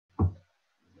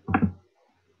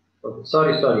Okay,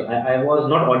 sorry. I was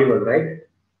not audible, right?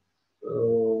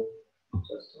 So,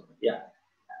 yeah.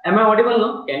 Am I audible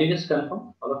now? Can you just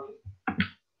confirm? All of you.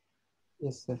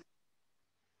 Yes, sir.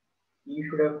 You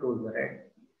should have told me, right?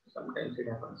 Sometimes it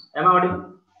happens. Am I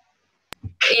audible?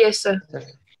 Yes, sir.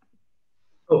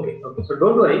 Okay. So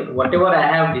don't worry. Whatever I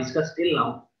have discussed till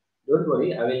now, don't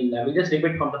worry. I will just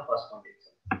repeat from the first one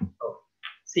itself. Okay.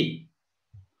 See,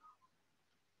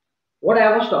 what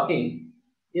I was talking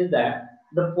is that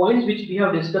the points which we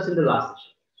have discussed in the last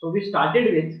session. So we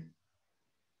started with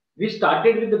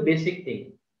the basic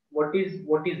thing. What is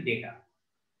data?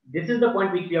 This is the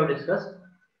point which we have discussed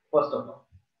first of all.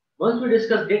 Once we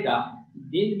discuss data,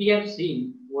 then we have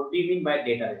seen what we mean by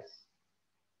database,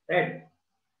 right?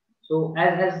 So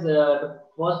as the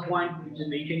first point which is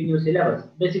mentioned in your syllabus,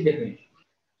 basic definition.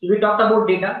 So we talked about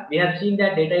data. We have seen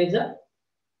that data is a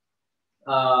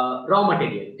raw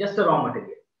material, just a raw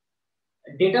material.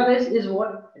 Database is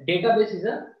what? Database is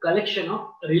a collection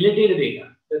of related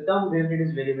data. The term related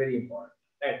is very, very important,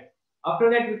 right? After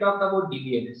that, we talked about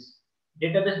DBMS,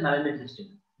 database management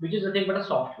system, which is nothing but a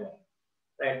software,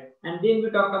 right? And then we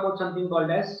talked about something called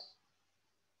as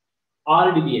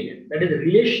RDBMS, that is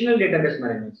relational database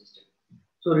management system.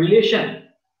 So relation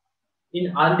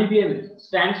in RDBMS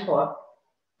stands for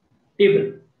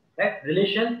table, right?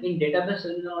 Relation in database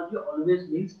terminology always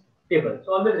means table.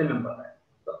 So always remember that.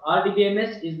 So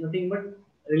RDBMS is nothing but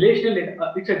relational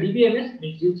data. It's a DBMS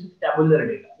which deals with tabular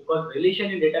data, because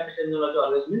relation in database terminology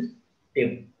always means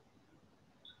table.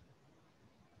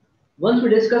 Once we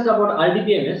discussed about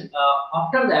RDBMS,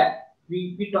 after that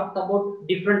we talked about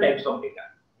different types of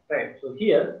data, right? So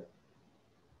here,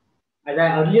 as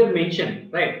I earlier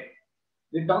mentioned, right,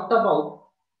 we talked about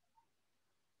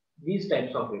these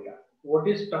types of data. What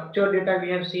is structured data? We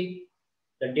have seen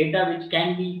the data which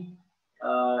can be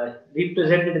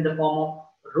represented in the form of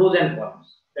rows and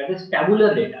columns. That is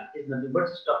tabular data, is nothing but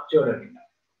structured data.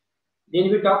 Then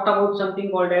we talked about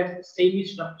something called as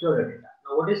semi-structured data.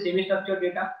 Now, what is semi-structured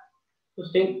data? So,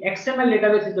 XML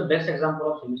database is the best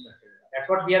example of semi-structured data. That's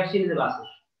what we have seen in the last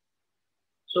session.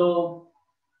 So,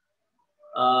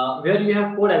 where you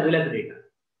have code as well as data,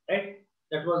 right?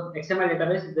 That was XML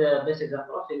database is the best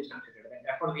example of semi-structured data.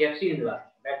 That's what we have seen in the last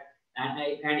session, right?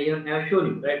 And even I have shown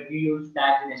you, right? We use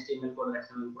tags in HTML code or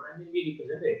XML code, and then we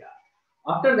represent data.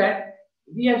 After that,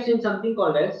 we have seen something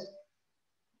called as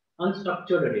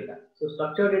unstructured data. So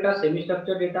structured data,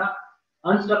 semi-structured data,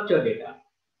 unstructured data,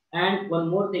 and one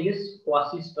more thing is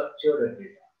quasi-structured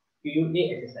data.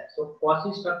 QUASSI. So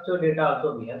quasi-structured data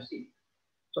also we have seen.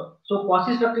 So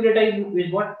quasi-structured data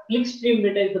is what? Clickstream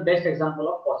data is the best example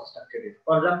of quasi-structured data.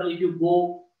 For example, if you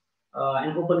go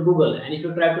and open Google, and if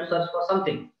you try to search for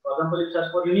something, for example, you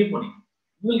search for uniform,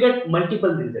 you will get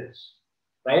multiple results,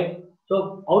 right?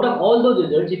 So out of all those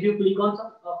results, if you click on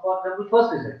some, for example,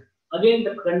 first result, again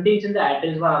the contents in the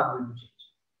address bar are going to change,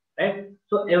 right?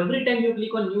 So every time you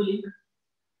click on new link,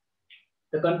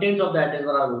 the contents of the address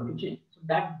bar are going to change. So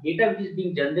that data which is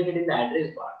being generated in the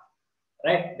address bar,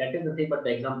 right? That is nothing but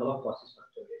the example of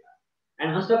quasi-structured data.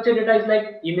 And unstructured data is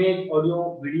like image,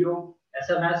 audio, video,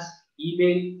 SMS,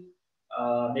 email,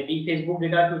 maybe Facebook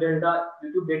data, Twitter data,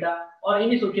 YouTube data, or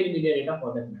any social media data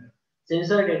for that matter.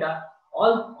 Sensor data,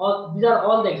 all these are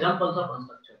all the examples of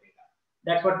unstructured data.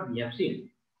 That's what we have seen.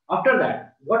 After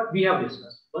that, what we have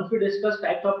discussed. Once we discuss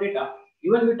types of data,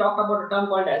 even we talked about a term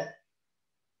called as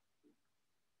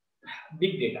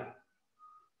big data,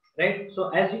 right? So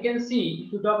as you can see,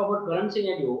 if you talk about current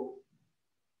scenario,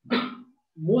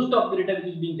 most of the data which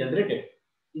is being generated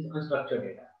is unstructured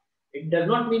data. It does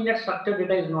not mean that structured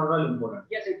data is not at all important.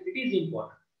 Yes, it is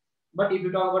important. But if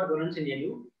you talk about current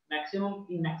scenario,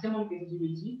 in maximum cases, you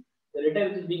will see the data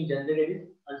which is being generated is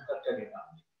unstructured data.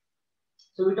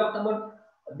 So we talked about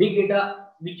big data,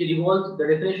 which revolves, the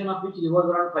definition of which revolves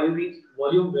around 5 V's: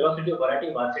 volume, velocity,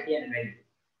 variety, varsity, and value.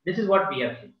 This is what we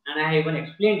have seen. And I even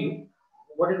explained you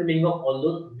what is the meaning of all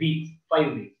those V's,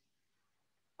 5 V's.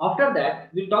 After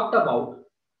that, we talked about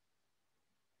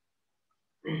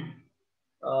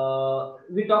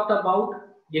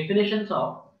definitions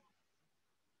of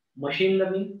machine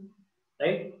learning,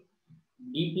 right?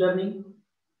 Deep learning,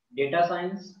 data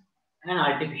science, and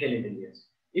artificial intelligence.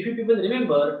 If you people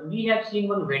remember, we have seen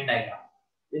one Venn diagram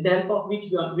with the help of which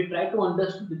we try to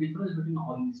understand the difference between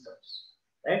all these terms,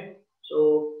 right?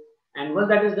 So, and once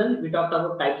that is done, we talked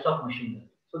about types of machine learning.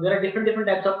 So there are different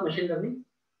types of machine learning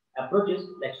approaches,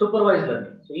 like supervised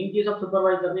learning. So in case of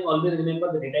supervised learning, always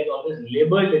remember the data is always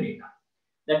labeled data.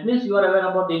 That means you are aware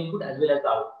about the input as well as the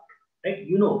output, right?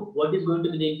 You know what is going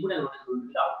to be the input and what is going to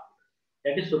be the output.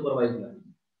 That is supervised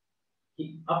learning.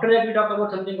 After that, we talk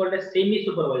about something called as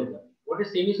semi-supervised learning. What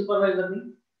is semi-supervised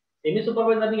learning?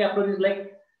 Semi-supervised learning approach is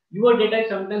like your data is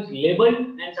sometimes labeled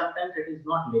and sometimes it is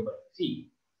not labeled.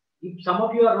 See, if some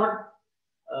of you are not,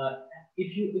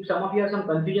 if some of you have some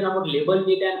confusion about labeled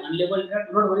data and unlabeled data,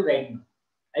 do not worry right now.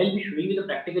 I will be showing you the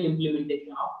practical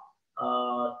implementation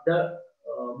of the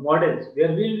models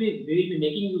where we will be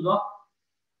making use of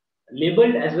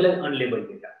labeled as well as unlabeled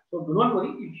data. So do not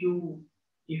worry if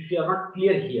you are not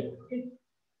clear here. Okay.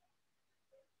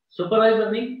 Supervised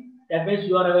learning, that means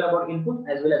you are aware about input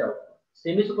as well as output.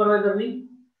 Semi-supervised learning,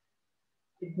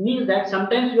 it means that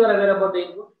sometimes you are aware about the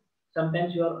input,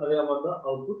 sometimes you are aware about the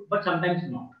output, but sometimes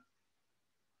not.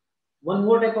 One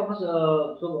more type of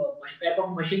type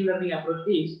of machine learning approach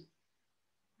is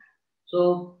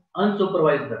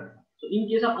unsupervised learning. So in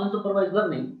case of unsupervised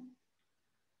learning,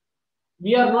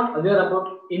 we are not aware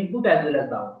about input as well as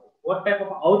the output. What type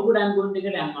of output I am going to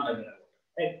get, I am not aware about.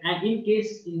 Right? And in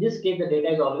this case, the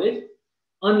data is always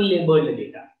unlabeled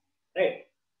data. Right?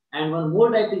 And one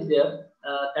more type is there,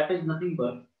 that is nothing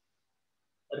but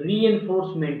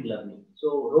reinforcement learning.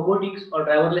 So robotics or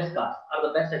driverless cars are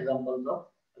the best examples of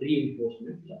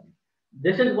reinforcement learning.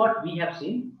 This is what we have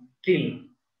seen till now.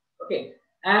 Okay,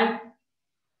 and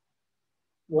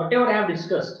whatever I have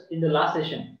discussed in the last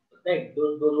session, right?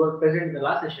 Those who were present in the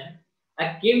last session,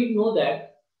 I came to know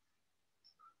that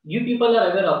you people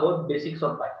are aware about basics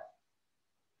of Python,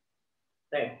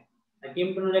 right? I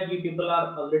came to know that you people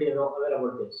are already aware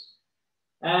about this,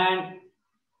 and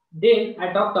then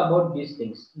I talked about these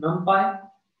things: NumPy,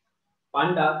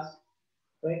 Pandas,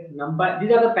 right? NumPy.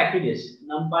 These are the packages: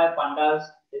 NumPy, Pandas.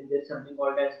 Then there's something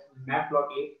called as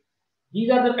Matplotlib. These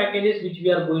are the packages which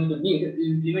we are going to need to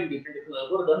implement different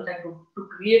algorithms and to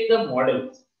create the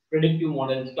models, predictive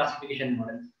models, classification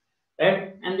models,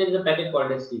 right? And there is a package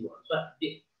called as C1. So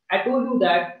I told you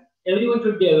that everyone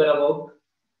should be aware about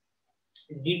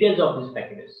details of these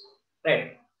packages,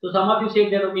 right? So some of you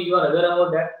said that okay, you are aware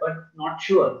about that, but not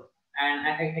sure. And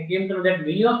I came to know that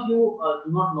many of you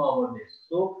do not know about this.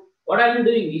 So what I will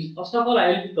be doing is, first of all, I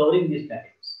will be covering these packages.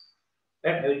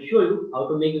 Right? I will show you how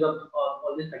to make use of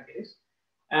all these packages,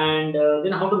 and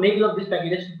then how to make use of these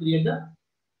packages to create the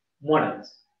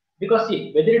models. Because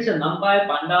see, whether it's a NumPy,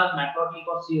 Pandas, Matplotlib,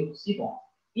 or CFON,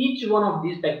 each one of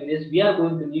these packages we are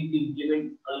going to need to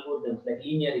implement algorithms like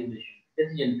linear regression,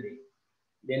 decision tree,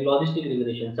 then logistic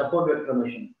regression, support vector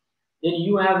machine. Then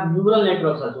you have neural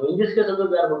networks also. In this case also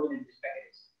we are going to need these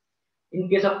packages. In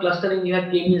case of clustering, you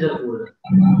have K-means algorithm,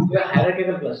 you have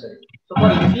hierarchical clustering. So for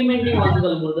implementing all these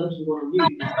algorithms, you are going to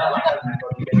need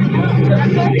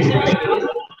basic packages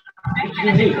which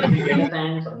we need in data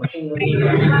science or machine learning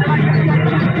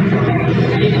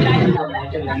or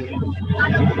natural language.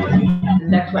 And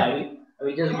that's why I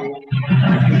will just go.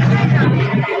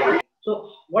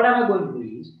 So what am I going to do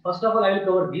is, first of all, I will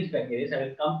cover these packages, I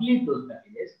will complete those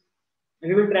packages,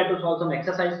 and we will try to solve some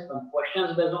exercise, some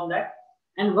questions based on that.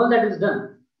 And once that is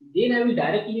done, then I will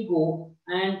directly go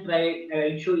and I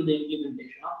will show you the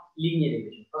implementation of linear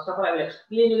regression. First of all, I will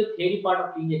explain you the theory part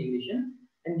of linear regression,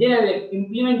 and then I will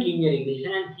implement linear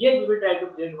regression, and here we will try to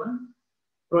create one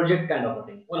project kind of a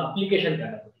thing, one application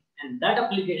kind of a thing. And that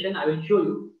application, I will show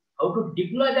you how to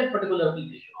deploy that particular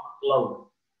application on cloud.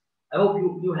 I hope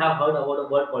you have heard about a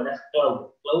word called as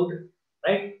cloud. Cloud,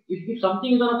 right? If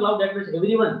something is on a cloud, that means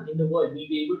everyone in the world will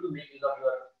be able to make use of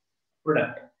your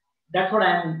product. That's what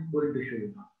I am going to show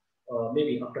you now.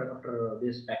 Maybe after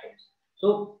this package.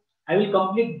 So I will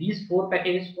complete these 4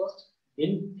 packages first.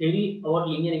 Then theory about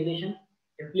linear regression,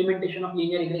 implementation of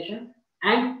linear regression,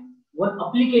 and one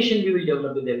application we will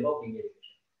develop with the help of linear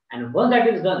regression. And once that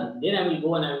is done, then I will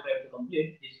go and I will try to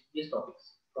complete these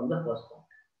topics from the first one.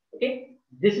 Okay,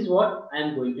 this is what I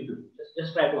am going to do.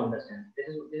 Just try to understand. This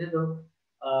is the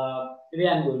way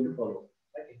I am going to follow.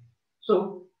 Okay.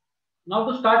 So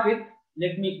now to start with,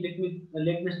 let me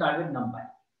start with NumPy.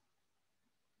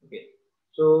 Okay.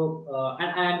 So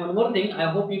and one more thing,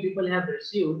 I hope you people have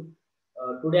received.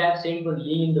 Today I have sent one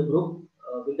link in the group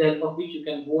with the help of which you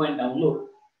can go and download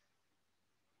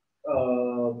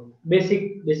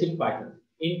basic Python.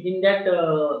 In that,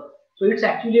 so it's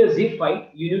actually a zip file.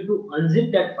 You need to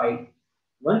unzip that file.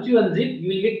 Once you unzip, you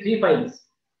will get 3 files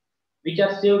which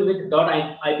are saved with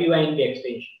 .ipynb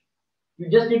extension. You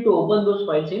just need to open those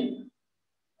files in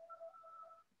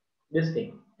this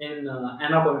thing in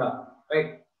Anaconda,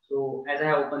 right? So as I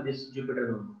have opened this Jupyter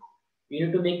notebook, you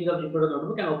need to make use of Jupyter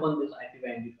notebook and open this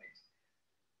ipynb files.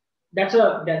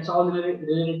 That's all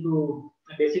related to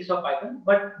the basics of Python.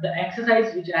 But the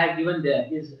exercise which I have given there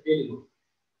is really good.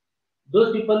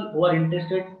 Those people who are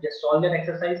interested, just solve that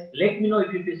exercise. Let me know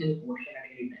if you face any question at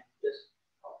any time.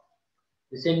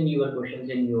 Just send me your questions,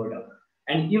 send me your doubt.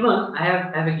 And even I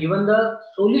have given the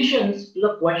solutions to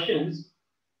the questions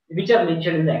which are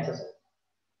mentioned in the exercise.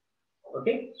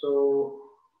 Okay, so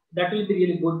that will be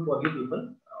really good for you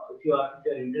people if you are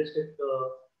interested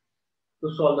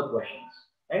to solve the questions,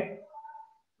 right?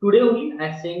 Today only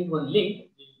I send one link.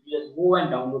 You just go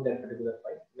and download that particular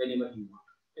file whenever you want.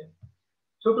 Okay?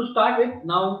 So to start with,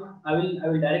 now I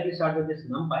will directly start with this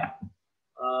NumPy.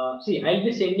 See, I will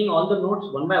be sending all the notes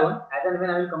one by one. As and when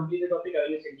I will complete the topic, I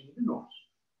will be sending you the notes.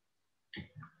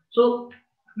 So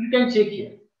you can check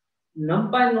here.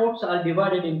 NumPy notes are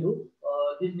divided into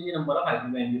this many number of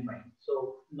items when we find.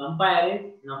 So NumPy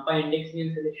array, NumPy indexing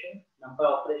and selection, NumPy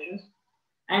operations,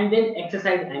 and then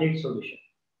exercise and its solution.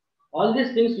 All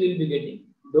these things we will be getting.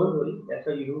 Don't worry, that's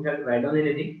why you don't have to write down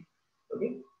anything.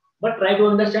 Okay, but try to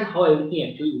understand how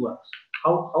everything actually works,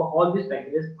 how all these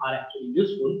packages are actually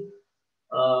useful,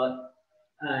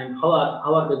 and how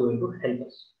are they going to help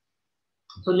us.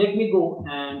 So let me go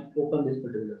and open this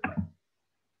particular file.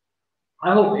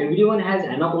 I hope everyone has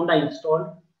Anaconda installed,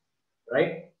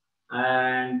 right?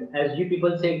 And as you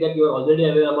people said that you are already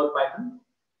aware about Python,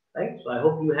 right? So I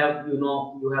hope you have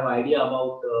idea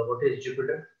about what is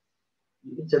Jupyter.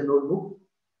 It's a notebook,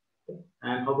 okay?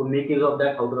 And how to make use of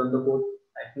that, how to run the code.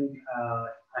 I think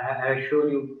I have shown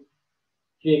you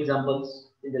few examples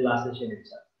in the last session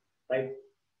itself, right?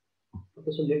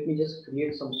 Okay, so let me just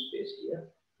create some space here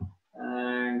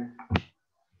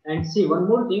and see one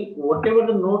more thing. Whatever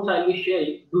the notes I will share,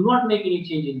 do not make any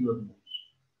change in those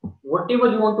notes.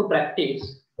 Whatever you want to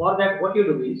practice, for that what you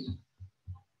do is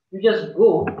you just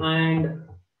go and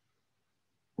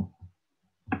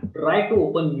try to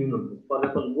open new notebook. For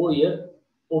example, go here,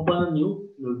 open a new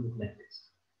notebook like this.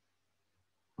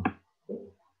 Okay.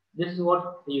 This is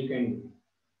what you can do.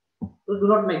 So do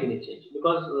not make any change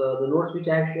because the notes which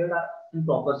I have shared are in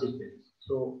proper sequence.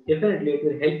 So definitely it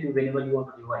will help you whenever you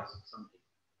want to revise something.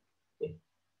 Okay.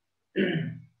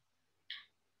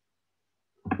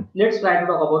 Let's try to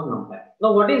talk about NumPy.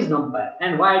 Now, what is NumPy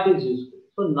and why it is useful?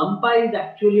 So NumPy is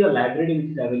actually a library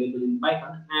which is available in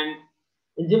Python, and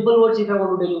in simple words, if I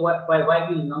want to tell you why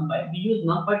we use NumPy, we use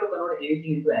NumPy to convert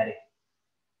anything into array.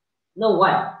 Now,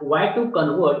 why? Why to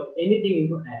convert anything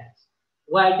into arrays?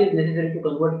 Why it is necessary to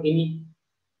convert any?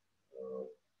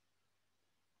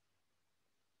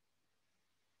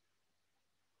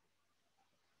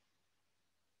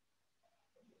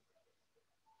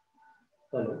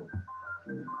 Hello.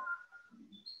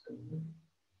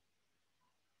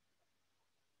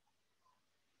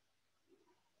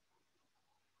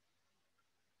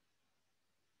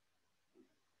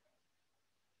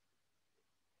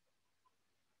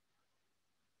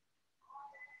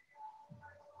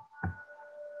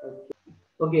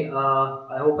 Okay.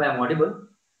 I hope I am audible.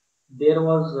 There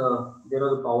was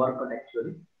a power cut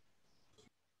actually.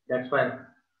 That's why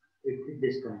it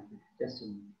disconnected. Just a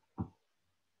minute.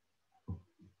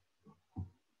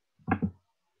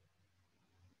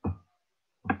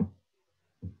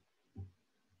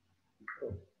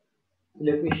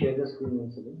 Let me share the screen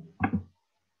once again.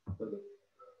 Okay.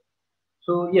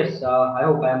 So yes, I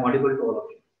hope I am audible to all of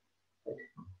you.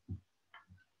 Right.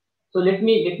 So let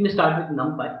me start with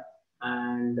NumPy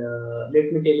and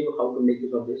let me tell you how to make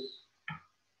use of this.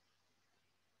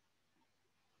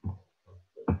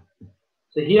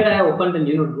 So here I have opened a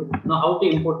new notebook. Now how to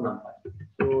import NumPy?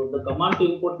 So the command to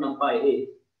import NumPy is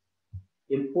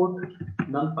import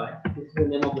NumPy. This is the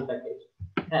name of the package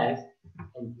as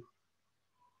np.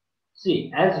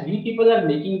 See, as we people are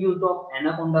making use of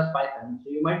Anaconda's Python, so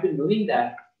you might be knowing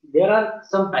that there are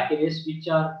some packages which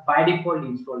are by default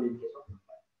installed in case of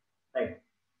NumPy, right?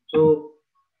 So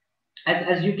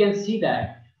as you can see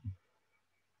that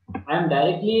I am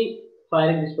directly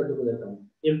firing this particular command,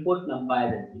 import NumPy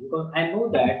as np, because I know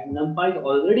that NumPy is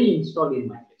already installed in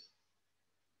my case.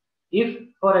 If,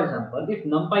 for example, if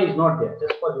NumPy is not there,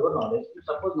 just for your knowledge, if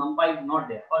suppose NumPy is not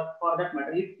there, or for that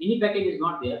matter, if any package is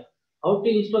not there, how to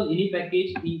install any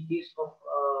package in case of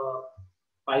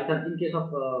Python, in case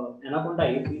of Anaconda,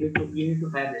 you need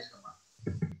to fire this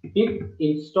command, pip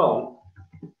install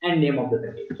and name of the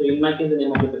package. So in my case, the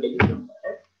name of the package is NumPy.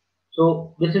 Right?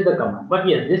 So this is the command. But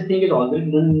yes, this thing is already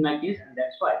done in my case, and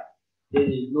that's why there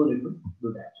is no need to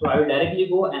do that. So I will directly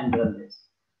go and run this.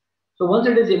 So once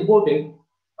it is imported,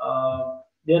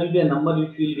 there will be a number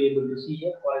which you will be able to see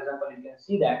here. For example, you can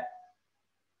see that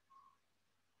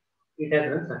it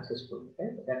has run successfully.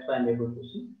 Okay? That's why I'm able to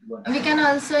see one. We can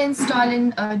also install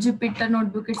in Jupyter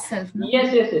Notebook itself. No?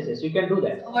 Yes. You can do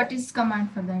that. So what is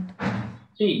command for that?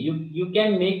 See, you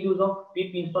can make use of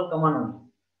pip install command only.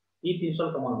 Pip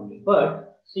install command only.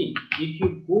 But see, if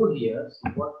you go here,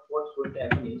 see what's going to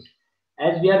happen is,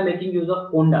 as we are making use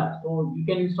of Conda, so you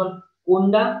can install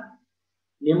Conda,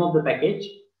 name of the package.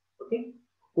 Okay,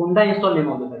 Conda install name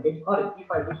of the package. Or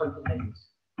if I do something like this,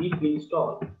 pip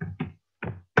install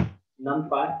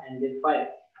numpy and then file.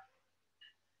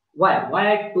 Why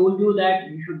I told you that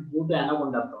you should go to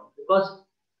Anaconda prompt? Because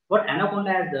what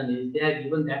Anaconda has done is they have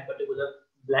given that particular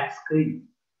black screen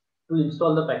to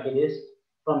install the packages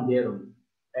from there only,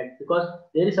 right? Because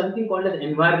there is something called as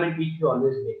environment which you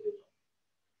always make use of.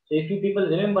 So if you people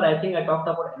remember, I think I talked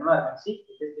about environment. See,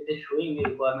 it is showing me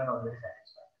requirement already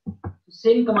satisfied. So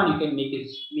same command you can make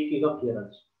use of here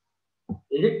also.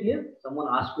 Is it clear? Someone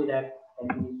asked me that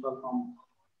can you install from?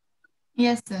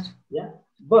 Yes, sir. Yeah,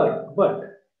 but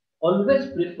always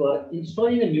prefer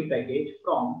installing a new package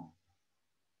from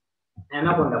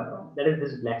Anaconda prompt. That is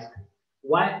this black screen.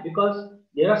 Why? Because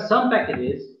there are some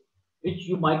packages which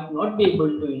you might not be able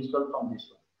to install from this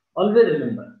one. Always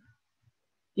remember.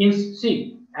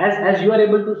 See, as you are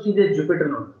able to see the Jupyter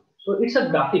notebook. So it's a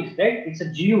graphics, right? It's a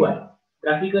GUI,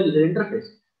 graphical user interface.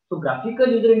 So graphical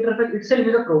user interface itself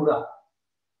is a program.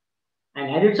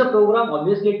 And as it's a program,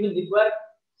 obviously it will require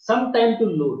some time to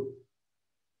load.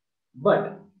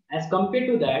 But as compared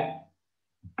to that,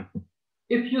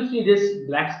 if you see this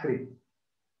black screen,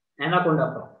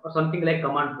 Anaconda prompt or something like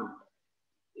command prompt,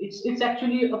 it's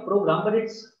actually a program, but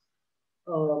it's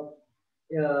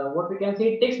what we can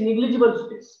say, it takes negligible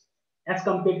space as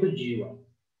compared to GUI.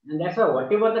 And that's why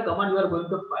whatever the command you are going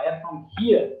to fire from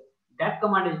here, that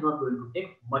command is not going to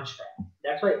take much time.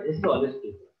 That's why this is always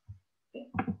preferred. Okay?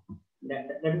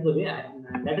 That is the way,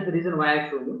 and that is the reason why I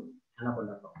show you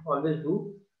Anaconda prompt. Always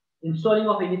do installing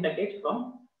of any package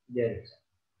from there itself.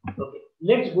 Okay,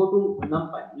 let's go to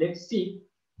NumPy. Let's see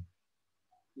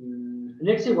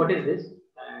what is this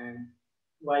and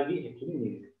why we actually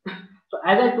need it. So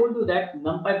as I told you that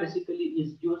NumPy basically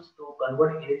is used to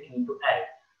convert anything into array.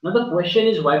 Now the question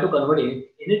is why to convert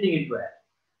anything into array.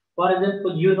 For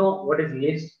example, you know what is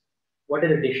list, what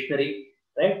is a dictionary,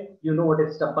 right? You know what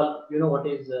is tuple, you know what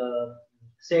is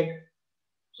set.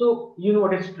 So you know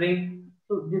what is string.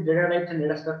 So these data types and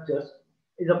data structures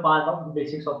is a part of the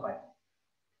basics of Python.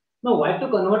 Now why to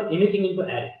convert anything into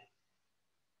array?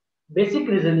 Basic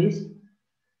reason is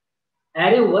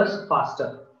array works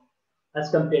faster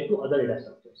as compared to other data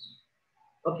structures.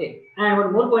 Okay, and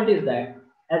one more point is that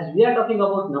as we are talking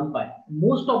about NumPy,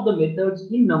 most of the methods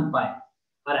in NumPy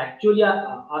are actually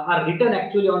are written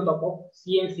actually on top of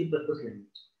C and C++ language.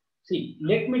 See,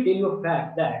 let me tell you a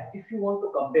fact that if you want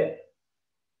to compare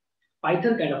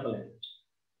Python kind of a language,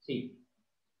 see,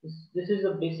 this is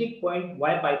a basic point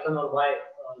why Python or why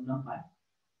NumPy.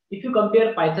 If you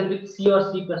compare Python with C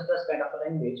or C++ kind of a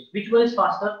language, which one is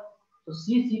faster? So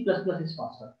C++ is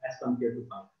faster as compared to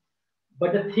Python.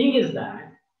 But the thing is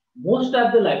that most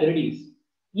of the libraries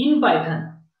in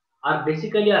Python are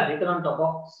basically written on top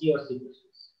of C or C++,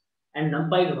 and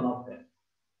NumPy is one of them.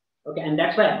 Okay, and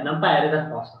that's why NumPy arrays are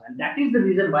faster, and that is the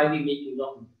reason why we make use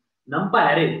of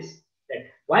NumPy arrays. That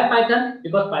why Python?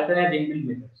 Because Python has inbuilt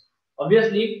methods.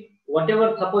 Obviously,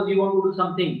 whatever, suppose you want to do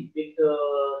something with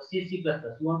C++,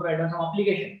 you want to write down some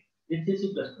application with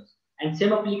C++, and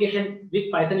same application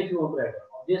with Python if you want to write down.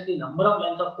 Obviously, number of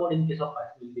lines of code in case of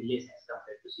Python will be less as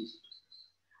compared to C++.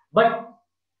 But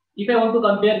if I want to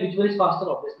compare which one is faster,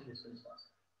 obviously this one is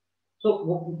faster. So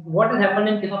what has happened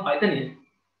in case of Python is,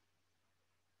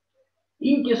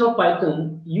 in case of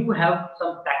Python, you have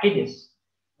some packages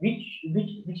which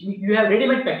you have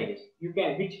ready-made packages which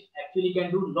actually can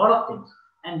do a lot of things,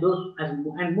 and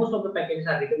most of the packages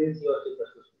are written in C or C++.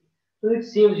 So it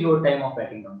saves your time of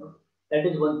writing down code. That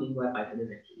is one thing why Python is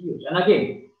actually used. And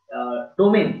again,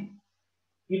 domain.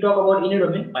 You talk about any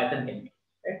domain, Python can be,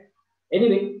 right?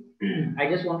 Anyway, I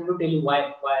just wanted to tell you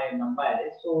why NumPy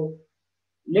arrays. So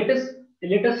let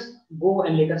us go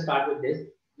and let us start with this,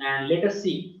 and let us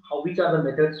see which are the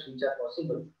methods which are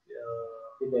possible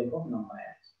with the help of NumPy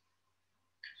arrays.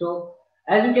 So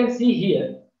as you can see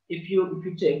here, if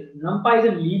you check, NumPy is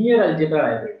a linear algebra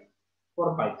library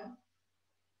for Python.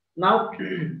 Now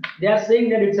they are saying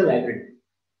that it's a library.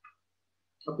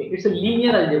 Okay, it's a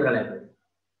linear algebra library.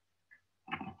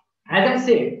 As I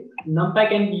said, NumPy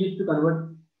can be used to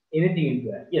convert anything into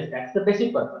array. Yes, that's the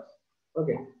basic purpose.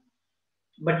 Okay,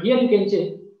 but here you can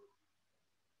check.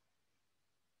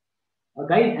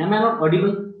 Guys, am I not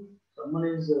audible? Someone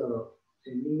is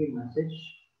sending me a message.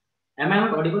 Am I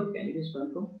not audible? Can you just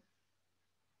confirm?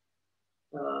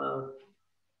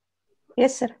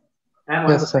 Yes, sir.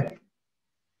 Yes, sir.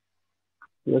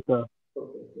 Yes, sir.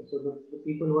 Okay. So the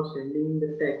people who are sending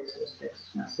the text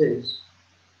message,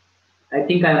 I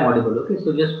think I am audible. Okay,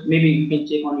 so just maybe you can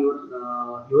check on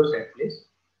your side, please.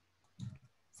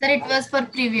 Sir, it was for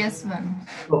previous one.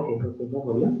 Okay, no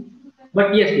problem.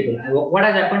 But yes, people, what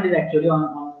has happened is actually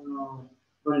on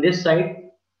this side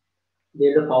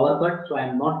there is a power cut, so I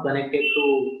am not connected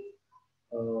to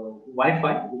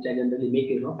Wi-Fi, which I generally make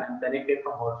it off. I am connected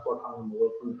from hotspot from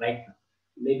mobile phone right now.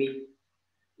 Maybe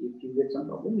if you get some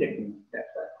problem, let me know. That's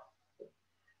why.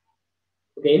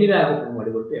 Okay, anyway, I hope I'm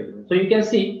audible to everyone. So you can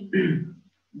see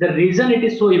the reason it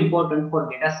is so important for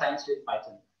data science with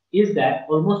Python is that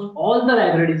almost all the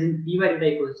libraries in PY data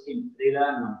ecosystem rely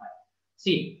on NumPy.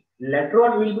 See, later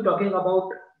on we will be talking about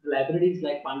libraries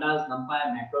like Pandas, NumPy,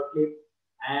 Matplotlib,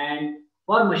 and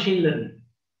for machine learning,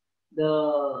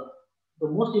 the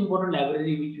most important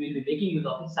library which we will be making use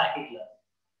of is scikit-learn.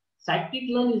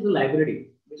 Scikit-learn is the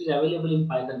library which is available in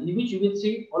Python, in which you will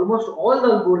see almost all the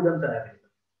algorithms are available.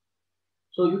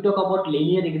 So you talk about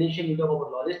linear regression, you talk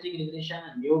about logistic regression,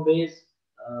 neo-Bayes,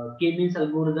 k-means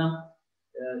algorithm,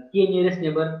 k-nearest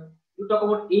neighbor. You talk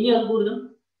about any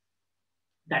algorithm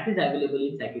that is available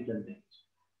in scikit-learn package.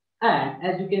 And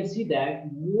as you can see that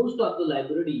most of the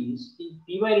libraries in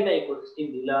PY data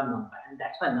ecosystem rely on NumPy, and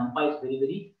that's why NumPy is very,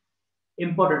 very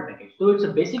important package. So it's a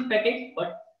basic package,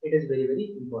 but it is very,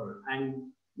 very important.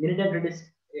 And many times it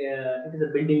is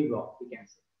a building block, we can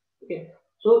say. Okay.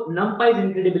 So NumPy is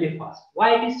incredibly fast.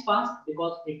 Why it is fast?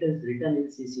 Because it is written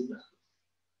in C++,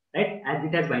 right? As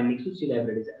it has bindings to C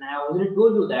libraries. And I already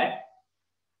told you that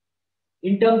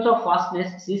in terms of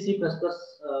fastness, C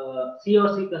or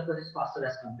C++ is faster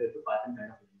as compared to Python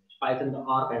kind of language, Python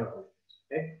or kind of language,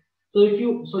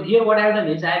 right? So here what I have done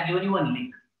is I have given you one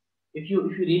link. If you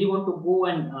really want to go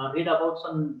and read about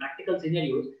some practical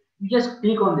scenarios, you just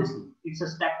click on this link. It's a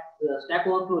Stack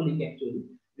Overflow link actually,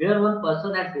 where one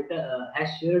person has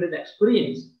shared his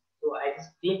experience. So I just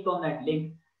clicked on that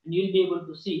link, and you'll be able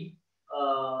to see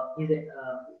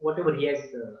whatever he has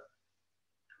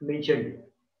mentioned,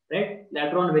 right?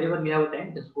 Later on, whenever we have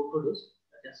time, just go through this.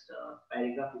 Just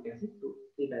paragraph, you can see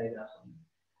 3 paragraphs only.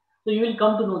 So you will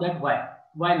come to know that why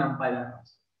NumPy are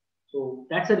fast. So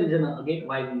that's the reason again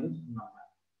why we use NumPy.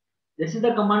 This is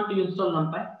the command to install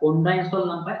NumPy. Conda install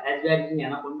NumPy as we are using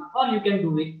Anaconda, or you can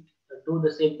do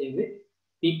the same thing with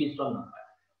pip install NumPy.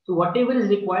 So whatever is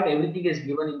required, everything is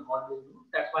given in all these groups.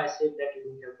 That's why I said that you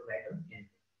don't have to write on anything.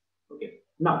 Okay.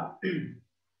 Now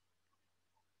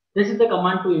this is the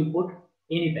command to import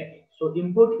any package. So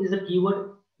import is a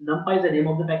keyword. NumPy is the name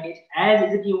of the package. As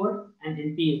is a keyword, and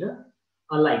np is a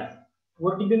alias.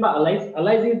 What do you mean by alias?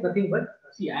 Alias is nothing but,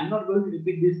 see, I am not going to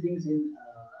repeat these things in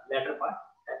later part.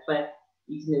 That's why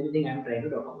each and everything I am trying to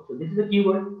talk about. So this is a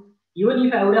keyword. Even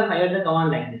if I would have hired the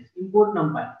command like this, import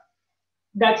NumPy,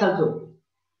 that's also okay.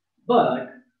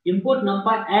 But import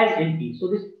NumPy as np. So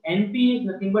this np is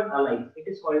nothing but alias. It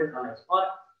is called as alias, or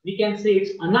we can say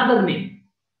it's another name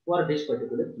for this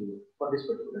particular keyword, for this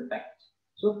particular package.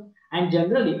 So, and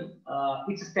generally,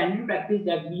 it's a standard practice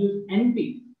that we use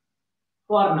np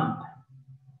for NumPy.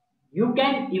 You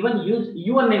can even use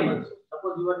your name also.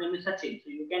 Suppose your name is Sachin, so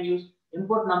you can use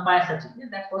import NumPy as Sachin. Yes,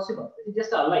 that's possible. It is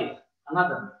just a alias,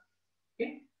 another name.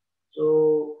 Okay,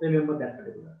 so remember that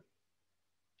particular.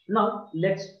 Now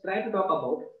let's try to talk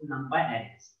about NumPy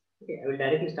arrays. Okay, I will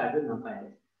directly start with NumPy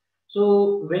arrays.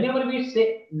 So whenever we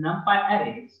say NumPy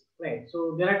arrays, right?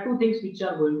 So there are two things which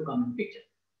are going to come in picture.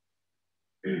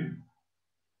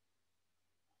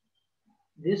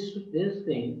 this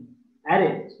thing,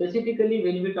 array, specifically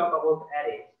when we talk about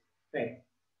arrays, right?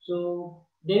 So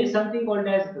there is something called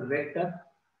as vector.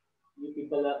 You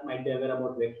people might be aware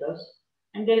about vectors,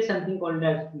 and there is something called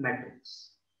as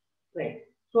matrix, right?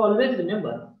 So always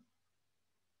remember,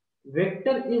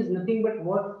 vector is nothing but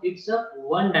what? It's a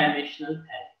one-dimensional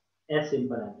array, as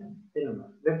simple as that. Remember,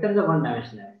 vector is a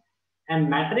one-dimensional array, and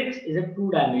matrix is a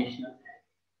two-dimensional array.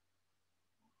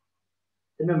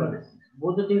 Remember this.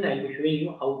 Both the things I will be showing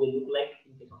you how they look like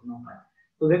in case of NumPy.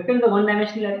 So vector is a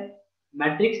one-dimensional array,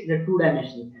 matrix is a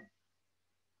two-dimensional array.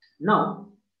 Now,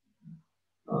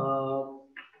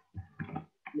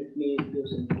 let me do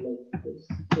something like this.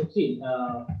 So see,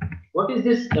 what is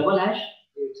this double hash?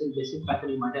 It's in basic Python.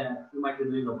 You might be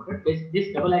knowing about it.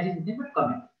 This double hash is nothing but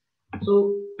comment.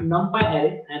 So NumPy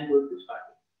array I am going to start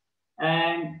with.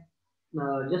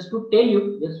 And just to tell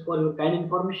you, just for your kind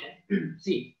information,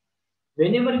 see,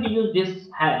 whenever we use this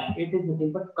hash, it is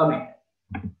nothing but comment.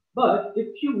 But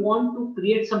if you want to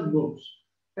create some nodes,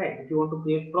 right? If you want to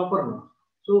create proper nodes,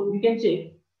 so you can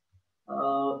check.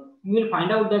 You will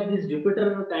find out that this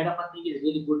Jupyter kind of a thing is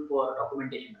really good for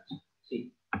documentation.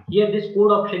 See, here this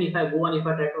code option, if I go and if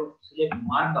I try to select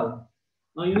markdown,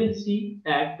 now you will see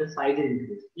that the size is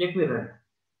increased. Let me run.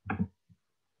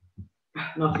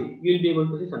 Now see, you will be able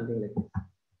to see something like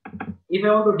this. If I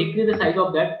want to decrease the size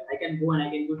of that, I can go and I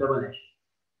can do double hash,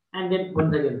 and then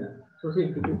once again run. So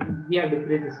see, we have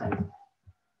decreased the size.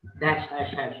 Dash,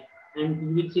 hash, hash,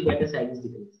 and you will see that the size is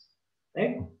decreased,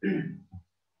 right?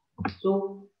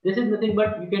 So this is nothing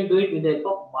but you can do it with the help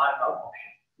of markup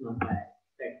option. NumPy,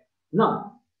 right?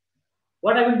 Now,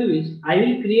 what I will do is I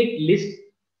will create list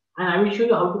and I will show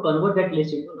you how to convert that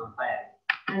list into NumPy,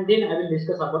 and then I will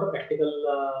discuss about a practical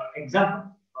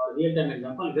example or real-time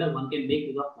example where one can make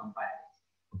use of NumPy.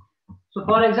 So,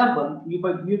 for example,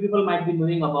 you people might be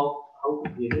knowing about how to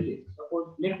create a list.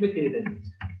 Suppose let me create a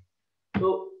list.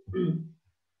 So,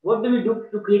 what do we do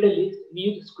to create a list? We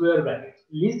use square brackets.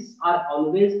 Lists are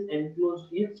always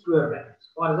enclosed in square brackets.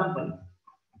 For example,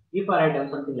 if I write down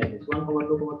something like this, 1, 2,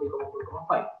 3, 4,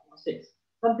 5, 6,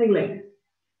 something like this.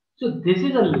 So this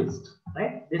is a list,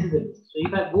 right? This is a list. So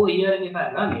if I go here and if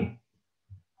I run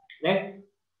it, right,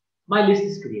 my list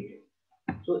is created.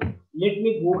 So let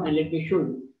me go and let me show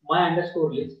you my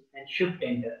underscore list and shift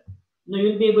enter. Now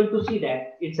you'll be able to see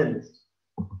that it's a list.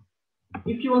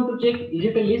 If you want to check is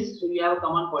it a list, so you have a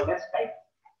command called as type,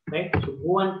 right? So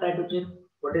go and try to check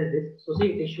what is this. So see,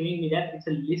 it is showing me that it's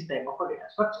a list type of a data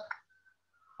structure.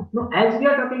 Now, as we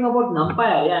are talking about NumPy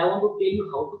array, I want to tell you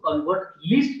how to convert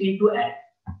list into array.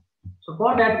 So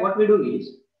for that, what we do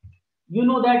is, you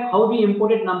know that how we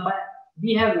imported NumPy.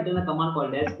 We have written a command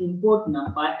called as import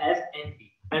NumPy as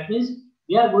np. That means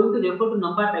we are going to refer to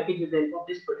NumPy package with the help of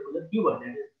this particular keyword, that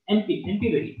is np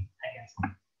variable, I can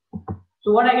say.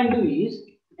 So what I can do is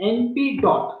np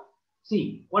dot.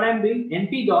 See what I'm doing,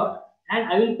 np dot,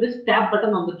 and I will press tab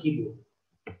button on the keyboard.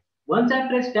 Once I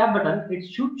press tab button,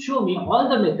 it should show me all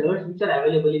the methods which are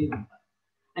available in NumPy.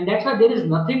 And that's why there is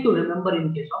nothing to remember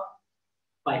in case of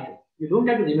Python. You don't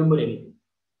have to remember anything.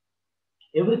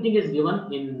 Everything is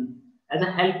given in as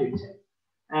a help itself.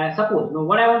 Suppose now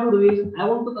what I want to do is I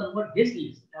want to convert this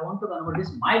list. I want to convert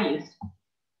this my list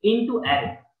into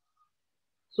array.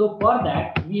 So for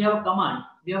that we have a command.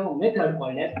 We have a method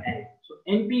called as array. So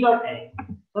np.array.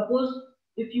 Suppose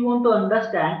if you want to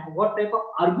understand what type of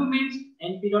arguments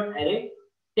np.array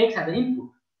takes as an input,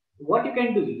 what you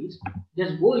can do is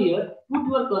just go here, put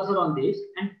your cursor on this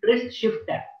and press shift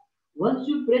tab. Once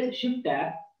you press shift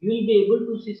tab, you will be able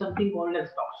to see something called as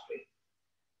docstring.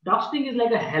 Docstring is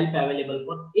like a help available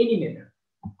for any method.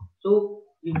 So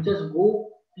you just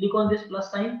go click on this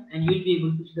plus sign and you will be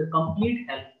able to see the complete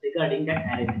help regarding that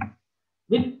array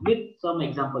method with some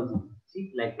examples.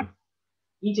 See, like this.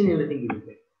 Each and everything you will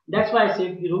get. That's why I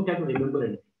said you don't have to remember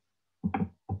anything.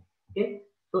 Okay,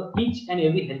 so each and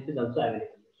every help is also available.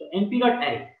 So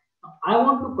np.array. I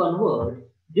want to convert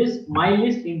this my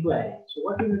list into array. So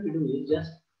what you need to do is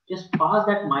just pass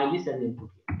that my list as input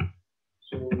here.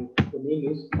 So the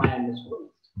name is my underscore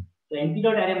list. So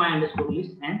np.array my underscore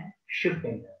list and shift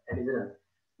enter. That is run.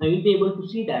 Now you'll be able to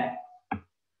see that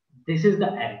this is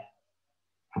the array.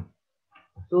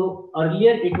 So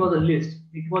earlier it was a list.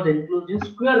 It was enclosed in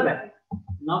square bracket.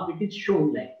 Now it is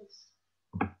shown like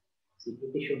this. See,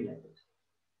 it is shown like this.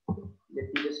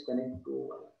 Let me just connect to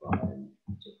Wi-Fi and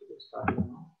check it is starting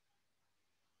now.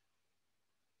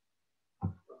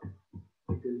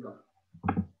 It will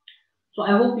come. So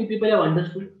I hope you people have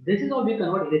understood. This is how we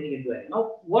convert everything into array.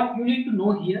 Now what you need to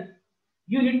know here,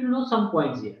 you need to know some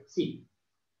points here. See,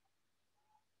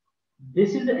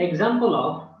 this is the example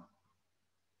of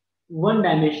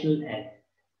one-dimensional array.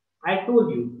 I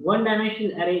told you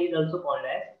one-dimensional array is also called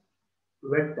as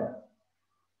vector.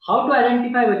 How to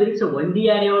identify whether it's a 1D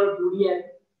array or a 2D array?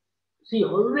 See,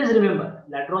 always remember,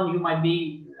 later on you might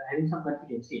be having some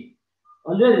confusion. See,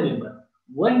 always remember,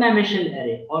 one-dimensional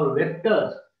array or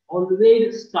vectors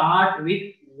always start with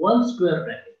one square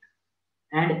bracket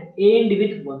and end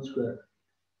with one square bracket.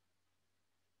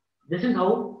 This is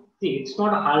how, see, it's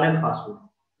not a hard and fast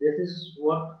rule. This is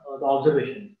what the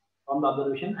observation, from the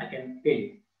observation I can tell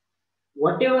you.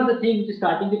 Whatever the thing which is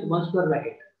starting with one square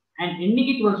bracket and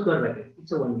ending with one square bracket,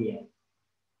 it's a 1D array.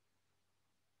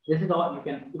 This is all you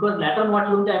can, because later on what is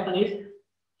going to happen is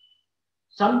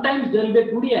sometimes there will be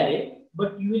a 2D array,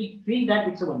 but you will feel that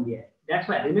it's a 1D array. That's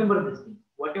why remember this thing.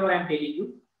 Whatever I am telling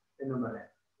you, remember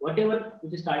that. Whatever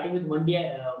which is starting with one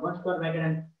square bracket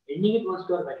and ending with one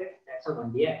square bracket, that's a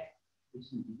 1D array, which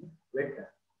is a vector.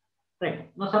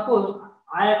 Right. Now suppose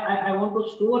I want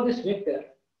to store this vector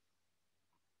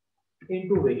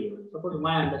into variable. Suppose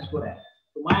my underscore array.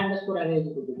 So my underscore array is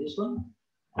equal to this one,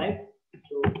 right?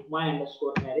 So my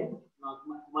underscore array. Now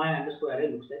my underscore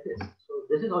array looks like this. So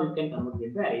this is how you can convert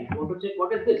the array. If you want to check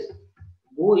what is this,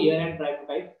 go here and try to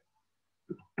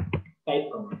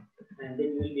type command, and then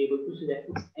you will be able to see that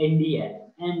it's ND array,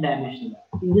 n-dimensional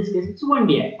array. In this case, it's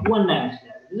 1D array,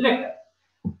 one-dimensional array. This is vector.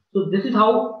 So this is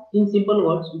how, in simple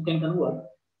words, you can convert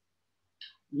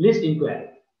list into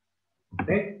array.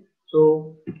 Right?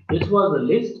 So this was the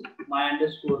list, my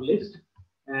underscore list,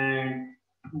 and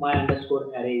my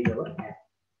underscore array is our array.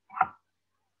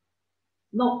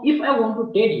 Now, if I want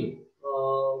to tell you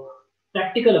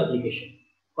practical application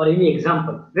or any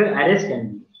example where arrays can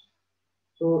be used,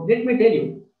 so let me tell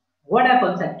you what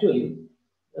happens actually.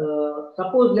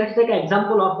 Suppose let's take an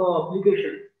example of an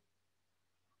application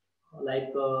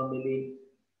like maybe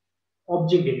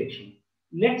object detection.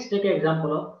 Let's take an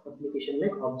example of application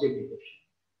like object detection.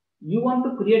 You want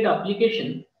to create an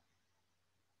application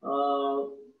to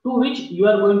which you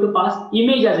are going to pass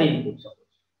image as an input.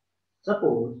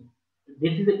 Suppose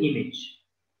this is the image.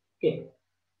 Okay,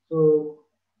 so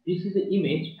this is the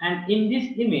image, and in this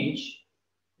image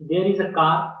there is a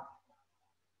car,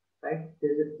 right?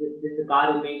 There is a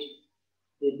car image.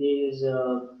 There is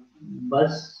a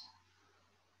bus.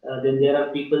 Then there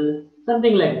are people,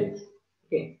 something like this.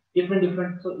 Okay,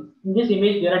 different. So in this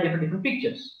image there are different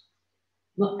pictures.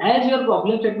 Now, as your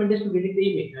problem statement is to detect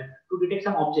the image, to detect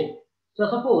some object. So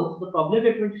suppose the problem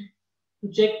statement is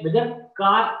to check whether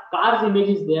car's image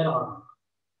is there or not,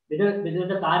 whether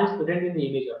the car is present in the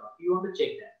image or not. You want to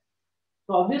check that.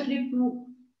 So obviously to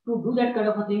do that kind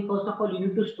of a thing, first of all you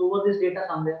need to store this data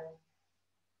somewhere.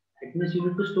 It means you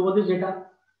need to store this data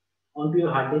onto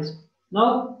your hard disk.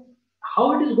 Now,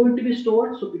 how it is going to be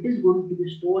stored? So it is going to be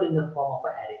stored in the form of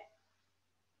an array,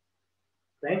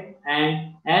 right?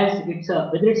 And as it's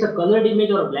whether it's a colored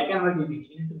image or a black and white image,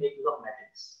 you need to make use of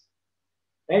matrix,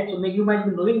 right? So you might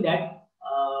be knowing that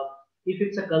if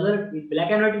it's a colored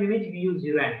black and white image, we use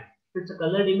 0 and 1. If it's a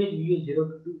colored image, we use 0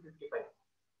 to 255,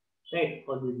 right?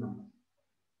 For these numbers.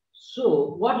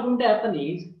 So what's going to happen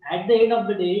is at the end of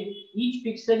the day, each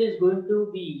pixel is going to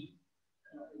be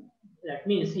that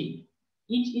means see,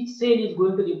 each cell is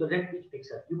going to represent each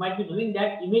pixel. You might be knowing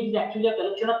that image is actually a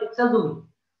collection of pixels only,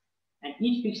 and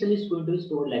each pixel is going to be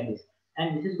stored like this.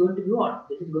 And this is going to be what?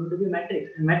 This is going to be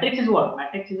matrix. And matrix is what?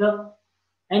 Matrix is a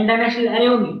n-dimensional array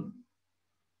only,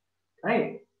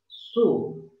 right?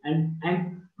 So and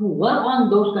to work on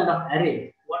those kind of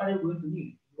arrays, what are you going to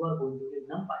need? You are going to need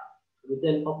NumPy. With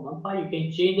the help of NumPy, you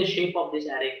can change the shape of this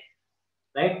array,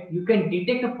 right? You can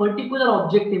detect a particular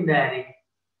object in the array.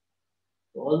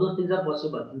 So all those things are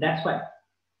possible, and that's why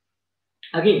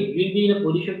again we'll be in a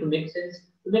position to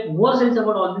make more sense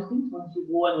about all these things once you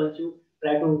go and once you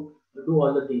try to do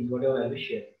all the things whatever I will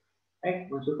share, right?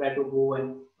 Once you try to go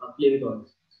and play with all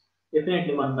these things,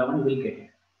 definitely one by one you will get it.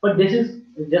 But this is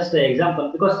just an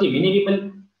example, because see, many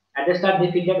people at the start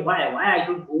they feel that why I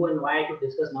should go and why I should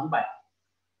discuss NumPy.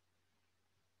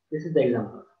 This is the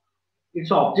example. It's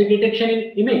object detection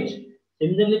in image.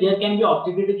 Similarly, there can be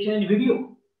object detection in video.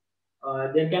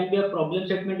 There can be a problem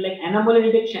statement like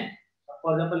anomaly detection.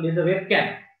 For example, there is a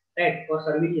webcam, right, for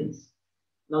surveillance.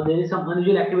 Now there is some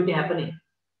unusual activity happening.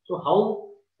 So how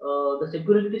the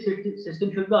security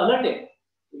system should be alerted?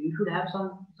 So you should have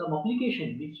some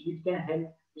application which can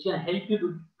help you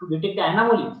to detect the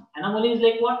anomalies. Anomaly is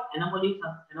like what? Anomaly is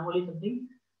something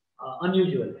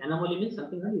unusual. Anomaly means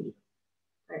something unusual,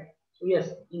 right? So yes,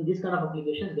 in this kind of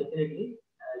applications, definitely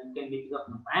you can make use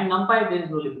of NumPy. And NumPy, there is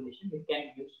no limitation; it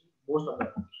can be used in most of the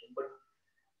application. But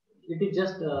it is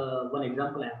just one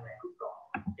example I am trying to talk.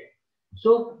 Okay.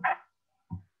 So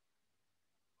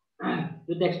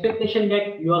with the expectation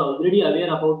that you are already aware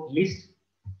about list,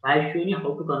 I have shown you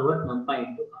how to convert NumPy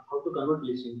into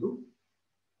list into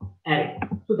array.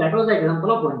 So that was the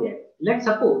example of one day array. Let's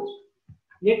suppose,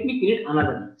 let me create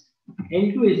another list.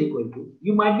 L2 is equal to,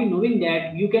 you might be knowing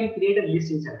that you can create a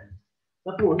list inside a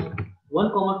list. Suppose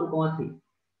 1, 2, 3,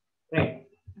 right?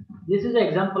 This is the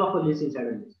example of a list inside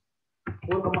a list.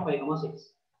 4, 5,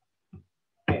 6.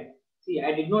 Right. See,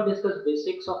 I did not discuss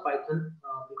basics of Python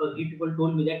because you people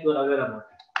told me that you are aware about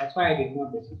it. That's why I did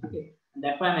not discuss. Okay, and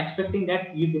that's why I'm expecting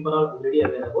that you people are already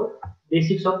aware about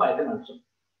basics of Python also.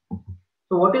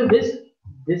 So what is this?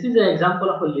 This is an example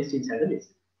of a list inside a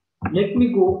list. Let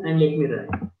me go and let me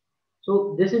run.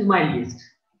 So this is my list.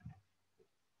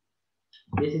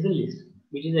 This is a list,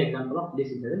 which is an example of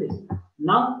list inside a list.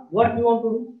 Now what we want to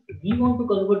do? We want to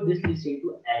convert this list into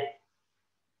array.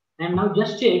 And now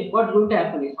just check what's going to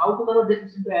happen is how to convert this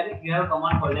list into array. You have a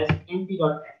command called as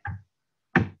np.array.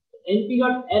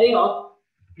 np.array of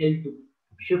L2.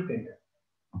 Shift enter.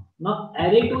 Now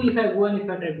array2, if I go and if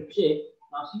I try to check,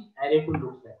 now see array2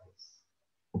 looks like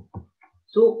this.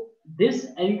 So this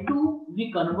L2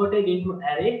 we converted into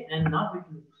array and now it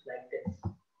looks like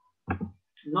this.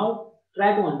 Now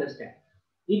try to understand.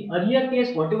 In earlier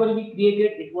case, whatever we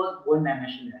created, it was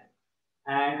one-dimensional array.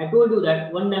 And I told you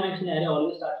that one-dimensional array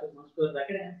always starts with one square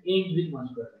bracket and ends with one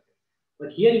square bracket.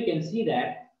 But here you can see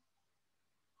that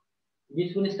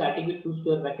This one is starting with 2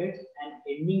 square brackets and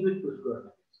ending with 2 square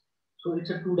brackets. So it's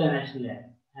a 2-dimensional array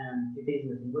and it is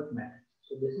nothing but matrix.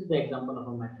 So this is the example of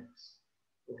a matrix.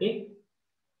 Okay.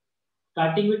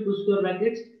 Starting with 2 square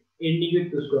brackets, ending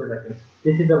with 2 square brackets.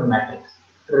 This is a matrix.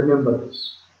 Remember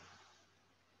this.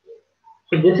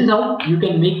 So this is how you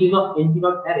can make use of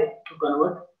np.array to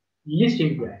convert list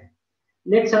into array.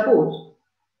 Let's suppose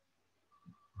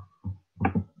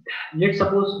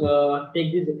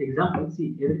take this example.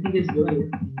 See, everything is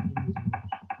given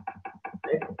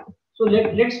right? So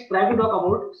let's try to talk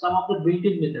about some of the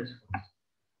built-in methods.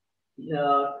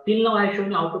 Till now I have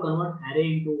shown you how to convert array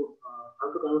into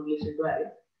how to convert list into array.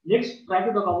 Let's try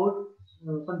to talk about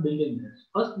some built-in methods.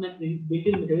 First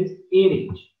built-in method is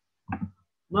arange.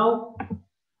 Now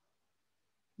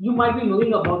you might be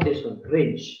knowing about this one,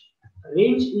 range.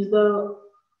 Range is the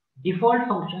default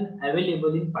function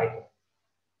available in Python.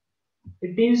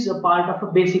 It is a part of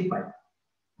a basic Python.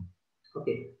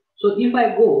 Okay. So if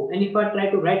I go and if I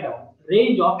try to write down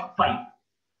range of 5.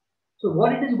 So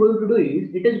what it is going to do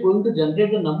is it is going to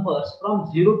generate the numbers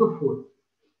from 0 to 4.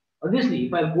 Obviously,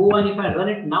 if I go and if I run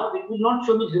it now, it will not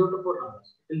show me 0 to 4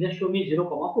 numbers. It will just show me 0,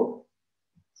 4.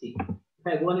 See, if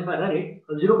I go and if I run it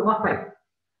 0, 5.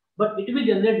 But it will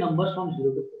generate numbers from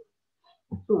 0 to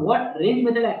 4. So what range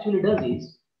method actually does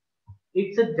is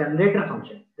it's a generator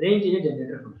function. Range is a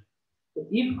generator function. So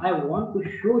if I want to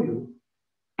show you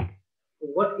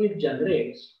what it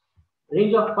generates,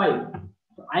 range of 5,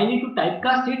 so I need to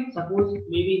typecast it, suppose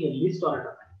maybe in a list or a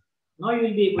tuple. Now you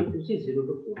will be able to see 0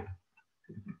 to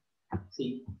 4.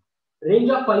 See, range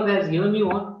of 5 has given me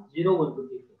on 0, 1, 2,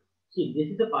 3, 4. See, this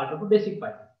is a part of a basic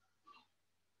Python.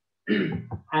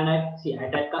 And I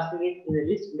typecasted it in a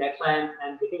list. That's why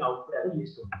I'm getting output as a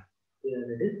list. Here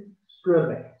it is square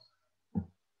brackets.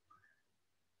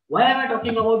 Why am I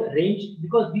talking about range?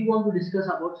 Because we want to discuss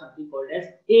about something called as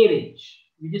arange,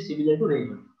 which is similar to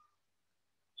range.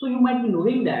 So you might be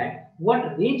knowing that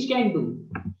what range can do.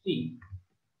 See,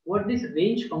 what this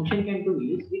range function can do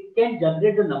is it can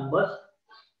generate the numbers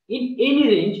in any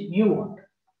range you want.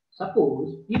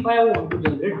 Suppose if I want to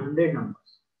generate 100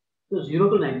 numbers, so 0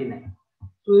 to 99.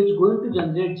 So it's going to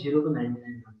generate 0 to 99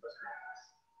 numbers.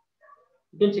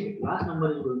 You can check it. Last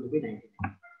number is going to be 99.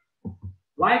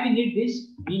 Why we need this?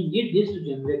 We need this to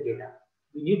generate data.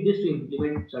 We need this to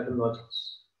implement certain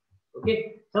logics.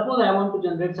 Okay. Suppose I want to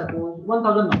generate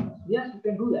 1000 numbers. Yes, you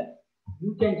can do that.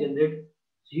 You can generate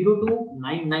 0 to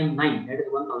 999. That is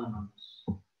 1000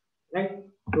 numbers. Right.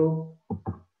 So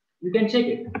you can check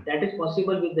it. That is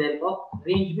possible with the help of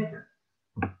range method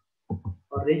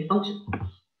or range function.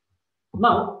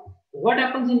 Now, what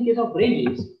happens in case of range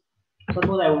is,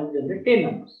 suppose I want to generate 10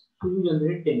 numbers. So you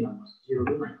generate 10 numbers, 0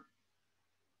 to 9.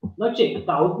 Now check,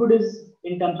 the output is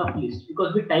in terms of list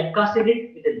because we typecasted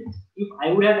it with a list. If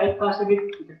I would have typecasted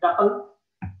it with a tuple,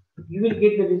 you will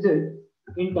get the result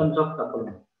in terms of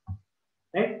tuple.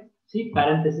 Right? See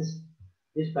parenthesis,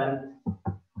 this parenthesis.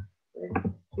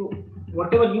 Right? So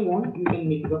whatever you want, you can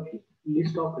make a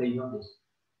list of range of this.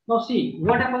 Now see,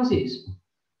 what happens is,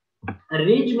 a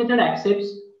range method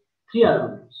accepts 3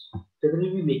 arguments.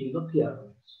 Generally, we make use of 3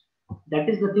 arguments. That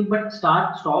is nothing but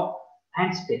start, stop,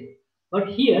 and step. But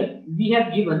here we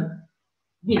haven't given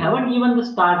the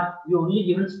start. We only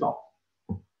given stop.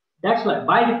 That's why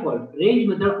by default range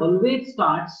method always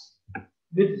starts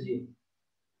with 0.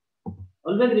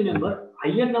 Always remember,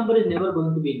 higher number is never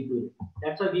going to be included.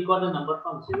 That's why we got the number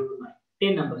from 0 to 9.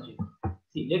 10 numbers.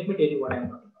 See, let me tell you what I am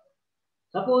talking about.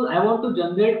 Suppose I want to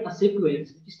generate a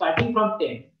sequence starting from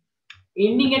 10,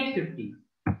 ending at 50.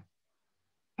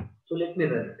 So let me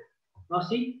run it. Now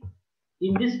see,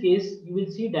 in this case, you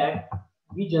will see that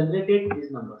we generated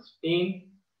these numbers 10,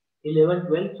 11,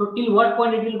 12. So till what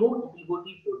point it will go? It will go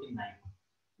till 49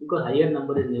 because higher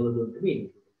number is never going to be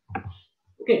included.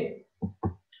 Okay.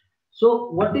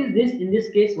 So what is this in this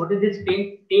case? What is this 10?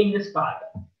 10 in the start.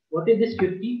 What is this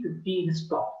 50? 50 in the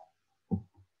stop.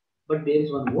 But there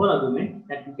is one more argument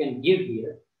that you can give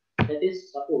here. That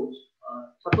is suppose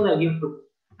I give 2.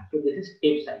 So this is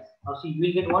step size. Now see, you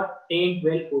will get what? 10,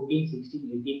 12, 14,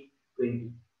 16, 18,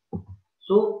 20.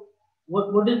 So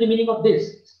what is the meaning of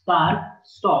this? Start,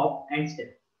 stop, and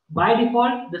step. By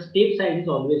default, the step size is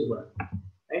always 1.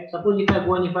 Right? Suppose if I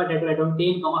go and if I try to write down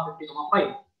 10, 50,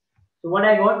 5. So what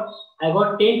I got? I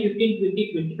got 10, 15,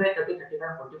 20, 25, 30,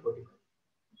 35, 40, 45.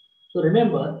 So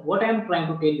remember, what I am trying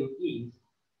to tell you is,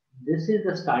 this is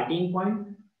the starting point,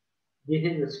 this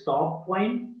is the stop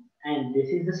point, and this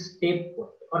is the step point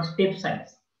or step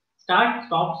size. Start,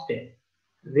 stop, step.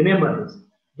 Remember this.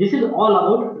 This is all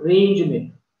about range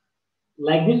method.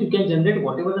 Like this, you can generate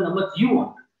whatever the numbers you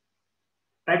want.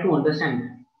 Try to understand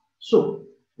that. So,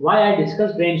 why I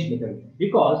discussed range method?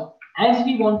 Because as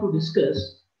we want to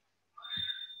discuss,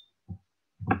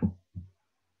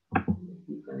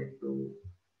 connect to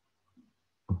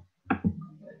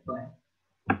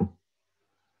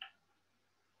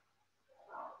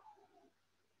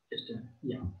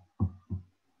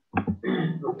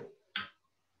okay.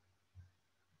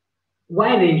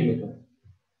 Why range method?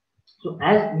 So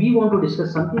as we want to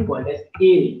discuss something called as A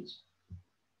range.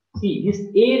 See, this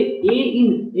A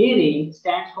in A range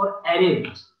stands for array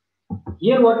range.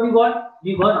 Here what we got?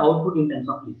 We got output in terms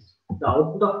of list. The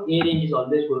output of A range is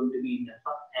always going to be in terms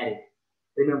of array.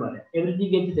 Remember that.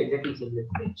 Everything else is exactly similar to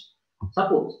range.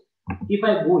 Suppose if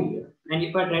I go here and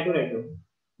if I try to write down,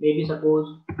 maybe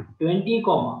suppose 20,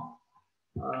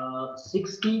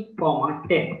 60,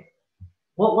 10.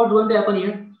 What's going to happen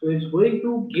here? So it's going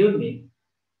to give me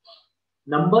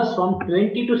numbers from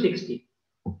 20 to 60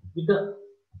 with the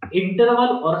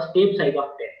interval or a step size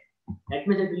of 10. That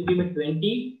means it will give me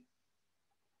 20,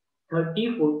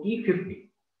 30, 40,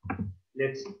 50.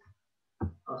 Let's see.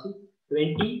 See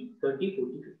 20, 30,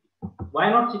 40, 50. Why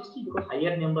not 60? Because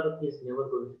higher number is never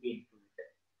going to be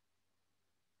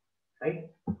included.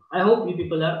 Right? I hope you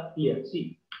people are clear.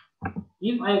 See,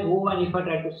 if I go and if I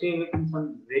try to save it in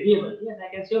some variable, yes, I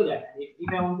can save that. If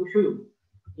I want to show you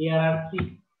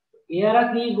ARR3.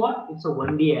 ARR3 is what? It's a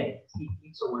 1D array. See,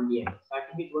 it's a 1D array.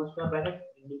 Starting with 1 square bracket,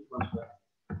 ending with 1 square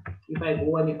bracket. If I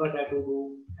go and if I try to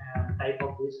do type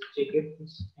of this, check it,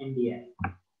 it's ND array.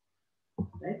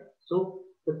 Right? So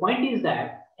the point is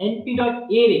that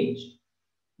np.arange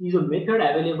is a method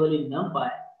available in NumPy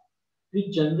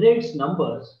which generates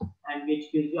numbers and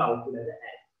which gives you output as an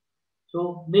array.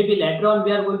 So maybe later on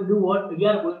we are going to do what? We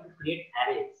are going to create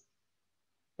arrays.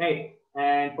 Right?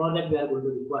 And for that we are going to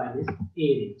require this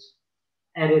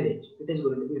array range. It is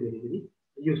going to be very, very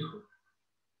useful.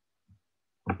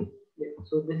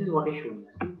 So this is what is shown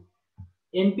here.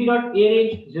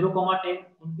 np.arange 0,10,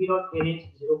 np.arange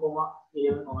 0,11,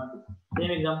 2.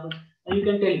 Same example. Now you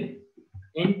can tell me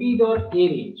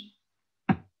np.arange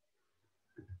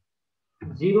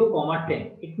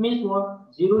 0,10. It means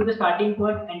what? 0 is the starting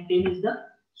point and 10 is the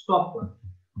stop point.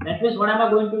 That means what am I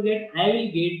going to get? I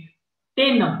will get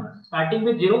 10 numbers starting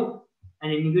with 0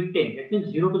 and ending with 10. That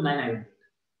means 0 to 9 I will get.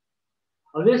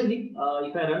 Obviously,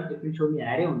 if I run, it will show me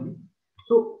array only.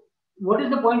 So what is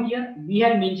the point here? We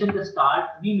had mentioned the start,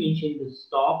 we mentioned the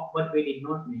stop, but we did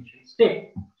not mention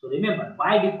step. So remember,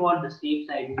 by default, the step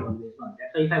size is always 1.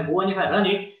 That's why if I go and if I run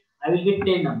it, I will get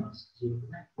 10 numbers, 0 to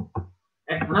 9.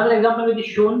 And another example which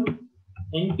is shown,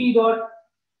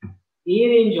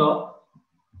 np.arange of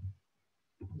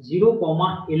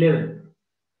 0,11.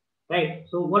 Right?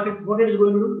 So what it is going to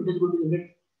do? It is going to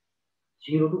get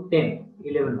 0 to 10,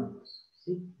 11 numbers.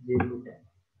 See, 0 to 10.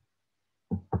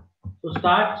 So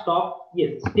start, stop,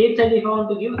 yes. Step size if I want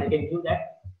to give, I can give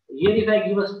that. Here if I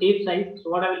give a step size, so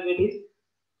what I will get is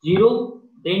 0,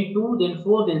 then 2, then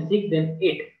 4, then 6, then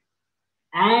 8,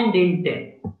 and then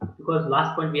 10. Because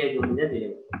last point we have given is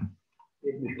 11.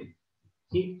 Let me show you.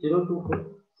 See, 0, 2, 4,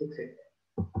 6, 8,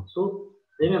 10. So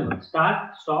remember,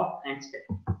 start, stop, and step.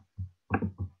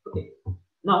 Okay.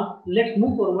 Now let's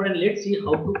move forward and let's see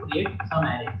how to create some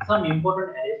arrays, some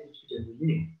important arrays which we generally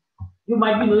need. You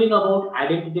might be knowing about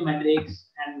identity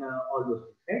matrix and all those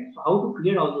things, right? So how to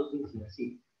create all those things here?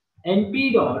 See,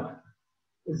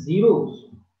 np.zeros.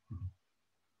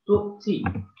 So see,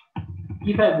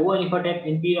 if I go and if I type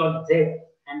np.z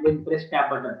and then press tab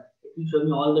button, it will show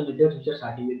me all the methods which are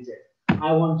starting with z.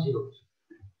 I want zeros.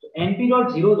 So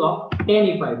np.zeros of 10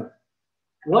 if I do.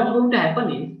 What's going to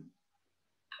happen is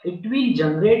it will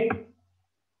generate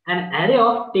an array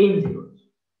of 10 zeros.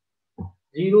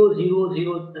 0, 0,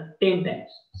 0, 10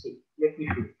 times. See, let me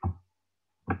show you.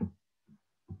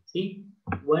 See,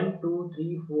 1, 2,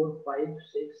 3, 4, 5,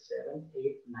 6, 7,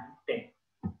 8, 9, 10.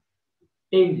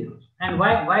 10 zeros. And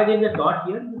why there is a dot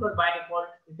here? Because by default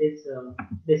it is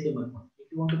decimal point.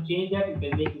 If you want to change that, you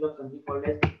can make it up something called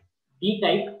as d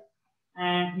type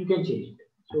and you can change it.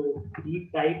 So d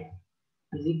type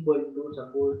is equal to,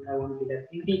 suppose I want to get an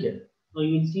integer. Now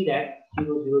you will see that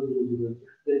 0, 0, 0, 0,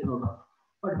 there is no dot.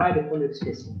 But by default it's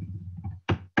decimal.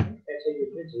 That's why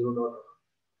you get 0 dot.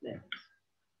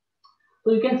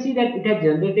 So you can see that it has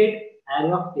generated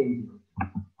array of 10 zeros.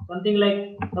 Something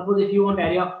like, suppose if you want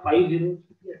array of 5 zeros,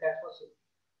 yes, that's possible.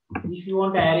 If you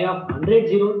want array of 100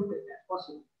 zeros, that's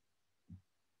possible.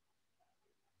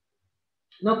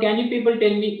 Now can you people tell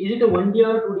me, is it a 1D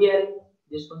or 2D array?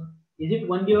 This one. Is it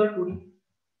 1D or 2D?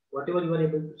 Whatever you are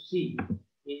able to see.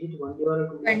 Is it 1D or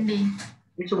 2D? 1D.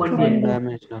 It's a 1D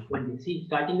array. 1D. See,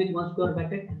 starting with 1 square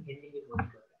bracket and ending with 1 square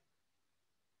bracket.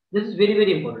 This is very,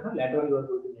 very important. Huh? Later on you are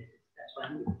going to get it. That's why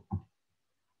I'm doing it.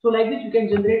 So like this, you can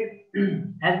generate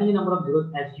as many number of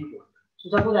zeros as you want. So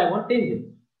suppose I want 10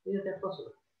 zeros. Yes, that's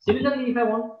possible. Similarly, if I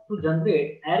want to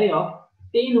generate array of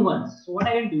 10 ones, so what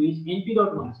I can do is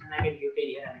np.ones, and I can give 10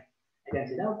 here, and I can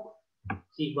see the output.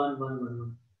 See 1, 1, 1,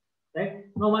 1. Right?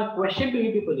 Now my question to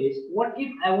you people is, what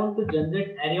if I want to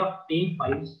generate array of 10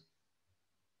 fives?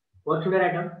 What should I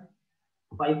write down?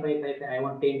 5, 5, 5, 5. I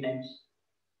want 10 times.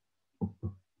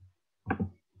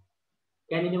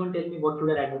 Can anyone tell me what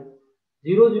should I write down?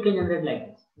 Zeros you can generate like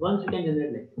this. Ones you can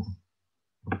generate like this.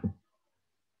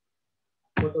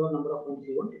 Whatever number of ones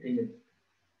you want, you can generate.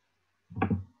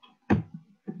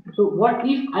 So what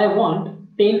if I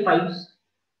want 10 fives?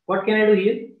 What can I do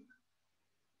here?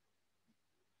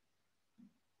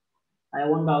 I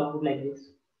want the output like this.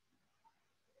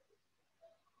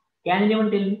 Can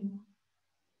anyone tell me?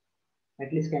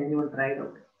 At least can anyone try it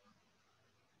out?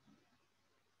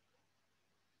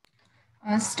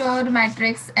 Store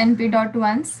matrix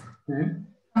np.ones Hmm?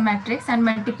 matrix and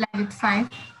multiply with 5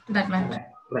 to that matrix.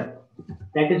 Right.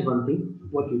 That is one thing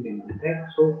what you can do. Right.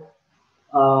 So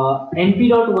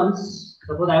np.ones,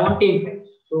 suppose I want 10 files.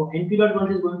 So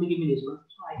np.ones is going to give me this one.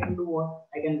 So I can do what?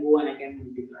 I can go and I can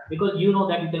multiply, because you know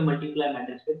that you can multiply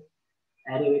matrix with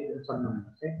array with some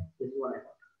numbers. Right. This is what I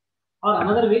thought. Or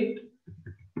another way,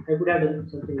 I could have done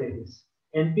something like this.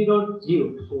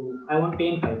 np.0. So I want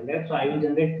 10 files, right? So I will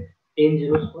generate 10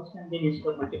 zeros first, and then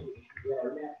instead of multiplication, here I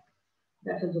will add.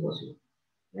 That's also possible.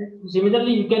 Right?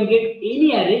 Similarly, you can get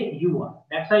any array you want.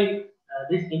 That's why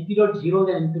this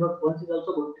np.0 and np.1 is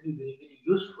also going to be very, very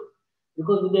useful,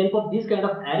 because with the help of this kind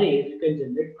of arrays, you can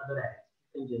generate other arrays,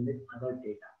 you can generate other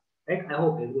data. Right? I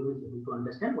hope everyone is able to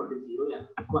understand what is 0 and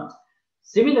 1.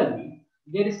 Similarly,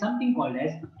 there is something called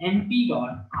as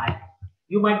np.i.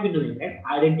 You might be knowing, right?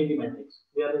 Identity matrix,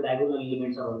 where the diagonal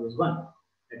elements are always 1.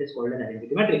 That is called an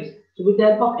identity matrix. So with the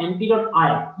help of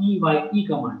np.i, e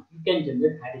command, you can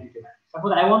generate identity matrix.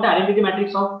 Suppose I want an identity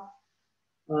matrix of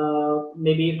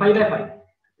maybe 5 by 5. I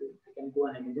can go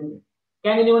and I can generate.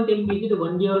 Can anyone tell me, is it a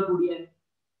 1D or 2D array?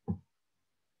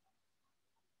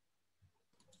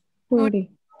 2D.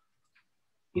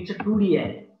 It's a 2D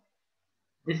array.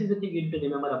 This is the thing you need to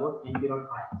remember about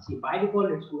np.i. See, by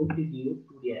default, it's going to be 0,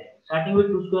 2D array. Starting with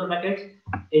 2 square brackets,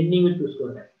 ending with 2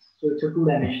 square brackets. So it's a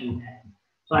 2-dimensional array.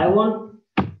 So I want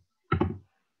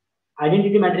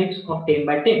identity matrix of 10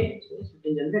 by 10. So you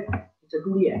can generate that. It's a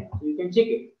 2D array. So you can check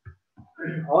it.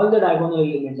 All the diagonal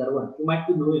elements are 1. You might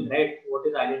be knowing, right, what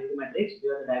is identity matrix,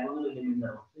 where the diagonal elements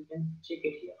are 1. So you can check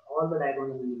it here. All the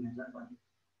diagonal elements are 1.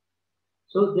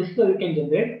 So this is how you can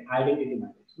generate identity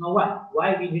matrix. Now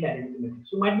why we need identity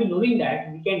matrix? You might be knowing that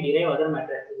we can derive other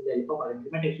matrices with the help of identity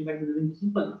matrix. You might be using the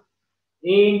simple one.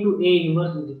 A into A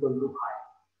inverse is equal to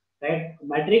I. Right?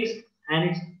 Matrix and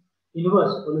its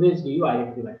inverse always give you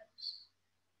identity matrix.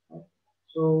 Right?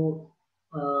 So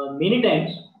many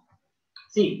times,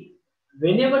 see,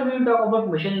 whenever we talk about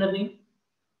machine learning,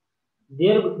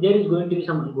 there is going to be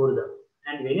some algorithm,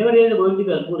 and whenever there is going to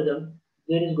be algorithm,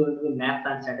 there is going to be math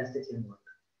and statistics involved,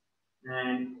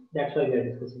 and that's why we are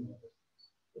discussing this.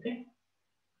 Okay,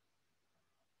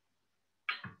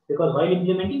 because while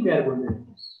implementing, we are going to do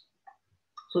this.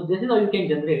 So this is how you can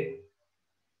generate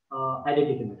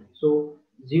identity matrix. So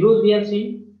zeros we have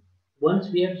seen, ones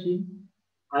we have seen,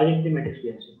 identity matrix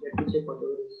we have seen. Let me check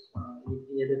whatever is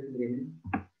any other thing remaining.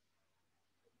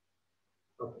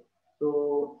 Okay, so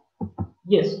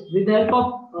yes, with the help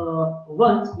of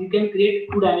ones, you can create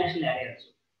 2-dimensional array also.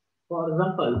 For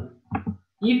example,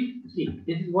 if, see,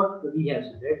 this is what we have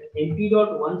said, right?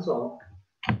 np.ones of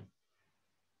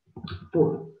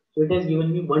 4. So it has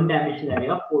given me 1-dimensional array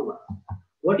of 4 ones.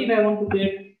 What if I want to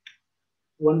create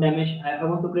 1-dimension? I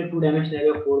want to create 2-dimensional array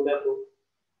of 4 by 4.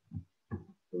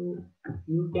 So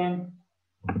you can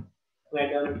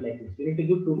write down it like this. You need to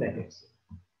give 2 brackets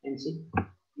and see,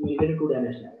 you will get a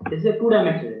 2-dimensional array. This is a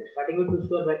 2-dimensional array, starting with 2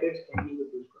 square brackets, ending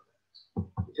with 2 square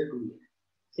brackets. It's a 2D array.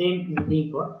 Same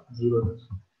thing for zeros.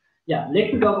 Yeah,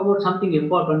 let me talk about something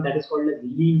important that is called as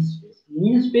lean space.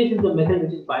 Lean space is the method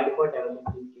which is by default available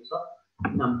in case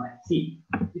of NumPy. See,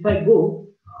 if I go,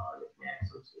 let me add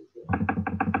some space here.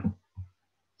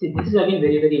 See, this is again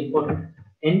very, very important.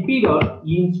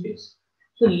 np.lean space.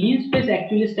 So lean space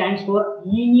actually stands for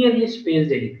linearly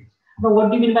spaced elements. Now, what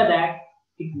do you mean by that?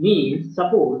 It means,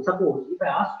 suppose if I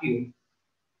ask you,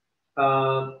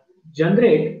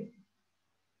 generate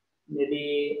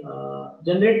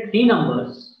 3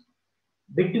 numbers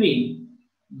between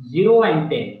 0 and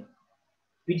 10,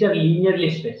 which are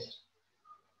linearly spaced.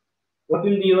 What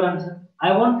will be your answer?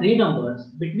 I want 3 numbers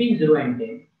between 0 and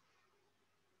 10,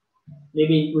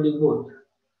 maybe including both.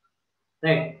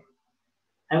 Right?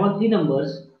 I want 3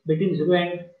 numbers between 0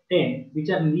 and 10 which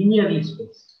are linearly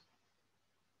spaced.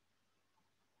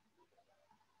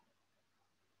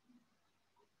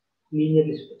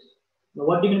 Linearly spaced. Now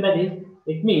what do you mean by this?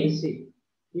 It means, see,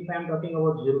 if I am talking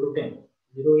about 0 to 10,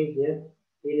 0 is here,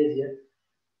 10 is here.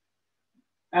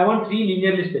 I want 3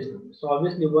 linearly spaced numbers. So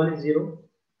obviously 1 is 0,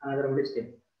 another one is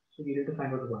 10. So we need to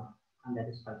find out 1, and that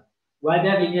is 5. Why they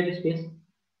are linearly spaced?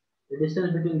 The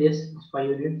distance between this is 5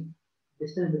 units.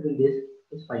 Distance between this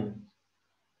is 5 units.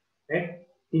 Right?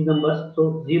 These numbers,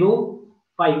 so 0,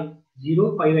 5,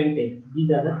 0, 5 and 10.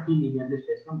 These are the 3 linearly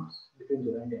spaced numbers between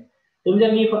 0 and 10.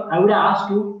 Similarly, if I would ask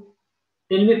you,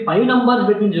 tell me 5 numbers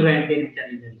between 0 and 10 which are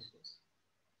linearly spaced.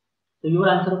 So your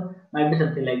answer might be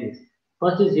something like this.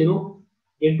 First is 0,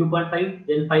 then 2.5,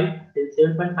 then 5, then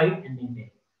 7.5, and then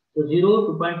 10. So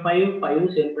 0, 2.5, 5, 7.5,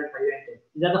 and 10.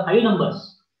 These are the 5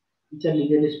 numbers which are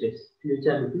linearly spaced, which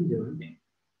are between 0 and 10.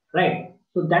 Right?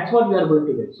 So that's what we are going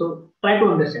to get. So try to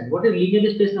understand what is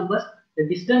linearly spaced numbers. The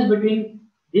distance between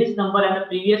this number and the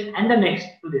previous and the next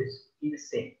to this is the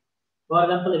same. For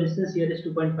example, the distance here is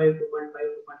 2.5, 2.5, 2.5, 2.5,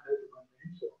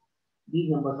 and so on. These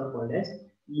numbers are called as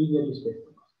linearly spaced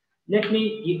numbers. Let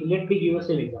me give us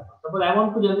an example. Suppose I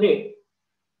want to generate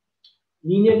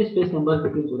linearly spaced numbers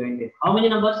between 0 and 10. How many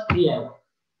numbers? 3 I have.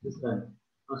 This run.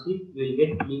 Now see, we will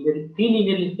get 3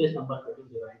 linearly spaced numbers between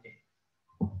 0 and 10.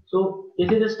 So this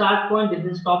is the start point, this is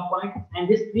the stop point, and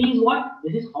this 3 is what?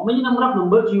 This is how many number of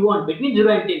numbers you want between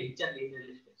 0 and 10 which are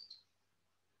linearly spaced.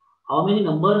 How many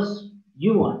numbers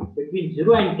you want between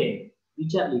 0 and 10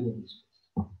 which are linearly spaced.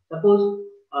 Suppose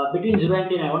between 0 and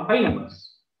 10 I want 5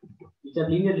 numbers which are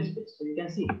linearly spaced. So you can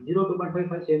see 0, 2.5,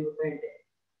 5, 7, 5, and 10.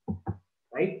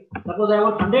 Right? Suppose I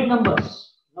want 100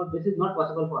 numbers. Now this is not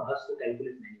possible for us to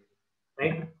calculate manually.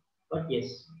 Right? But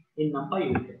yes, in NumPy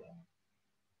you will get that.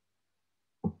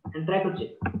 And try to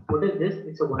check. What is this?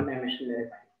 It's a one-dimensional array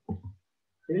file.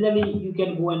 Similarly, you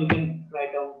can go and you can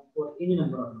write down for any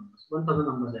number of numbers. 1000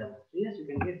 numbers I have. So yes, you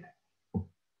can get that.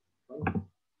 Right?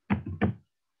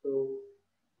 So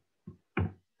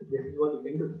this is what you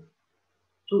can do.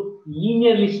 So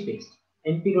linearly spaced,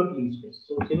 np.leave space.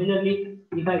 So similarly,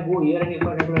 if I go here and if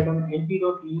I write down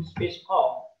np.leave space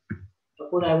of,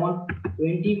 suppose I want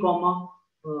 20,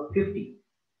 50.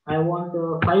 I want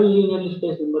 5 linearly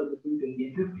spaced numbers between 20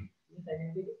 and 50. Yes, I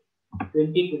can get it.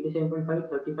 20, 27.5,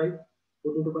 35,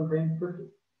 42.5, and 50.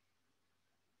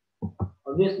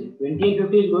 Obviously, 20 and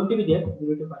 50 is going to be there. We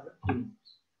need to find out 3 numbers.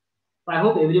 So I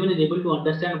hope everyone is able to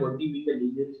understand what we mean by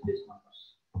linearly spaced numbers.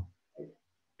 Right.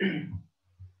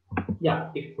 Yeah,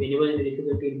 if anyone is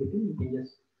difficulty in between, you can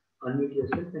just unmute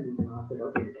yourself and you can ask it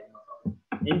out anytime.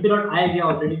 np.I we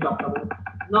have already talked about.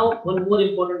 Now, one more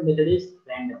important method is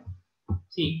random.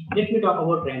 See, let me talk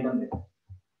about random method.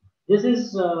 This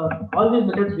is all these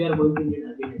methods we are going to need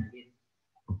again and again.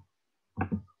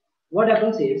 What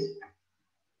happens is,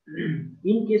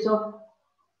 in case of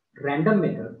random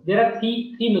method, there are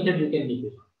three methods you can make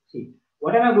use of. See,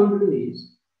 what am I going to do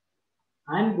is,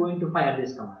 I am going to fire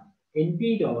this command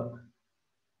np.random.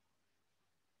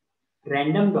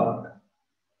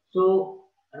 So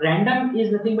random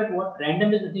is nothing but what?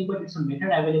 Random is nothing but it's a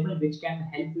method available which can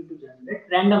help you to generate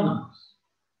random numbers.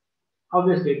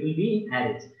 Obviously, it will be in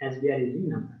arrays as we are using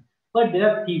number. But there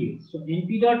are 3 ways. So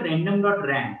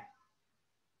np.random.rand.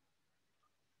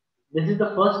 This is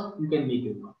the first you can make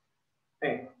use of.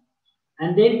 Right.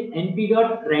 And then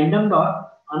np.random.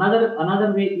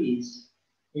 Another way is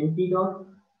np.random.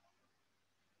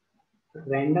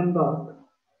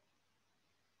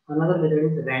 Another method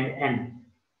is randn.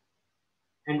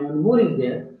 And one more is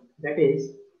there, that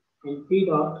is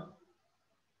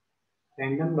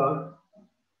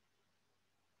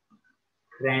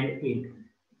np.random.randint.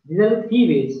 These are the 3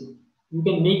 ways you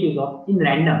can make use of in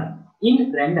random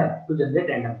to generate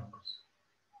random numbers.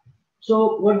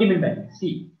 So what do you mean by this?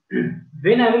 See,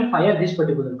 when I will fire this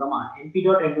particular command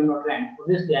np.random.rand,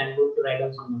 obviously I am going to write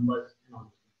down some numbers and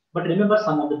all. But remember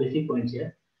some of the basic points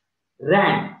here.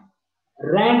 Rand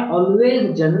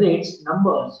always generates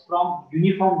numbers from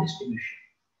uniform distribution.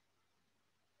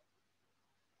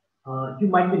 You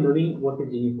might be knowing what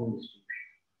is uniform distribution.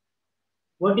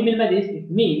 What do you mean by this?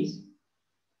 It means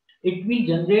it will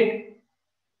generate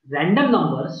random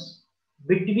numbers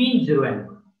between 0 and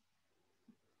 1.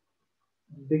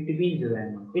 Between 0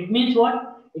 and 1. It means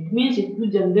what? It means it will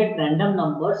generate random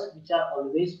numbers which are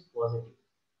always positive.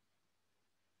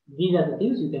 These are the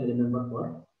things you can remember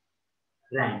for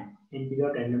rand.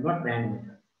 np.random.rand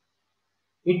method.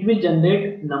 It will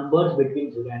generate numbers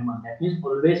between 0 and 1. That means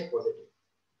always positive.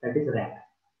 That is rand.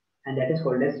 And that is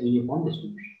called as uniform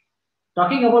distribution.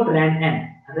 Talking about randn.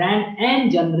 Randn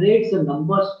generates the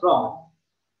numbers from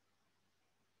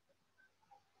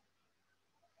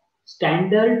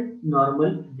standard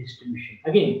normal distribution.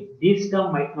 Again, this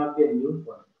term might not be a new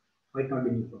form,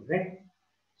 right?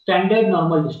 Standard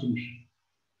normal distribution,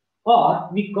 or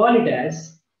we call it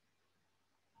as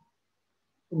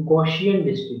Gaussian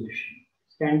distribution.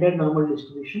 Standard normal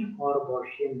distribution or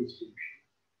Gaussian distribution.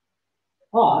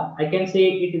 Or I can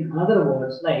say it in other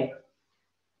words like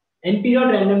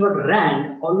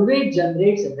np.random.rand always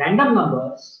generates random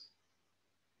numbers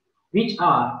which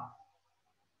are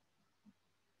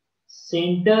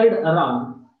centered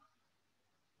around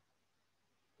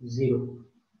 0.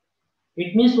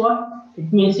 It means what?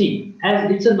 It means, see,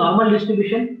 as it's a normal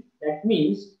distribution, that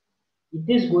means it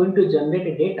is going to generate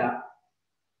a data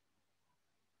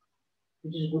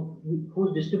which is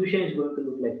whose distribution is going to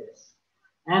look like this.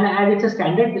 And as it's a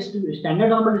standard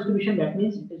normal distribution, that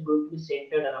means it is going to be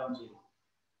centered around 0.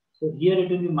 So here it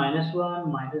will be -1,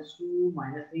 -2,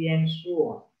 -3, and so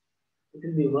on. It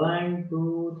will be 1,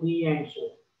 2, 3, and so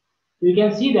on. So you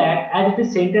can see that as it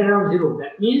is centered around 0,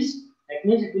 that means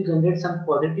it will generate some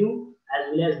positive as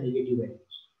well as negative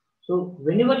values. So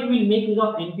whenever you will make use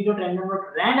of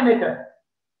np.random.rand method,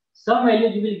 some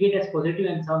values you will get as positive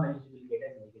and some values you will get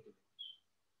as negative values.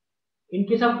 In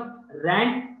case of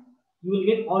rand, you will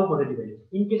get all positive values.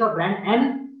 In case of rand n,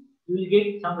 you will get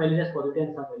some values as positive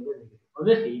and some values as negative.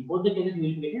 Obviously, in both the cases, you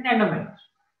will be getting random values.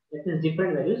 That means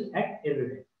different values at every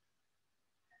time.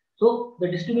 So the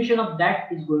distribution of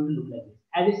that is going to look like this.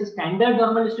 As it's a standard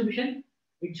normal distribution,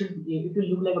 it will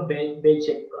look like a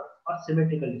bell-shaped curve or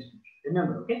symmetrical distribution.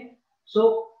 Remember, okay? So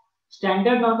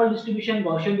standard normal distribution,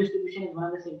 Gaussian distribution is one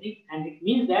and the same thing, and it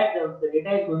means that the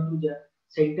data is going to be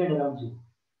centered around 0.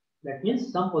 That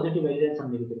means some positive values and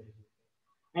some negative values.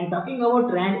 And talking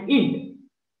about rand int,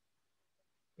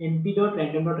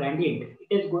 np.random.rand int,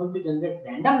 it is going to generate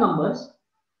random numbers,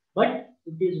 but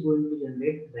it is going to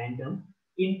generate random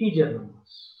integer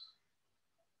numbers.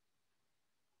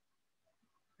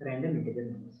 Random integer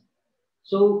numbers.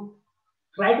 So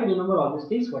try to remember all these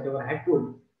things, whatever I have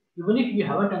told. Even if you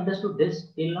haven't understood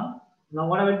this till now,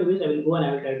 what I will do is I will go and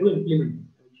I will try to implement it.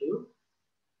 I will show you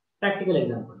practical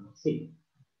example. See,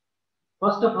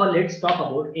 first of all, let's talk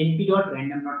about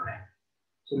np.random.rand.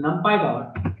 So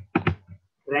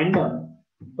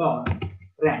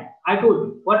numpy.random.rand. I told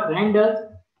you what rand does.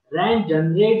 Rand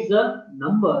generates the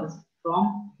numbers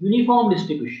from uniform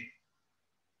distribution.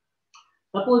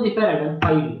 Suppose if I run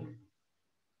 5,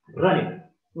 run it.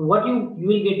 What you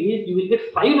will get is you will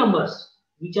get 5 numbers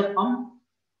which are from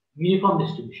uniform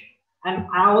distribution. And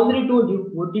I already told you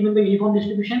what do you mean by uniform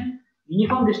distribution.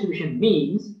 Uniform distribution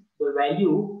means the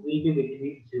value will be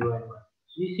between 0 and 1.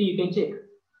 So you see, you can check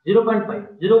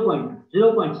 0.5, 0.2,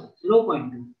 0.6,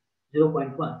 0.2,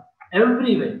 0.1.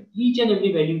 Every value, each and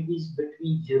every value is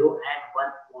between 0 and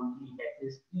 1 only. That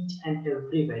is, each and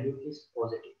every value is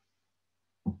positive.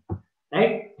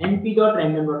 Right?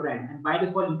 np.random.rand, and by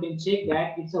default you can check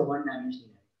that it's a one-dimensional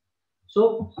array.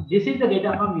 So this is the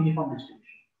data from uniform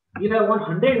distribution. If I want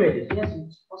 100 values, yes,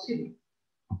 it's possible.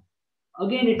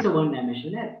 Again, it's a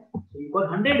one-dimensional array. So you got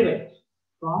 100 values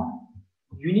from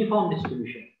uniform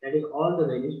distribution. That is all the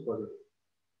values positive.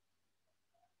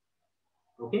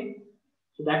 Okay.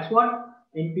 So that's what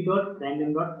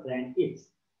np.random.rand is.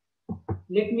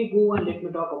 Let me go and let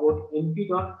me talk about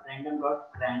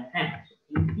np.random.randn. So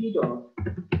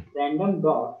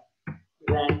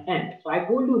np.random.randn. So I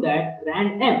told you that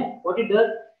randn, what it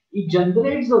does, it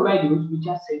generates the values which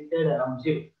are centered around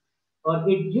 0, or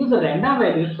it gives the random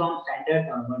values from standard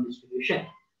normal distribution.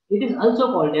 It is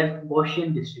also called as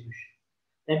Gaussian distribution.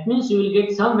 That means you will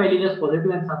get some values as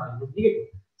positive and some values as negative.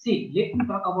 See, let me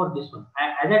talk about this one.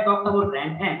 As I talked about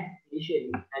randn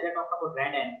initially,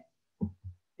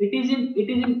 it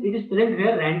is present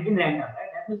here in random, right?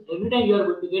 That means every time you are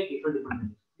going to get different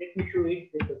values. Let me show it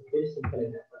with a very simple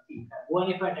example. See, if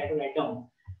I try to write down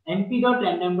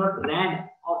np.random.rand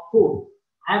of 4,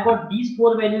 I have got these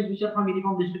 4 values which are from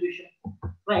uniform distribution,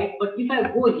 right? But if I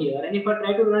go here and if I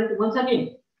try to run it once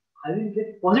again, I will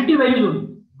get positive values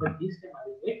only, but this time I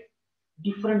will get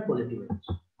different positive values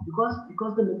because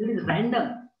the method is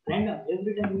random.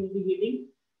 Every time you will be getting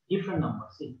different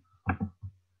numbers. See,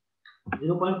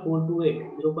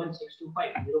 0.428,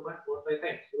 0.625,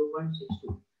 0.455,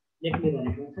 0.62. Let me run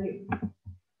it once again.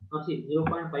 Now see,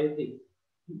 0.53.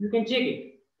 You can check it.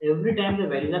 Every time the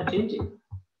values are changing.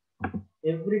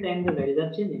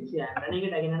 See, I am running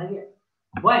it again and again.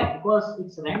 Why? Because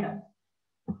it's random.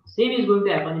 Same is going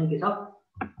to happen in case of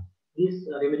these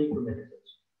remaining 2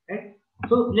 methods. Right?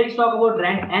 So let's talk about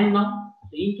rand n now.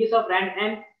 So in case of rand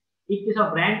n, we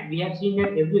have seen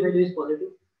that every value is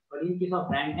positive. But in case of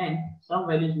rand n, some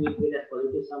values will be as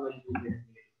positive, some values will be as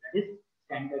negative. That is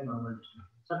standard normal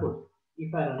distribution. Suppose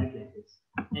if I run it like this,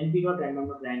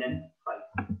 np.random.rand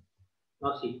 5.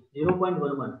 Now see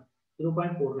 0.11,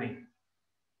 0.49,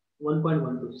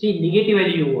 1.12. See negative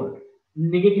value you want.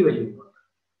 Negative value you want.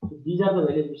 So these are the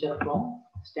values which are from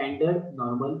standard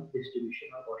normal distribution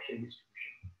or Gaussian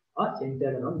distribution or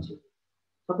centered around 0.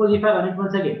 Suppose if I run it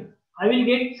once again, I will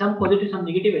get some positive, some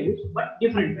negative values, but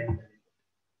different values.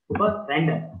 Because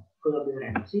random, because of this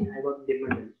random. See, I got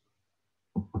different values.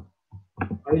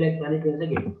 I will run it once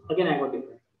again. Again, I got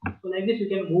different. So like this, you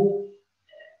can move.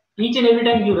 Each and every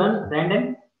time you run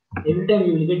random, every time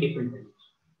you will get different values.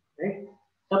 Right?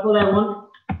 Suppose I want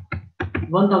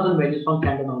 1000 values from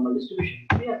standard normal distribution.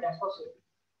 Yeah, that's possible.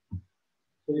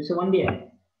 So it's a 1D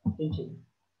array.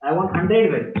 I want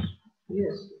 100 values.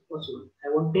 Yes, possible. I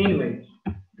want 10 values.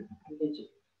 You can check.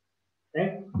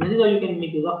 Right? This is how you can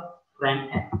make use of rand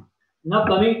n. Now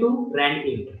coming to rand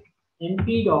int.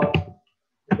 np dot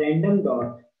random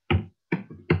dot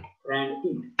rand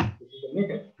int. This is the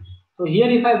method. So here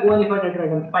if I go and if I try to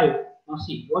random 5, now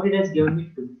see what it has given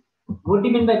me 2. What do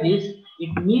you mean by this?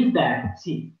 It means that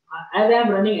see, as I am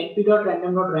running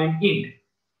np.random.rand int,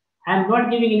 I am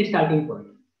not giving any starting point.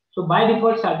 So by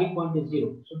default starting point is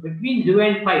 0. So between 0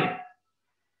 and 5,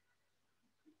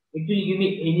 it will give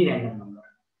me any random number.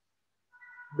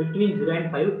 Between 0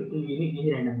 and 5, it will give me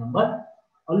any random number.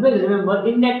 Always remember,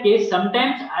 in that case,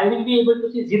 sometimes I will be able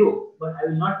to see 0, but I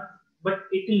will not. But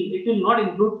it will not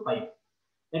include 5.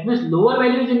 That means lower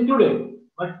value is included,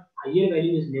 but higher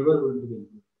value is never going to be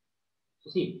included. So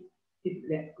see,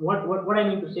 what I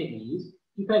mean to say is,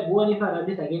 if I go and if I run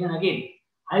this again and again,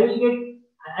 I will get.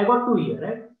 I got 2 here,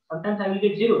 right? Sometimes I will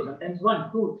get 0, sometimes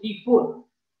 1, 2, 3, 4.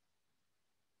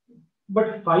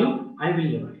 But 5, I will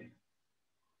never get.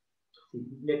 See,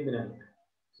 let me run it.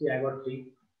 See, I got 3.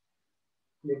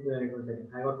 Let me run it 1 second.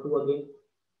 I got 2 again.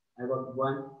 I got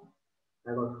 1. I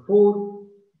got 4.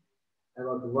 I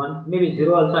got 1. Maybe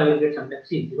 0 also I will get sometimes.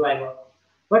 See, 0 I got.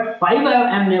 But 5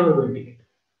 I am never going to get.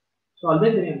 So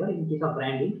always remember, in case of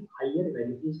random, higher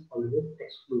value is always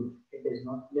excluded. It is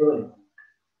not never included.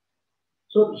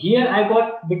 So here I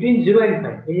got between 0 and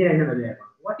 5. Any random value I got.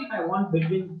 What if I want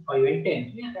between 5 and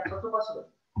 10? Yeah, that's also possible.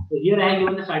 So here I have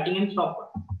given the starting and stop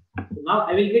point. So now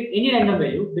I will get any random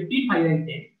value between 5 and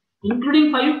 10,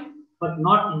 including 5, but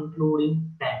not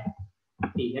including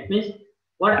 10. See, that means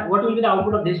what will be the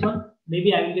output of this one?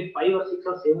 Maybe I will get 5 or 6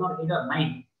 or 7 or 8 or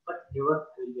 9, but never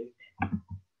I will get 10.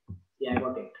 See, I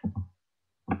got 8.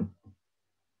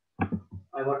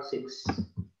 I got 6.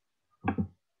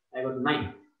 I got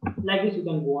 9. Like this, you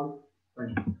can go on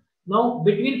running. Now,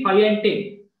 between 5 and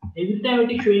 10, every time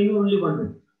it is showing you only one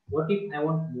value. What if I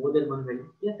want more than one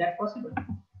value? Yes, that's possible.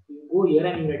 You go here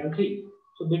and you write down 3.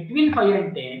 So, between 5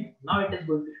 and 10, now it is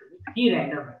going to show me 3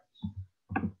 random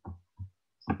values.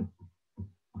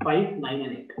 5, 9,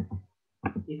 and 8.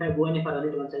 If I go and if I run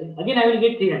it once again I will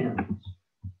get 3 random values.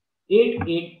 8,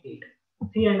 8, 8.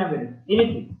 3 random values.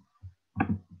 Anything.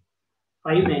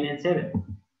 5, 9, and 7.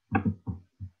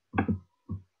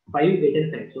 5, 8,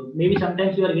 and 5. So maybe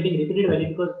sometimes you are getting repeated value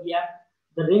because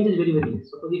the range is very less.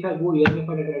 Suppose if I go here and if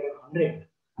I try 100,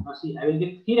 now see I will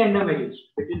get 3 random values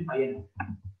between 5 and 9.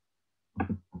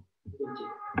 You can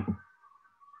check.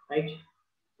 Right?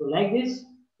 So like this,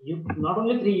 you not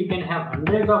only 3, you can have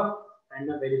hundreds of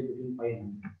random values between 5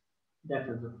 and 9. That's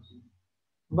also possible.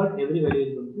 But every value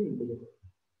is going to be integer.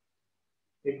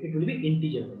 It will be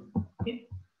integer value. Okay.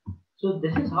 So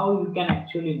this is how you can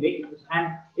actually make this.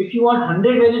 And if you want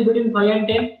 100 values between 5 and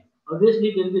 10,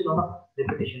 obviously there will be a lot of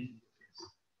repetitions.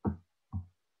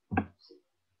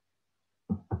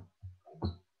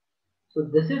 So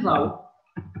this is how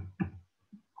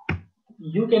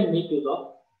you can make use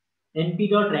of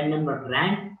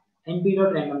np.random.rand,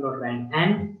 np.random.rand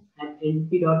n, and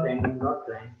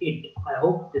np.random.rand int. I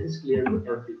hope this is clear to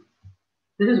everyone.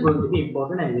 This is going to be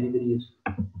important and very, very useful.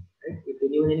 Right? If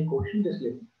anyone has any question, just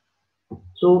let me know.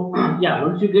 So yeah,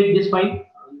 once you get this file,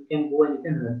 you can go and you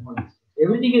can run all this.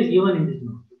 Everything is given in this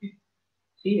note. Okay?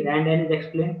 See, rand n is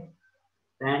explained,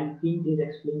 rand int is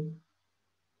explained.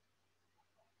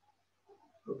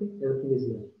 Okay, everything is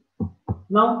given.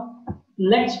 Now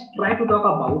let's try to talk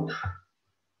about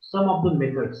some of the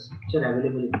methods which are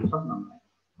available in case of NumPy.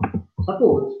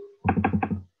 Suppose,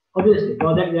 obviously,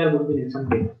 for that we are going to need some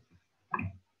data.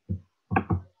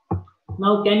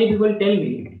 Now, can you people tell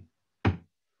me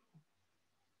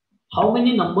how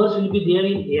many numbers will be there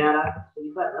in ARR? So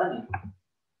if I run it,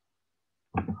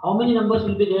 how many numbers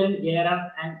will be there in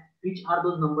ARR and which are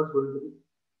those numbers going to be?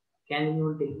 Can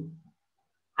anyone tell me?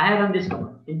 I have run this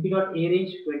command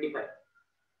np.arange 25.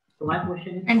 So my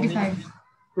question is 25.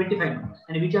 25 numbers.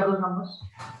 And which are those numbers?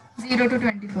 0 to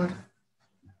 24.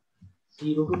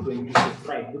 0 to 26,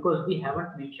 right? Because we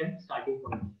haven't mentioned starting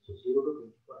point. So 0 to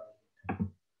 24.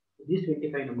 So these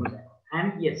 25 numbers are.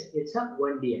 And yes, it's a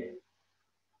 1D array.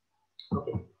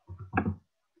 Okay.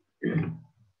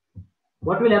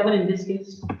 What will happen in this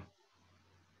case?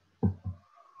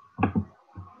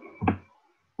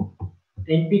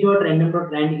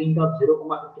 np.random.rand int of 0,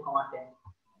 50,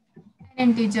 10.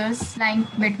 Integers lying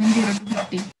between 0 to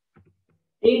 50. 10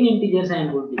 integers I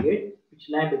am going to get which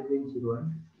lie between 0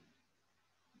 and 50.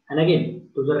 And again,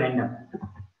 those are random,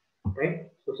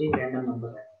 right? So see random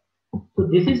number. So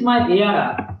this is my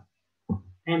ARR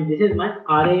and this is my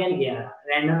array and ARR,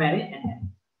 random array and array.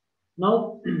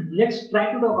 Now let's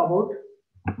try to talk about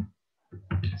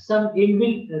some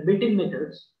built-in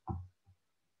methods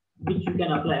which you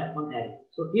can apply on array.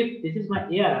 So if this is my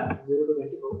ARR 0 to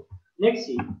 24, let's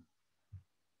see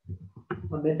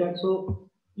a method. So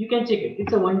you can check it.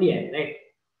 It's a 1D array, right?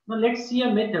 Now let's see a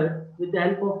method with the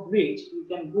help of which you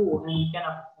can go and you can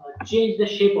change the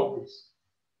shape of this.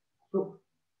 So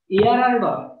ARR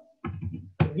dot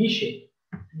reshape.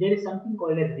 There is something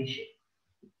called as reshape.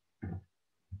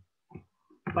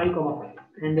 5, 5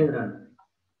 and then run.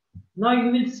 Now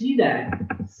you will see that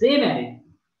same array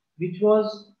which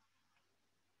was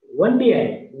 1D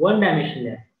array, one dimensional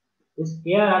array. This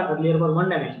ARR earlier was one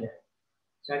dimensional array.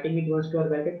 Starting with 1 square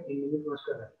bracket, ending with 1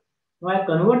 square bracket. Now I have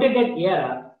converted that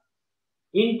ARR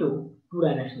into 2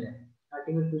 dimensional array,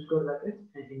 starting with 2 square brackets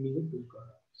and ending with 2 square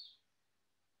brackets.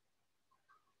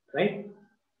 Right?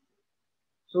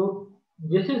 So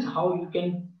this is how you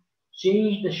can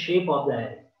change the shape of the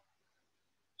array.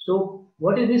 So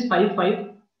what is this 5, 5?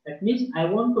 That means I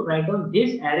want to write down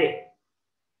this array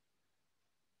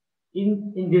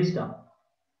in this term.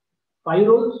 5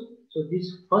 rows. So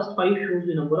this first 5 shows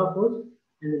the number of rows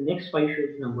and the next 5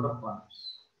 shows the number of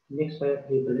columns. Next 5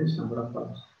 represents number of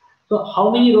columns. So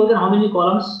how many rows and how many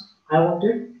columns I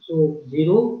wanted? So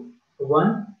 0,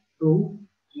 1, 2,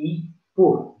 3,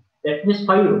 4. That means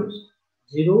 5 rows.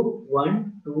 0,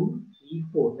 1, 2, 3,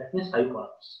 4. That means 5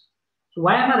 columns. So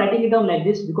why am I writing it down like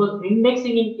this? Because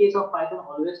indexing in case of Python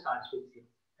always starts with 0.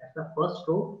 That's the first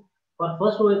row. For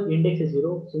first row, the index is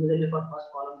 0. Similarly, for first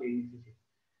column, the index is 0.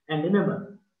 And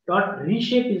remember, dot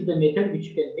reshape is the method which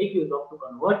you can make use of to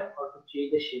convert or to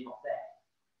change the shape of the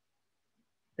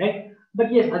array. Right?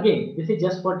 But yes, again, this is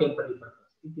just for temporary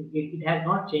purpose. It has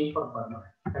not changed for permanent.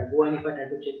 If I go and if I try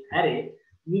to change array,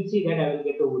 you will see that I will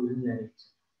get a original array.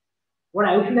 What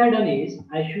I should have done is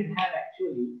I should have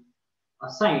actually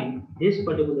assigned this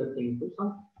particular thing to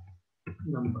some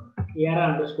number.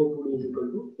 ARR underscore 2D is equal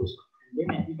to this one. And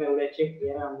then if I would have checked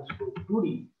ARR underscore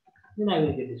 2D, then I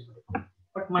will get this particular.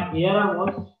 But my ARR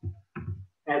was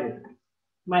added.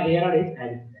 My ARR is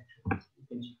added actually. You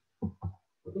can check.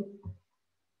 Okay.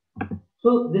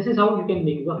 So this is how you can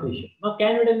make the reshape. Now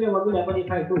can you tell me what will happen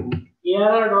if I do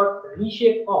ARR dot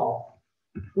reshape of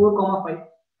 4, 5?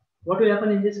 What will happen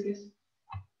in this case?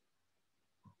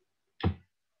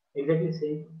 Exactly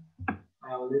same.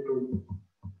 I already told you.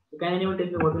 So can anyone tell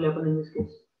me what will happen in this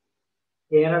case?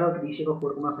 ARR dot reshape of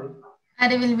 4,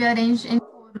 5. Array will be arranged in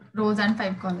 4 rows and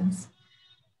 5 columns.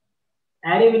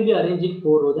 Array will be arranged in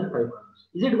 4 rows and 5 columns.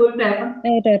 Is it going to happen?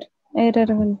 Error.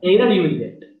 Error you will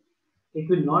get. It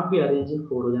will not be arranged in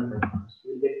 4 rows and 5 columns.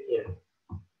 You will get error.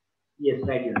 Yes,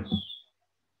 right, yes.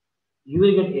 You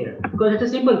will get error because it's a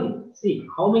simple thing. See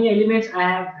how many elements I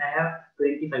have. I have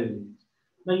 25 elements.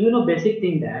 Now you know basic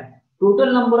thing that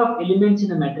total number of elements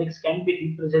in a matrix can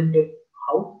be represented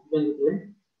how? You can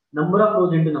represent number of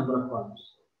rows into number of columns.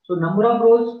 So number of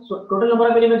rows. So total number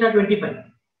of elements are 25.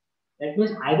 That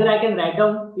means either I can write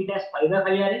down it as 5 by 5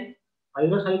 array,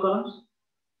 5 rows, 5 columns,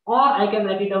 or I can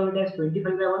write it down it as 25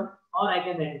 by 1, or I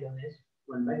can write it down as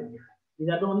 1 by 25. These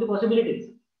are the only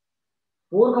possibilities.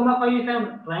 4, 5 if I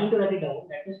am trying to write it down,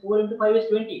 that means 4 into 5 is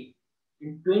 20.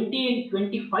 And 20 and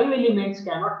 25 elements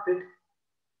cannot fit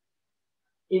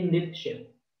in this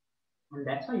shape. And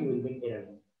that's why you will get error.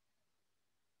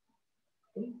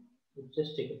 Okay,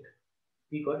 just check it.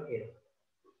 We got error.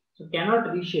 So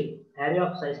cannot reshape array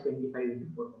of size 25 into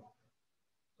 4.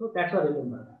 So that's what I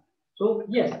remember. So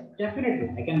yes, definitely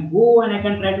I can go and I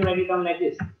can try to write it down like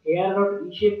this. AR dot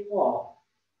reshape of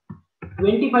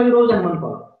 25 rows and 1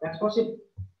 column. That's possible.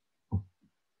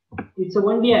 It's a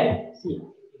 1D array. See,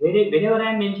 whenever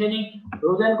I am mentioning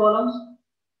rows and columns,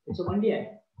 it's a 1D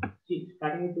array. See,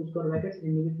 starting with 2 square brackets,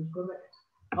 ending with 2 square brackets.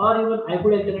 Or even I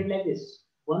could alternate like this: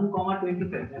 1,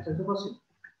 25. That's also possible.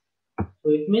 So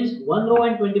it means 1 row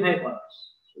and 25 columns.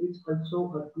 So it's also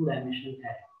a 2-dimensional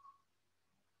array.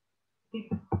 Okay.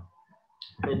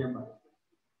 Remember.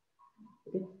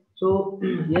 Okay. So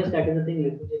yes, that is the thing.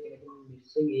 Let me check anything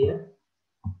missing here.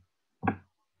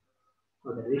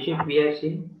 Okay, reshape we have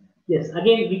seen. Yes,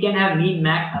 again we can have mean,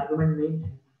 max, argument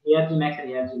mean, ARG max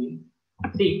and ARG mean.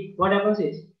 See, what happens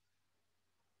is,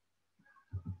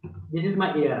 this is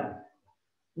my ARR.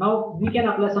 Now we can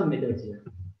apply some methods here.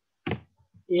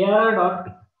 ARR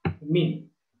dot min,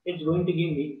 it's going to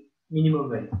give me minimum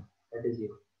value, that is 0.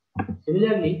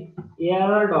 Similarly,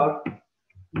 ARR dot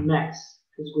max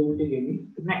is going to give me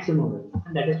maximum value,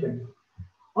 and that is 20.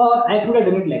 Or I could have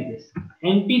done it like this: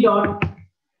 np dot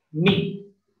min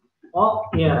of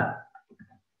ARR.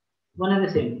 One and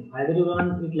the same. Either you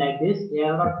run it like this,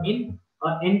 ARR dot min,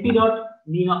 or np dot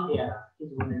min of ARR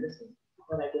is one and the same.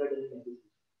 Or I could have done it like this: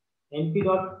 np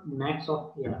dot max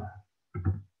of ARR.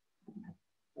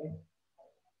 Right?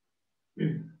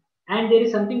 And there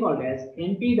is something called as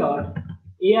np dot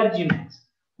arg max.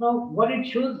 Now, what it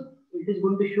shows, it is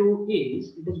going to show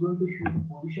is, it is going to show the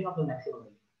position of the maximum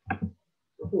value.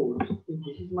 Suppose if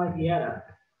this is my ARR,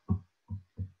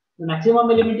 the maximum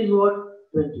element is what?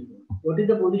 24. What is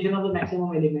the position of the maximum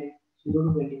element? 0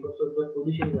 to 24. So the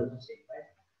position is also same, right?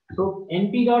 So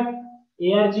np dot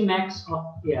arg max of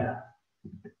ARR.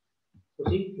 So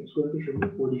see, it's going to show the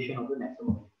position of the maximum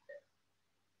element.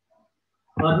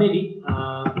 Or maybe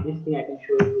this thing I can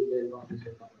show you with the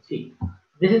see,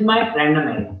 this is my random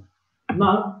array.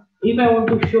 Now, if I want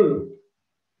to show you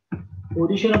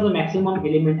position of the maximum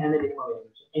element and the minimum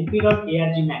element, so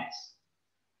np.arg max,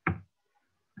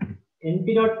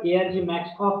 np.arg max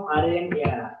of array and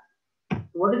ARR. So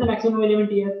what is the maximum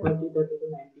element here? 30, 30 to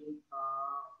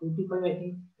 19, 45, I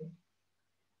think.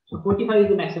 So 45 is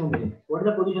the maximum element. What is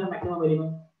the position of maximum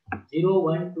element? 0,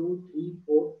 1, 2, 3,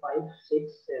 4, 5,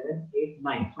 6, 7, 8,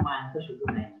 9. So my answer should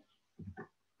be 9.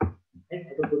 Right?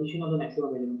 The position of the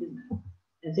maximum element is 9.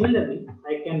 And similarly,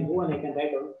 I can go and I can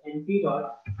write down np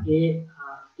dot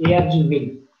arg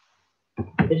min.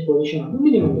 That is position of the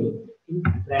minimum element in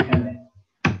random array.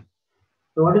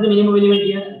 So what is the minimum element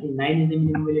here? I think 9 is the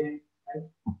minimum element. Right?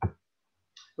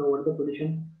 So what is the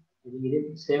position? I think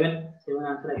it is 7. 7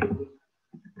 answer I should give.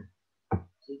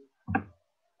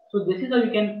 So this is how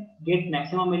you can get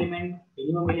maximum element,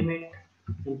 minimum element,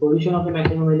 and position of the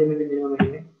maximum element and minimum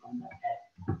element on the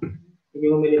array.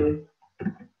 Minimum element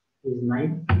is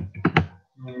 9,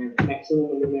 and maximum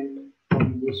element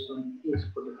from this one is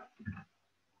 45.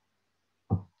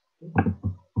 Okay.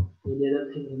 Any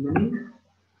other thing remaining?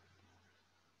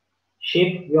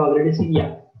 Shape we already seen.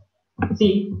 Yeah.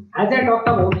 See, as I talked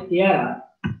about ARR,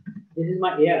 this is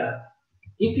my ARR.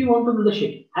 If you want to do the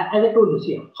shape, as I told you,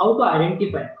 see how to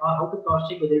identify or how to cross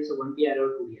check whether it's a 1D array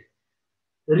or 2D array.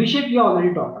 The reshape we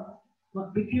already talked about.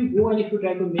 Now, if you go and if you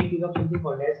try to make use of something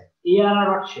called as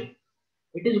ARR.shape,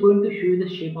 it is going to show you the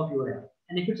shape of your array.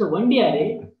 And if it's a 1D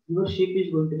array, your shape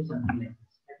is going to be something like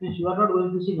this. That means you are not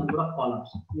going to see number of columns.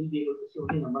 You will be able to see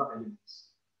only number of elements.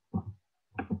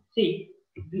 See,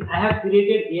 I have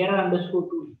created ARR underscore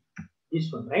 2D,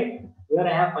 this one, right? Where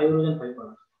I have 5 rows and 5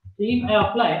 columns. So if I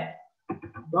apply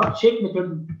dot shape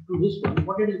method to this one,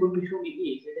 what it is going to show me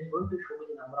is, it is going to show me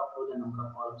the number of rows and number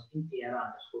of columns in ARR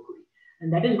underscore 2D.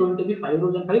 And that is going to be 5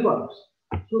 rows and 5 columns.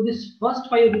 So this first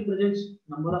 5 represents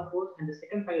number of rows and the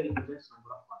second 5 represents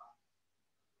number of columns.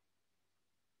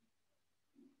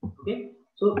 Okay,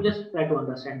 so just try to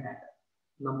understand that.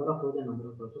 Number of rows and number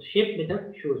of rows. So shape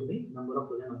method shows me number of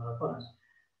rows and number of columns.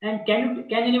 And can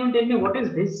anyone tell me what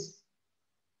is this?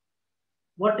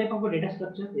 What type of a data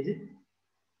structure is it?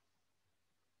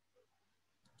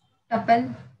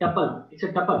 Tuple. Tuple. It's a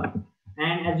tuple.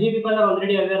 And as you people are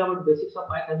already aware about basics of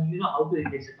Python, you know how to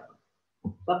index a tuple.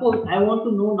 Suppose I want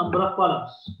to know number of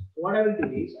columns. So what I will do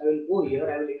is, I will go here,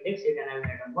 I will index it, and I will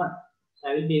write on 1. So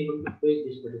I will be able to fetch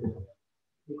this particular one.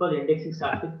 Because indexing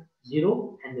starts with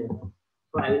 0 and then 1.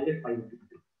 So I will get 5.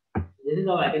 This is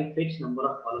how I can fetch number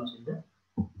of columns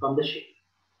from the shape.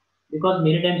 Because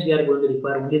many times we are going to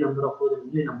require only number of rows and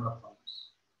only number of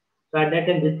columns. So at that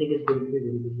time, this thing is going to be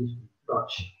very, very useful.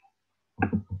 Dot shape.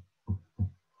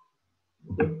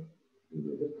 Okay.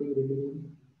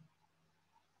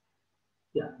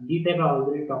 Yeah, D type I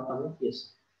already talked about.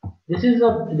 Yes. These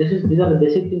are the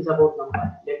basic things about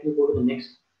NumPy. Let me go to the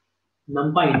next.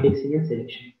 NumPy indexing and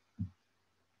selection.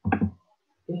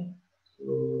 Okay. So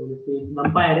let me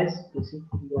NumPy arrays.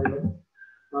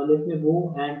 Now let me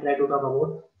go and try to talk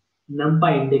about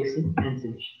NumPy indexing and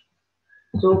selection.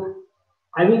 So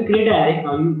I will create an array.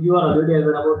 Now you are already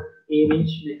aware about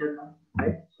arrange method now,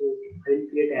 right? So I will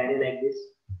create an array like this.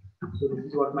 So this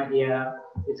is what my ARR.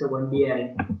 It's a 1D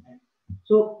array.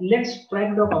 So let's try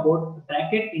to talk about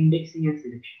bracket indexing and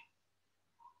selection.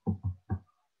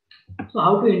 So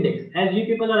how to index? As you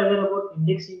people are aware about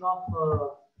indexing of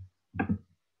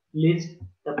list,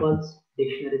 tuples,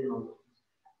 dictionaries, and all those things.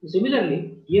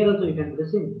 Similarly, here also you can do the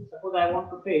same thing. Suppose I want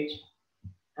to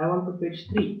fetch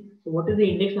 3. So what is the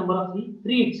index number of 3?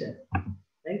 3 itself,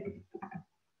 right?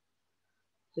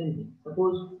 Same thing.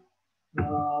 Suppose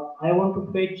I want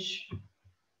to fetch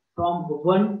from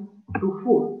 1 to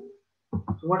 4.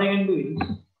 So what I can do is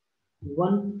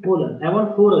 1 colon. I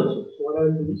want 4 also. So what I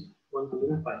will do is 1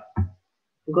 colon 5.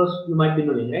 Because you might be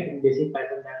knowing, right, in basic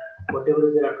Python that whatever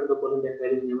is there after the colon, that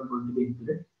value is never going to be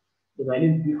included. The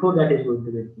value before that is going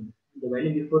to be included. The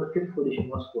value before the fifth position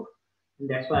was 4. And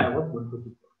that's why I was 1 to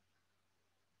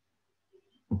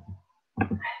 4.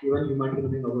 Even you might be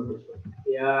knowing about this one.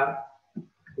 AR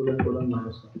colon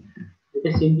minus 1. It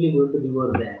is simply going to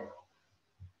reverse the array.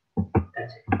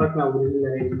 That's it. But now original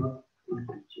array is not going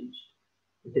to change.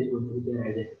 It is going to be there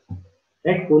as it is.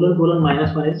 Right? Colon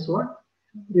minus 1 is what?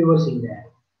 Reversing the array.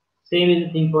 Same is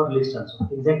the thing for list also.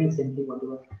 Exactly same thing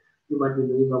whatever you might be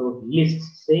doing about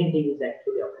lists. Same thing is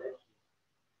actually applied.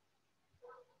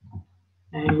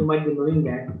 And you might be knowing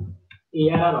that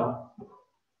ARR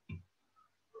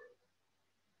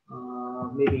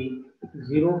of maybe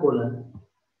 0 colon,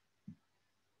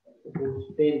 suppose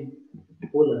 10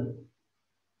 colon.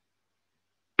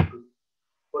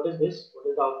 What is this? What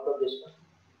is the output of this one?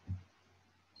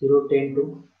 0, 10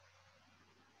 to.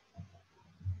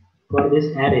 For this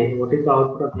array, what is the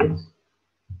output of this?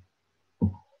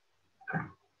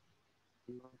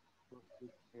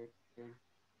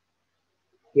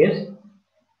 Yes?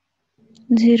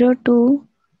 0, 2,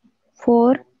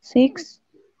 4, 6,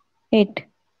 8.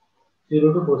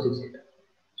 0 to 4, 6, 8.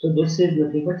 So this is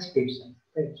nothing but step size,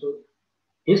 right? So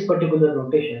this particular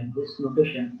notation,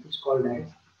 is called as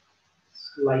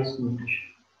slice notation.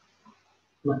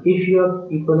 Now, if your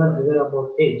people are aware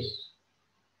about this,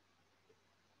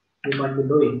 you might be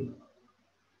knowing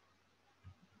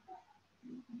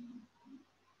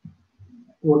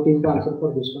what is the answer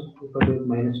for this one. If I do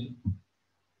minus 2.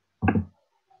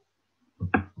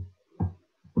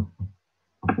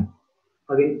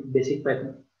 Again, basic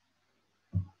Python.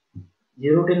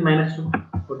 0, 10 minus 2.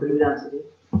 What will be the answer here?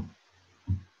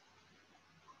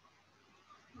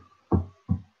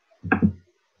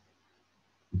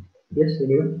 Yes,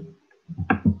 anyone?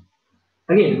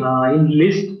 Again, in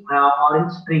list or in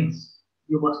strings,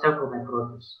 you must have come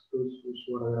across this. Those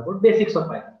who are aware about basics of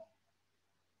Python.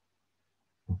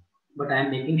 But I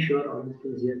am making sure all these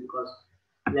things here because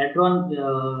later on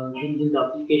in the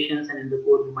applications and in the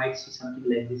code you might see something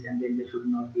like this, and then there should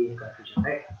not be any confusion,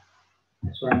 right?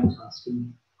 That's why I'm just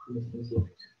asking all these things here.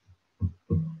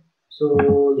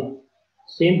 So yeah,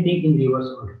 same thing in reverse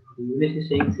order. The unit is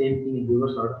saying same thing in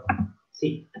reverse order.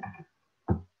 See,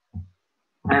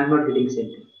 I am not getting same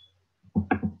thing.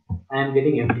 I am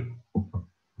getting empty.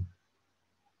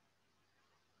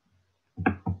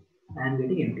 I am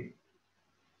getting empty.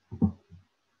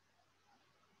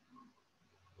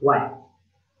 Why?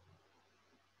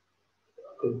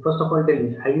 Okay, first of all, tell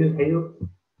me, have you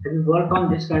worked on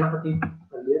this kind of a thing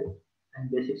earlier and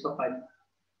basics of Python?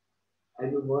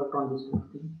 Have you worked on this kind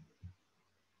of thing?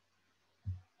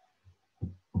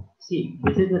 See,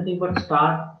 this is nothing but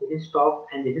start, this is stop,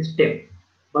 and this is step.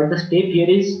 But the step here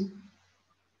is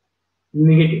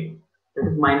negative, that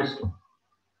is minus 2.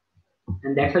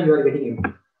 And that's why you are getting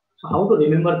empty. So how to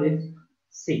remember this?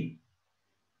 See,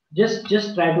 just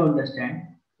try to understand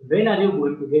when are you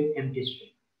going to get empty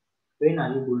string? When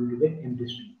are you going to get empty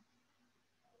string?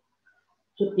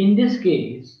 So in this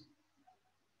case,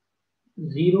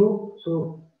 0,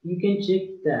 so you can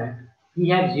check that we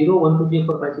have 0, 1, 2, 3,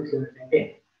 4, 5, 6, 7, 8,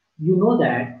 10. You know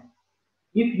that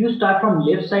if you start from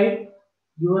left side,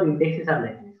 your indexes are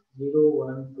like this: 0,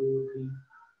 1, 2, 3,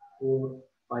 4,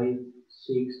 5,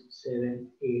 6, 7,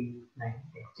 8, 9,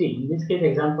 10. See, in this case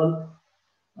example,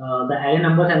 the array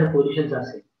numbers and the positions are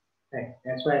same. Right?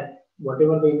 That's why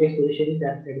whatever the index position is,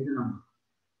 that is the number.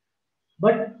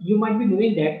 But you might be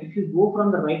knowing that if you go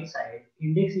from the right side,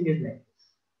 indexing is like this.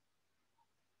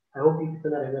 I hope you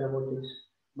people are aware about this.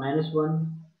 -1,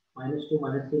 -2,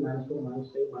 -3, -4,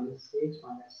 -5, -6,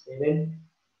 -7,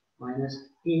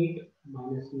 -8,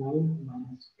 -9,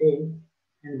 -10,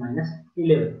 and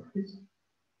 -11.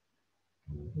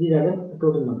 These are the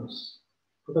total numbers.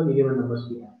 Total 11 numbers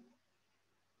we have.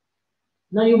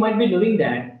 Now you might be knowing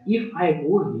that if I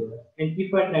go here and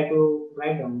if I try to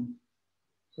write down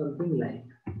something like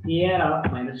AR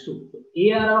of -2. So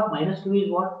AR of -2 is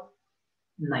what?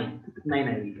 9. 9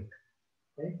 I will get.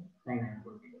 Right? 9 I am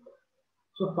going to get.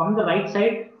 So from the right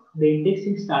side, the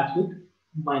indexing starts with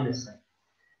minus sign.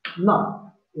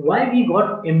 Now, why we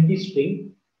got empty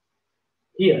string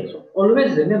here? So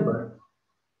always remember,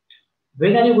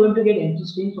 when are you going to get empty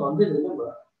string? So always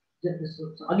remember,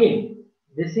 so again,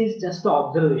 This is just an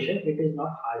observation. It is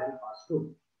not hard and fast rule.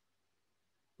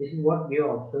 This is what we have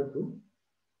observed to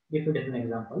different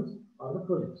examples or the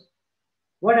projects.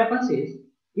 What happens is,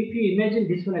 if you imagine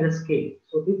this one as a scale,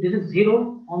 so if this is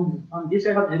 0, on this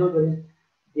side of 0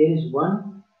 there is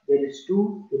 1, there is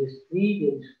 2, there is 3,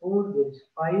 there is 4, there is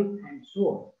 5, and so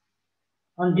on.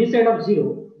 On this side of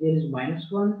 0, there is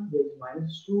 -1, there is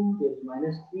 -2, there is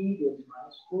 -3, there is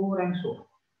 -4, and so on.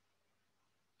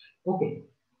 Okay,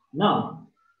 now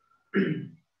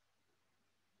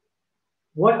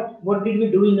what did we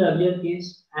do in the earlier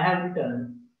case? I have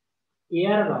written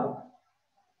ARR of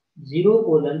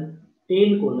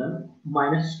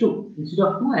 0:10:2. Instead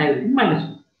of 2, I have written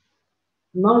 -2.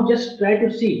 Now just try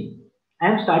to see. I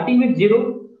am starting with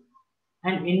 0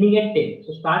 and ending at 10.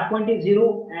 So start point is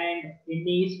 0 and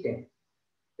ending is 10.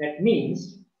 That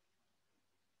means,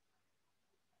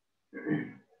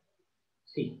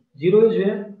 see, 0 is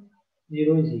where?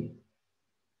 0 is here.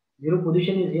 0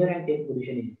 position is here and 10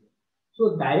 position is here.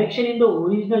 So direction in the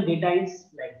original data is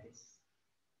like this.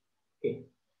 Okay.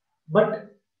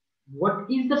 But what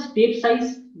is the step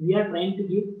size we are trying to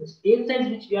give? The step size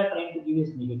which we are trying to give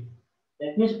is negative.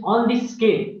 That means on this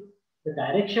scale, the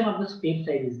direction of the step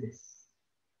size is this.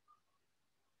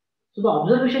 So the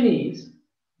observation is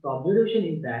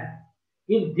that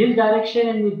if this direction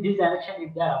and if this direction,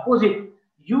 if they are opposite,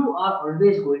 you are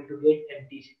always going to get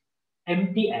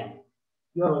empty array.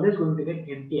 You are always going to get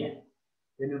empty array.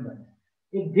 Remember,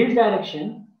 if this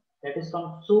direction, that is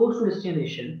from source to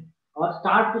destination or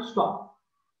start to stop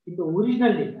in the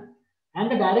original data,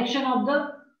 and the direction of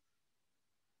the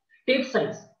step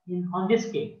size on this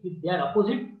scale, if they are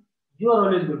opposite, you are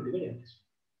always going to get empty.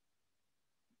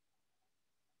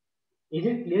 Is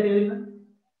it clear, everyone?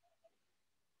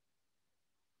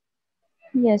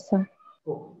 Yes, sir.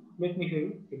 Okay, let me show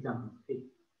you example. See,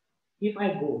 if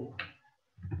I go,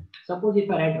 suppose if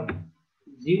I write down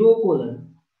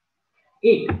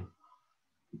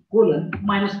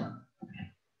 0:8:-1.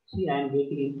 See, I am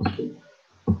getting in this way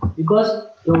because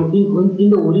in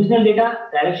the original data,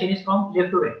 direction is from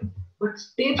left to right, but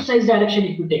step size direction,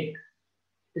 if you take,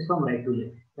 is from right to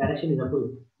left. Direction is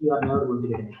opposite. You are never going to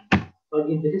get anything. But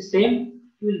if this is same,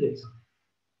 you will get something.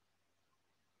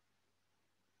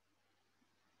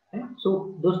 Okay?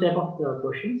 So those type of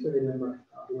questions, remember it.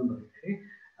 Okay?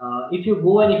 If you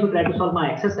go and if you try to solve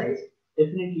my exercise,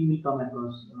 definitely you will come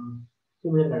across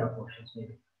similar kind of questions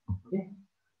maybe. Okay,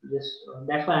 just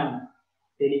that's why I'm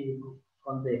telling you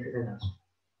on the exercise also.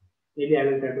 Maybe I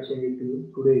will try to send it to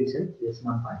you today itself. Yes,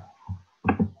 number.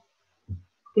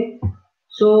 Okay,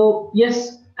 so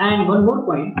yes, and one more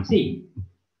point. See,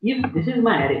 if this is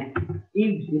my array,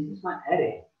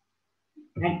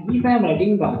 and if I am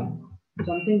writing down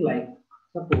something like,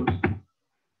 suppose,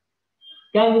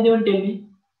 can anyone tell me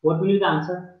what will be the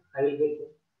answer I will get?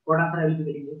 What answer I will be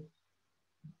getting here?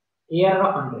 ARR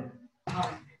of 100.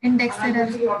 Index error.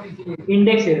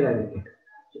 Index error I will get.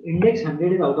 So index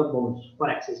 100 is out of bounds for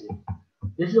accessing.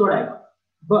 This is what I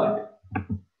got.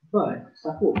 But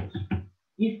suppose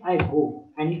if I go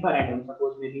and if I write down,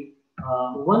 suppose maybe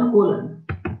 1:1000,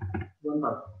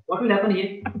 what will happen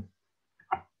here?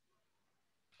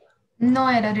 No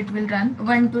error, it will run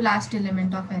 1 to last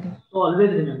element of array. So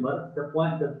always remember the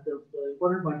point. The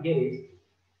important point here is,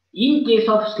 in case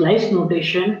of slice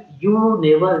notation, you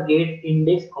never get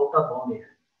index out of bound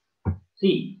error.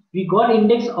 See, we got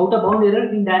index out of bound error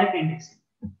in direct indexing.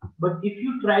 But if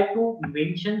you try to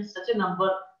mention such a number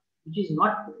which is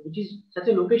such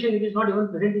a location which is not even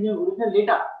present in your original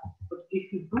data, but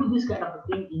if you do this kind of a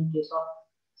thing in case of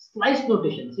slice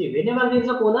notation, see, whenever there is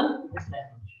a colon, it is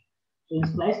slice notation. So in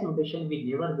slice notation, we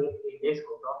never get index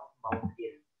out of bound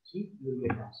error. See, you will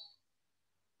get that.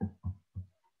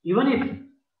 Even if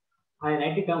I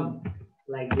write it down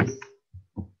like this,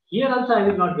 here also I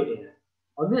will not get error.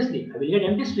 Obviously, I will get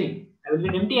empty string, I will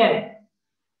get empty array,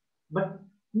 but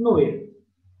no error.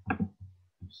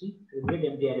 See, I will get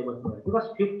empty array, but no error, because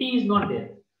 50 is not there.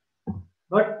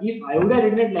 But if I would have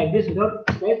written it like this without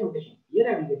slice notation, here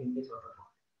I will get index out of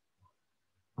bound.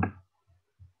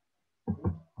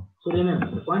 So remember,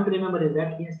 the point to remember is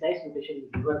that in slice notation, you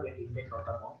never get index out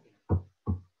of bound.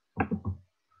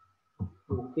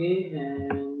 Okay,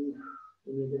 and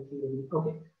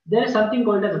okay, there is something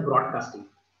called as broadcasting.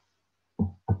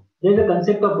 There is a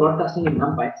concept of broadcasting in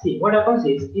NumPy. See, what happens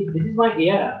is, if this is my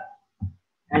ARR,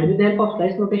 and with the help of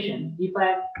slice notation, if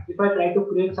I try to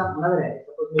create some another array,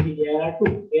 suppose maybe ARR2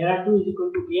 is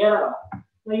equal to ARR of,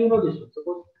 now you know this one.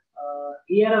 Suppose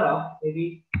ARR of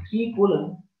maybe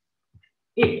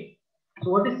 3:8. So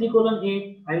what is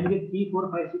 3:8? I will get 3, 4,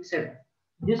 5, 6, 7.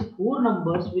 These 4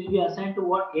 numbers will be assigned to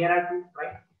what? ARR2,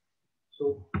 right? So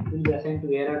So it will be assigned to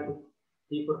ARR 2,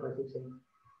 3, 4, 5, 6, 7.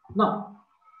 Now,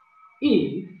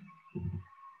 if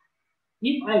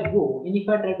I go and if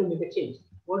I try to make a change,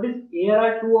 what is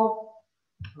ARR 2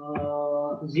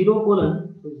 of 0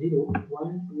 colon, so 0,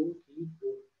 1, 2, 3,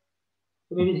 4.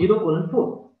 So maybe 0 colon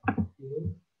 4.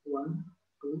 0, 1,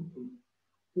 2, 3.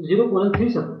 So 0 colon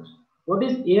 3 suppose. What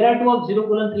is ARR 2 of 0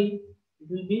 colon 3? It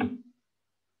will be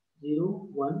 0,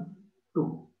 1,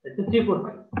 2. That's a 3, 4,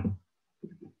 5.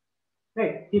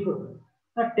 Right? 3, 4, 5.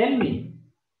 Now tell me,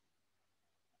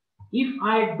 if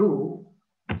I do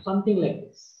something like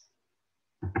this,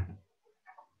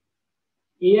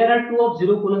 ARR 2 of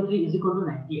 0 colon 3 is equal to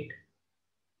 98.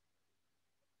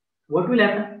 What will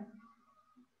happen?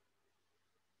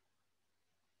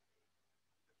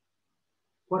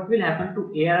 What will happen to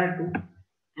ARR 2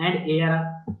 and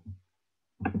ARR?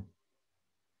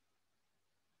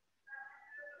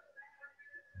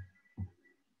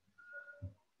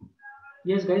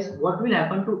 Yes, guys, what will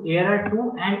happen to ARR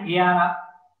 2 and ARR?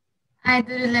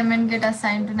 Either element get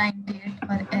assigned to 98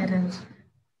 or error.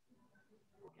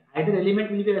 Either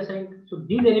element will be assigned. So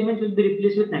these elements will be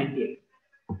replaced with 98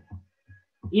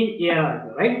 in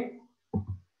ARR, right?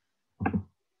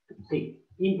 See,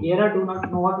 in ARR do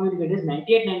not know what we will get is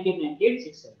 98, 98, 98,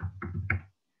 67.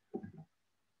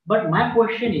 But my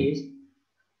question is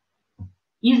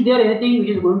there anything which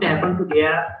is going to happen to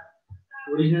ARR,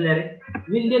 original array?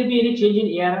 Will there be any change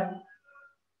in ARR?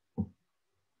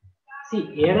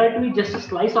 See, ARR 2 is just a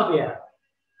slice of ARR,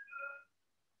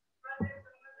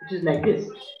 which is like this.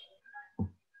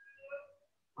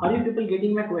 Are you people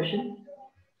getting my question?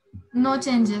 No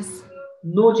changes.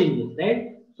 No changes,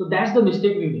 right? So that's the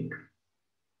mistake we make.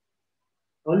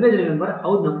 Always remember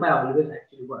how NumPy always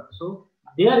actually works. So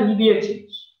there will be a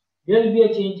change. There will be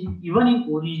a change even in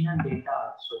original data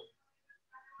also.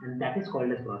 And that is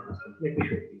called as broadcasting. Let me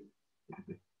show it to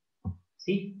you.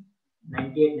 See,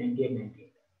 98, 98,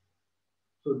 98.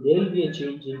 So there will be a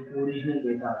change in original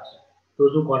data also.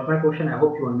 Those who got my question, I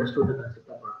hope you understood the concept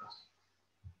of broadcasting.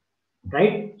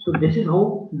 Right? So this is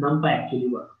how NumPy actually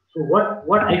works. So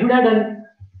what I should have done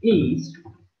is,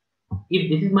 if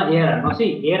this is my ARR, now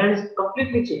see, ARR is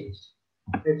completely changed.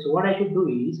 Right? So what I should do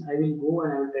is, I will go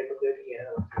and I will try to create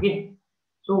ARR once again.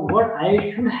 So what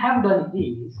I should have done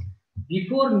is,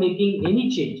 before making any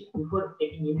change, before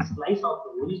taking any slice of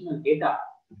the original data,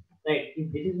 right?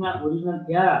 If this is my original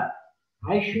ARR,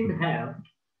 I should have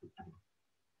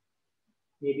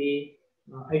maybe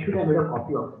I should have made a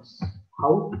copy of this.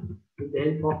 How? With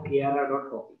the help of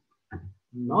ARR.copy.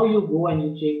 Now you go and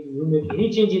you check, you make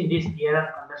any change in this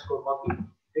ARR underscore copy,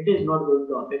 it is not going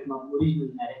to affect my original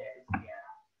array, that is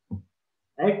ARR.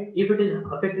 Right? If it is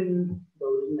affecting the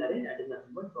original array, that is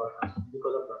nothing but broadcasting,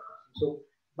 because of broadcasting. So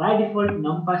by default,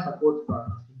 NumPy supports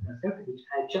broadcasting concept, which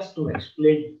I just to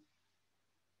explain.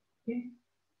 Okay?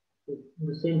 So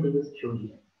the same thing is shown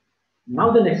here.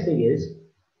 Now the next thing is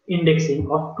indexing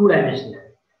of two-dimensional array.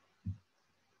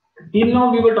 Till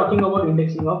now we were talking about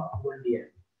indexing of 1D array.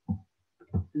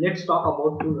 Let's talk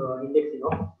about indexing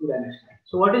of two-dimensional.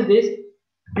 So what is this?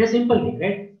 It's a simple thing,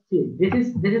 right? See, this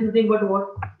is nothing but what?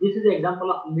 This is the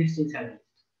example of lists inside a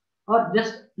list, or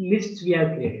just lists we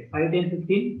have created: 5, 10,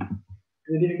 15,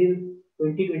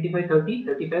 20, 25, 30,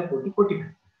 35, 40, 45.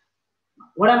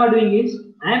 What am I doing is,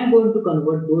 I am going to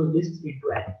convert those lists into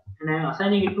array, and I am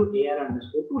assigning it to AR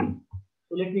underscore 2D.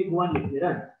 So let me go and let me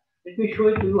run. Let me show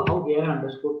it to you how AR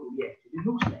underscore 2D actually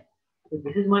looks like. So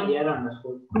this is my AR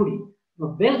underscore 2D. Now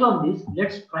based on this,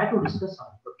 let's try to discuss some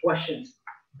of the questions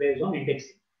based on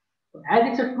indexing. So as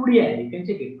it's a 2D array, you can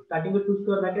check it, starting with 2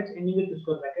 square brackets, ending with 2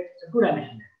 square brackets, it's a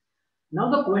 2-dimensional array. Now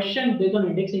the question based on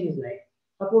indexing is like,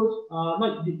 suppose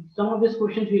some of these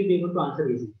questions we'll be able to answer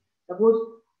easily. Suppose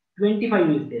 25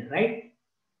 is there, right?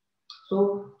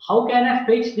 So how can I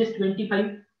fetch this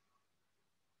 25?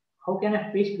 How can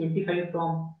I fetch 25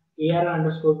 from AR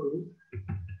underscore 2D?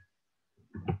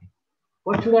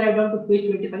 What should I have done to fetch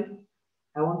 25?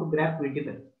 I want to grab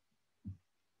 25.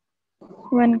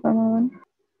 1, 1.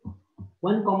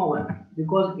 1, 1,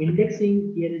 because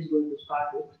indexing here is going to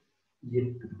start with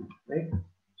 0, right?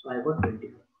 So I got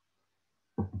 25.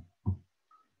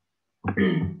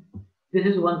 This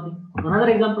is one thing. Another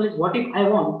example is, what if I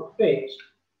want to fetch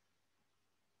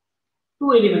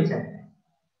 2 elements at a time?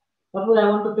 Suppose I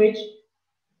want to fetch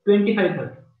 25,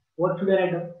 30. What should I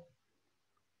write down?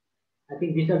 I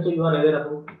think this also you are aware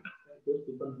about. Those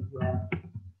people who have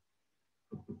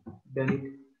done it.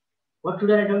 What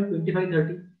should I write down? 25,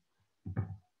 30.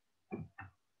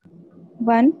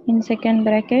 1 in second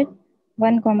bracket,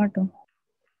 1, 2.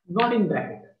 Not in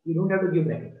bracket. You don't have to give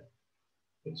bracket.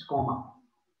 It's comma.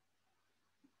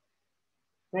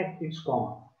 Right? It's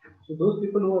comma. So those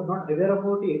people who are not aware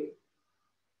about it,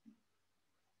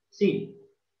 see,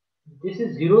 this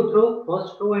is 0th row,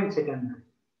 first row and second row.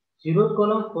 0th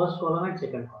column, first column and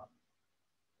second column.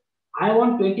 I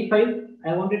want 25.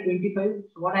 I wanted 25.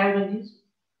 So what I have done is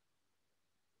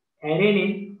array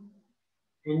name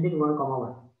and then 1 comma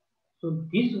 1. So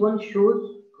this one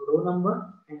shows row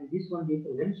number and this one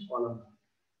represents column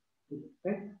number.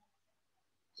 Right?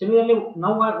 Similarly,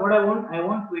 now what I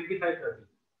want 25, 30.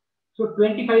 So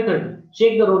 25, 30.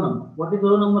 Check the row number. What is the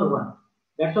row number? 1.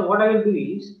 That's why what I will do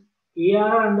is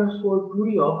AR underscore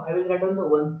 2D of, I will write down the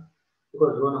 1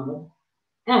 because row number.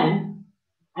 And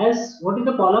as what is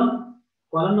the column?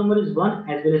 Column number is 1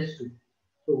 as well as 2.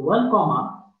 So 1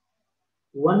 comma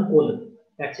 1 colon.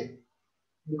 That's it.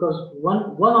 Because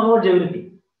one onwards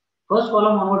everything. First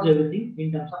column onwards everything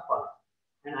in terms of column.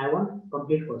 And I want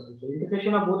complete person. So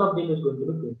intersection of both of them is going to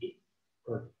be 20,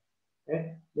 30. Right?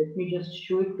 Let me just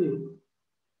show it to you.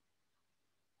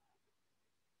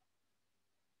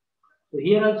 So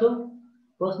here also,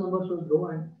 first number shows row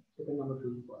and second number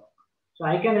shows column. So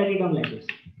I can write it down like this.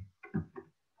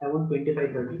 I want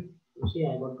 25, 30. You see,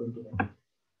 I want 25.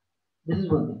 This is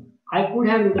one thing. I could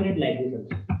have written it like this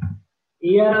also.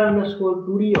 AR underscore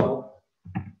 2D of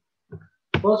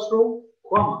first row,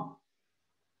 comma,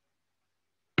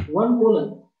 1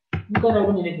 colon. You can write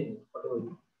down anything, whatever you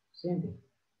want. Same thing.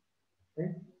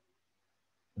 Right?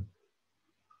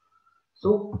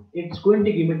 So it's going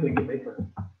to give me 25, 30.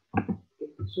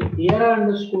 So AR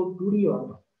underscore 2D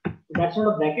of, that's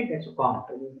not a bracket, that's a comma.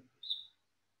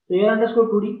 So AR underscore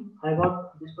 2D, I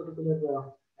got this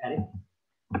particular array.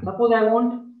 Suppose I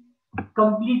want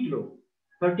complete row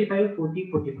 35,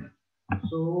 40, 45.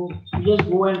 So you just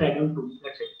go and write down 2.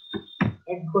 That's it.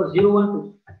 Right? Because 0, 1,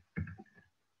 2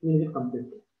 will be complete.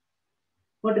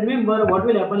 But remember what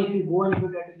will happen if you go and if you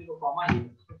try to give a comma here.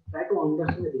 So try to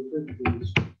understand the difference between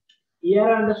these two.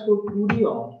 AR underscore 2D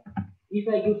of, if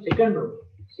I give second row,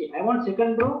 see, I want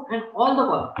second row and all the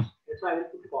columns. That's why I will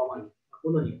put comma here,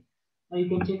 colon here. Now you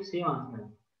can check same answer.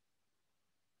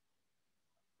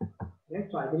 Right?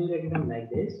 So I will write it down like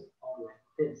this or like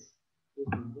this.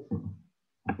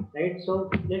 Right? So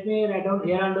let me write down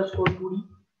AR underscore 2D.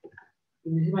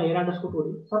 This is my AR underscore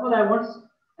 2D. Suppose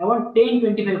I want 10,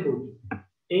 25, 40.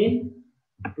 10,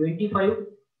 25,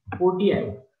 40 I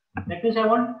want. That means I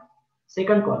want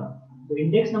second column. The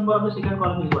index number of the second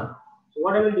column is 1. So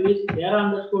what I will do is AR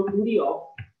underscore 2D of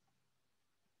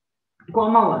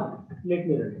comma 1. Let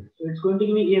me write it. So it's going to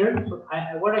give me error. So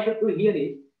what I should do here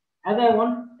is, as I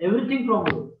want everything from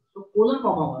row, so colon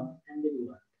comma 1 and then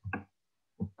 1.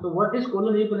 So what is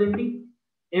colon representing?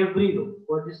 Every row.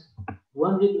 What is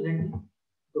 1 representing?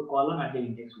 The column at the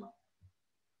index 1.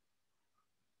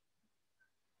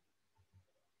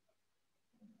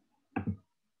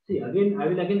 See, again, I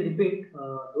will again repeat,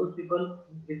 those people,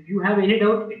 if you have any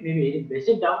doubt, it may be any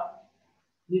basic doubt,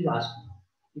 please ask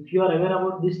me. If you are aware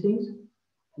about these things,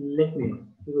 let me know.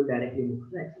 We will directly move to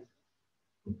the exercise.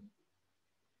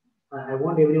 I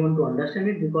want everyone to understand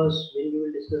it because when we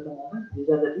will discuss the moment, these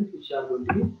are the things which are going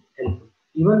to be helpful.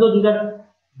 Even though these are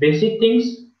basic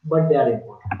things, but they are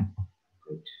important.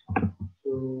 Right?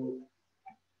 So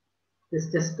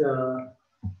let's just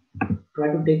try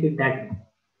to take it that way.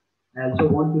 I also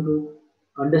want you to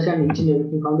understand each and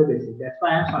everything from the basic. That's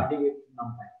why I am starting with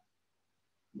NumPy.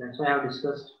 That's why I have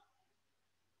discussed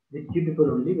with you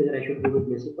people only whether I should go with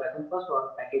basic Python first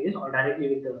or packages or directly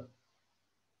with the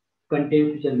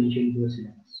content which are mentioned in your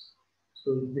syllabus.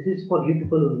 So this is for you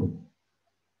people only.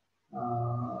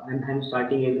 And I'm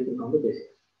starting everything from the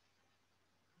basics.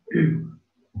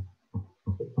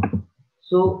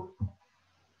 So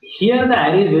here the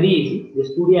array is very easy.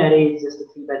 This 2D array is just a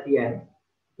 3 by 3 array.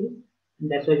 Okay? And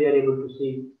that's why we are able to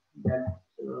see that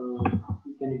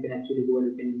you can actually go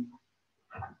and you can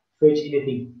fetch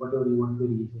anything, whatever you want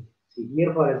very easily. See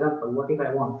here, for example, what if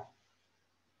I want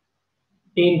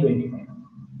 10, 25?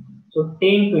 So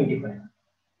 10, 25.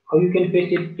 How you can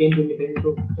fetch it 10, 25?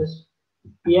 So just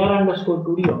AR underscore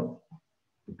 2D of.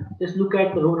 Just look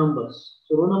at the row numbers.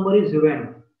 So row number is 0 and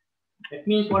 1. That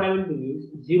means what I will do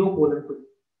is 0 colon 2.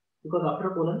 Because after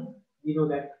colon, we know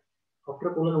that after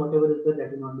colon, whatever is there,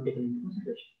 that will not be taken into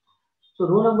consideration. So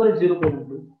row number is 0 colon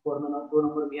 2. For row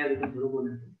number, we have written 0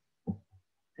 colon 2.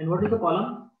 And what is the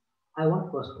column? I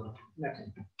want first column. That's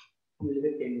it. You will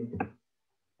get 10 units.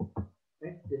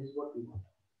 Right? This is what we want.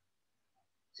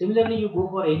 Similarly, you go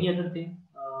for any other thing,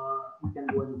 you can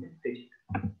go and you can fetch it.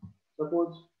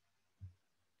 Suppose,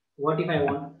 what if I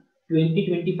want 20,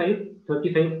 25,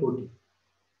 35, 40?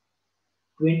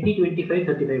 20, 25,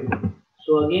 35, 40.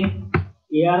 So again,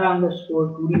 AR underscore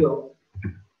 2D of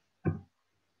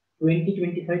 20,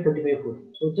 25, 35, 40.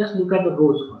 So just look at the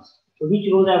rows first. So which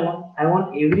rows I want? I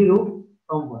want every row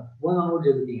from 1 onwards,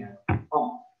 everything I want.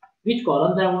 From which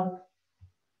columns I want?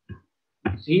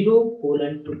 0,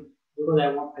 colon 2, because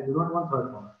I do not want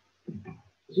third column.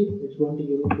 See, it's going to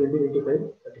give me 20, 25,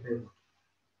 35.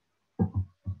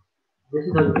 This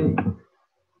is how you can,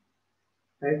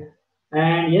 right?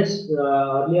 And yes,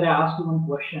 earlier I asked you one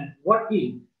question. What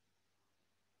if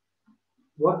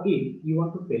you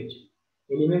want to fetch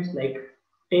elements like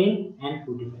 10 and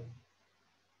 45?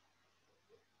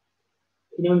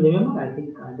 Anyone remember? I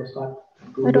think I just start.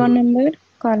 Row number,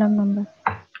 column number.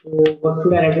 So what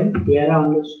should I write in? Era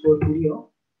underscore 2 of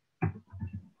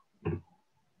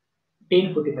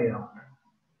 1045 of.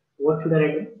 What should I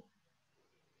write in?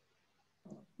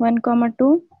 1,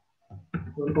 2.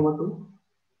 1,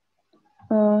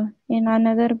 2. In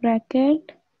another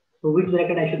bracket. So which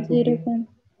bracket I should put? 0.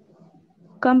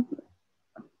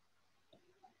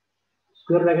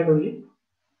 Square bracket only.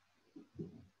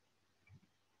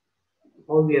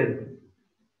 How we are doing?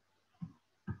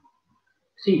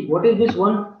 See, what is this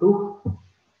 1, 2?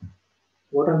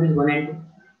 What are these 1 and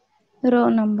 2? Row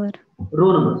number.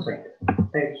 Row numbers, right?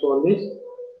 Right. So always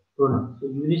row number. So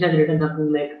Eunice has written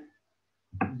something like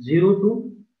 0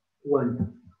 to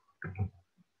 1.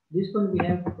 This one we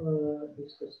have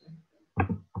discussed.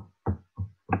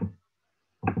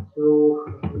 So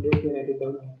let me write it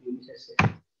down. Eunice has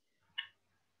said.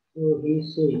 So he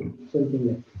is saying something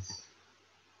like this.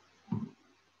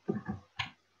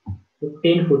 So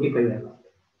 1045.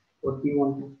 What we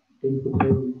want?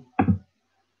 1045.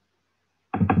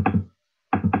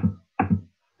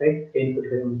 Right?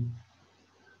 1045.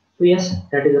 So yes,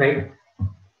 that is right.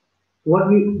 What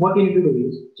we need to do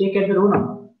is check at the row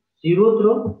number, 0th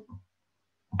row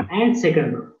and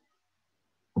second row.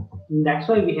 And that's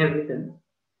why we have written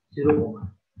 0,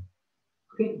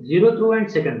 okay, 0th row and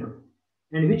second row.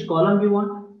 And which column we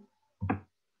want?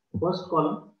 First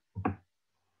column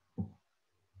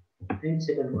and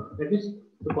second column. That is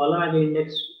the column at the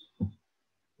index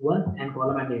 1 and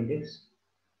column at the index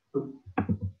 2.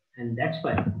 And that's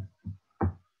why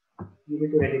you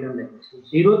need to write it down like this. So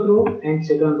 0th row and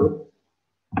second row.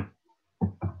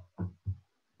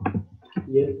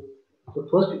 Here. So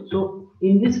first, so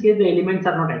in this case the elements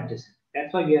are not adjacent.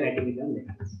 That's why we are writing it down like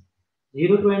this.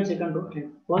 0th row and second row,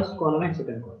 and first column and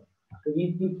second column. So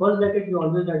in the first bracket you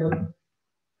always write down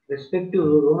respective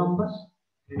row numbers,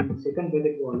 and in the second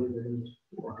bracket you always write down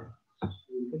order. So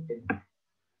you will get 10.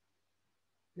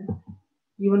 Yeah.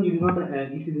 Even you do not,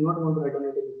 if you do not want to write down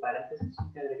it in parentheses,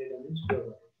 you can write it down in square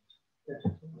bracket. That's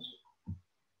it.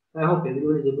 I hope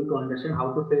everyone is able to understand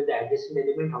how to fetch the adjacent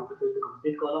element, how to fetch the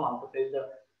complete column, how to fetch the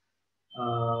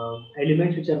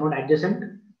elements which are not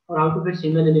adjacent, or how to fetch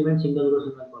single element, single row,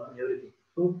 single column, everything.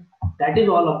 So that is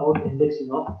all about indexing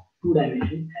of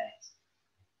two-dimensional arrays.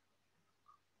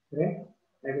 Right?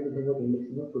 That is the thing of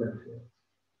indexing of two-dimensional arrays.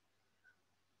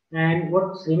 And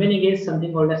what's remaining is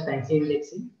something called as fancy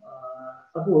indexing.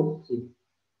 Suppose, see,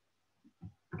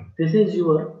 this is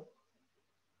your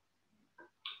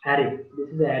array. This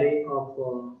is the array of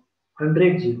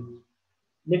 100 zeros.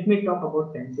 Let me talk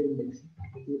about fancy indexing.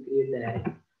 Let me create the array.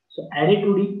 So array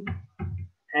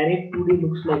 2D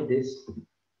looks like this.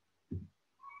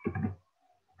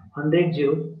 100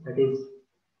 zeros, that is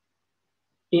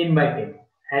 10 by 10.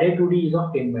 Array 2D is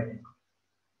of 10 by 10.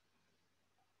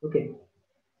 Okay.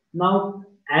 Now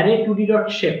array 2D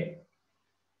dot shape.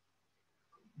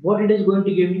 What it is going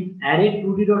to give me? Array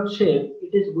 2D dot shape.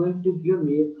 It is going to give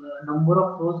me number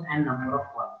of rows and number of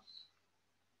columns.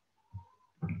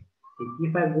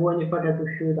 If I go and if I have to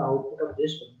show the output of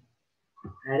this one,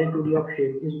 array 2D of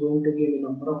shape is going to give me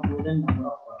number of rows and number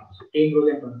of columns. 10 rows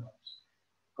and 1 columns.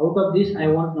 Out of this, I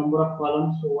want number of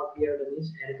columns. So what we have done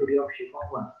is array 2D of shape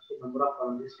of 1. So number of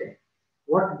columns is 10.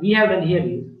 What we have done here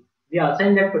is we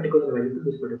assign that particular value to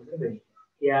this particular value,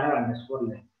 ARR underscore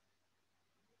length.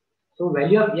 So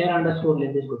value of ARR underscore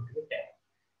length is going to be 10.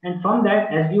 And from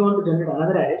that, as we want to generate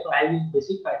another array, so I use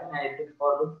basic Python. I have written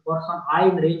for some I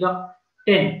in range of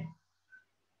 10.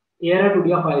 ARR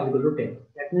 2D of I is equal to 10.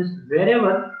 That means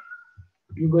wherever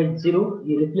you get 0,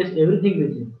 you replace everything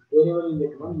with 0. Wherever you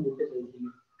get 1, you replace everything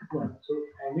with 1. So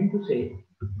I mean to say,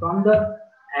 from the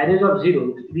arrays of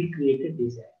 0, we created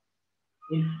this array.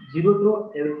 In 0th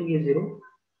row, everything is 0.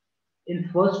 In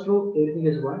first row, everything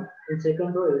is 1. In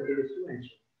second row, everything is 2 and so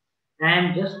on.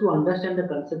 And just to understand the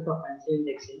concept of fancy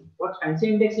indexing, what fancy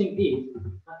indexing is,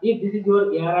 if this is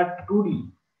your ARR 2D,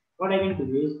 what I can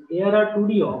do is ARR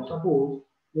 2D of suppose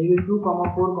maybe 2,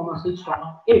 4, 6,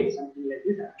 8, something like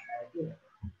this. So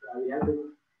I will have to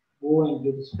go and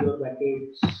give square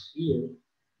brackets here.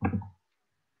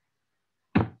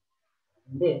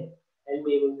 and then I'll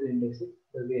be able to index it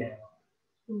the way I want.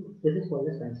 So this is called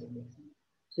as fancy indexing.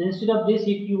 So instead of this,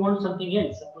 if you want something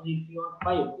else, suppose if you want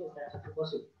 5, yes, that's also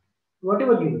possible.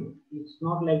 Whatever you do, it's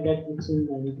not like that it's in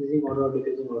increasing order or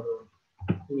decreasing order.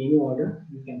 In any order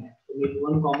you can have. So maybe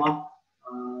 1 comma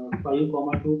 5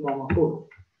 comma 2 comma 4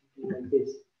 like this.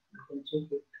 You can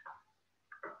check it.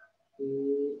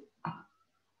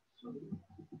 Sorry.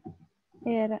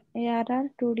 ARR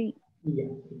 2D. Yeah,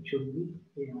 it should be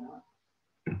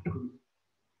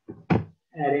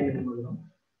array minimum.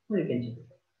 So you can check it.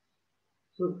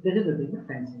 So this is the thing, the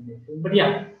fancy indexing. But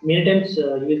yeah, many times you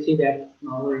will see that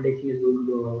normal indexing is going to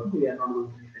go over. We are not going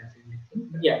to do fancy indexing.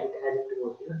 But yeah, it has to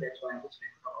work. That's why I'm just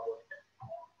trying to talk about it.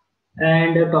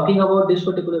 And talking about this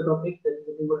particular topic, that is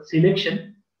talking about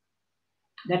selection.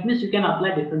 That means you can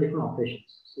apply different operations.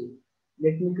 See,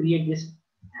 let me create this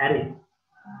array.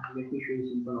 Let me show you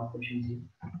simple operations here.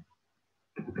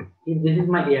 If this is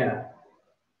my ARR.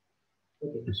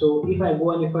 Okay, so if I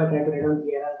go and if I try to write down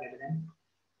ARR greater than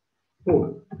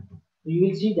 4, you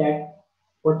will see that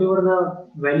whatever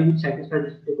the value which satisfies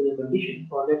this particular condition,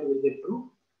 for that you will get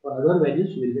true, for other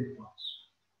values you will get false.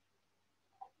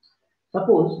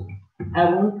 Suppose I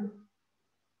want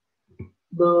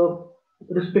the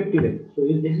respective value. So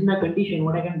if this is my condition,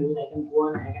 what I can do is I can go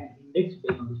and I can index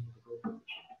based on this particular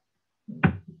condition.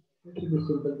 This is the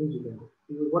simple things you can do.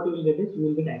 What you will get is you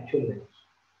will get actual values.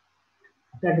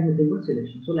 That is the simple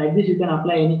selection. So like this you can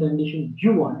apply any condition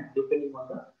you want depending on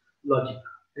the logic.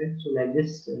 Right? So like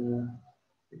this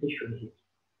it is shown here.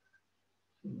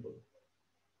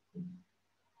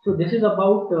 So this is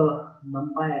about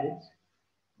NumPy arrays.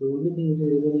 The only thing which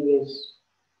is remaining is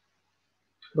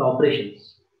the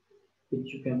operations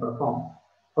which you can perform.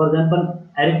 For example,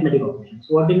 arithmetic operations.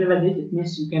 So what do you mean by this? It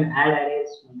means you can add arrays,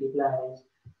 multiply arrays.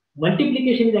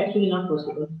 Multiplication is actually not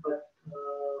possible, but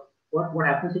what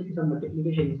happens if some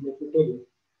multiplication is, let me tell you,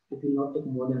 it will not take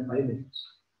more than 5 minutes.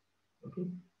 Okay.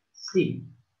 See,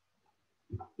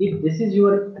 if this is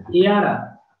your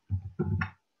ARR,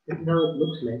 this is how it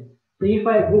looks like. So if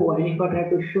I go and if I try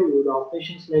to show you the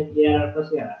operations like ARR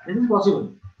plus ARR, this is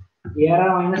possible.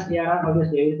 ARR minus ARR,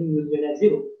 obviously everything will get as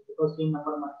 0 because same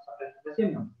number must subtract the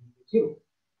same number, 0.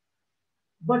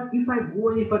 But if I go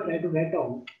and if I try to write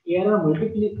down ARR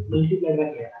multiplied by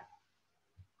ARR,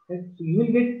 okay, so you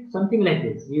will get something like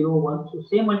this 0, 1. So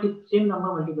same number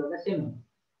multiplied by same number.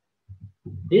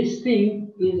 This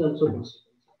thing is also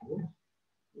possible.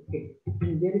 Okay,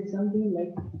 and there is something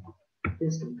like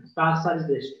this star is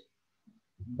this.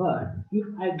 But if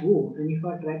I go and if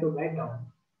I try to write down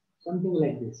something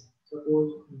like this,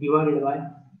 suppose divided by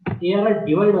ARR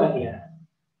divided by ARR.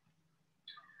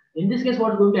 In this case,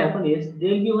 what's going to happen is there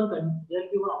will be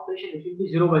one operation which will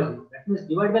be 0 by 0. That means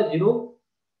divide by 0,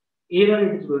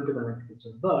 error it is going to come into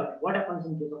picture. But what happens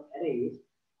in case of array is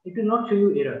it will not show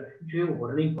you error, it will show you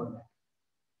warning for that.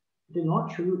 It will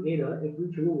not show you error, it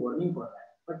will show you warning for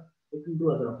that, but it will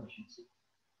do other operations.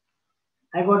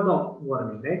 I got the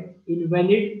warning, right?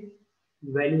 Invalid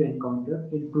value encounter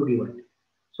in 2 divide.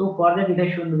 So for that it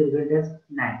has shown me the result as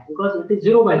 9 because it is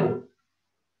 0 by 0.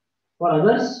 For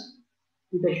others,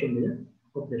 it has shown me the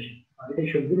operation. It has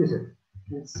shown the result.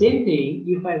 And same thing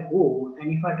if I go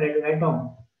and if I try to write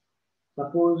down,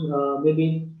 suppose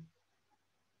maybe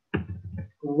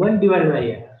 1 divided by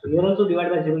ARR. So here also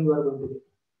divided by 0 you are going to get.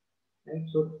 Right?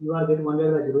 So you are getting 1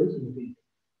 divided by 0 is infinity.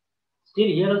 Still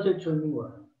here also it's showing me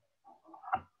 1.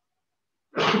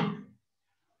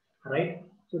 Right?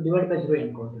 So divided by 0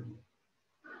 encounter.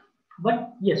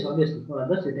 But yes, obviously for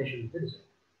others it has shown the result.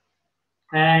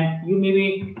 And you may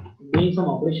be doing some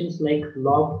operations like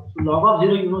log. So log of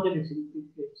 0, you know that it's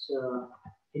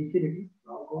infinity.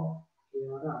 Log of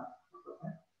ARR.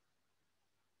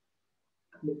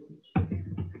 Let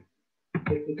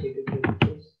me check it like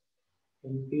this.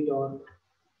 NP dot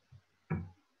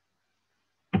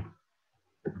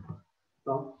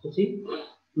log. So see,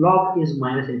 log is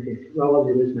minus infinity. Log of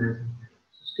 0 is minus infinity.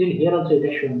 So still here also it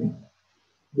has shown me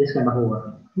this kind of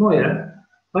overrun. No error,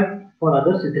 but for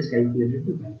others it is calculated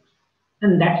to values.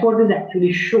 And that's what is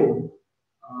actually shown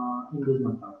in these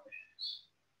NumPy operations.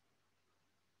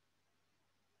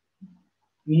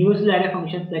 Universal array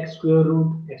functions like square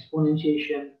root,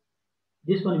 exponentiation.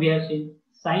 This one we have seen.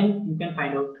 Sine, you can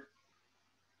find out.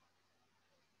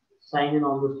 Sine and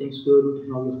all those things, square root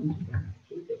and all those things.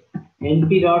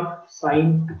 NP dot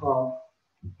sine of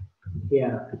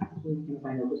ARR. So you can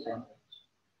find out the sine.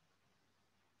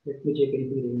 Let me check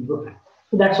anything really good.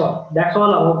 So that's all. That's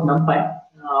all about NumPy.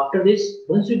 After this,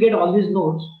 once you get all these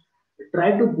notes,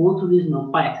 try to go through this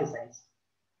NumPy exercise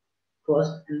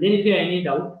first, and then if you have any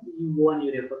doubt, you go and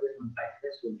you refer this NumPy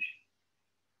exercise solution.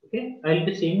 Okay, I will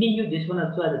be sending you this one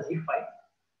also as a zip file.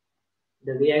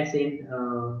 The way I send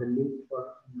the link for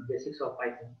basics of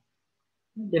Python.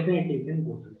 Definitely you can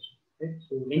go to this. Right?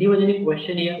 So anyone any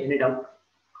question here, any doubt?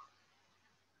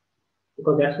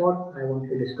 Because that's what I want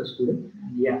to discuss today.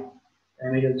 And yeah,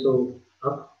 time is also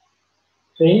up.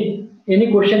 So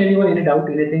any question, anyone, any doubt,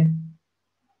 anything?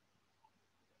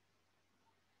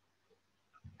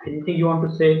 Anything you want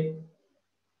to say?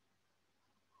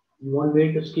 You want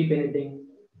me to skip anything?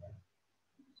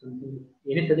 Something?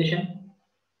 Any suggestion?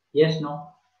 Yes, no?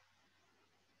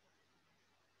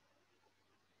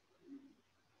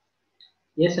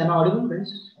 Yes, am I audible,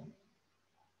 friends?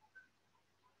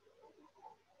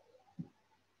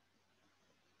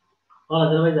 Or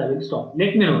otherwise I will stop.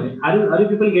 Let me know. Are you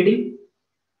people getting?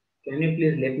 Can you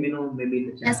please let me know? Maybe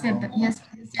the chat. Yes,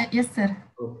 box. yes, sir.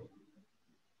 Okay.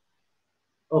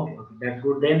 Okay, that's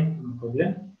good then. No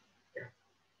problem. Yeah.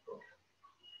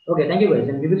 Okay, thank you guys.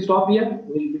 And we will stop here.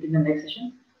 We will meet in the next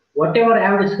session. Whatever I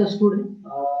have discussed today,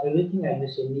 everything I will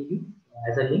send you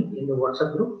as a link in the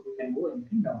WhatsApp group. You can go and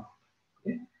download.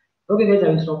 Okay. Okay, guys, I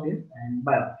will stop here and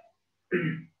bye.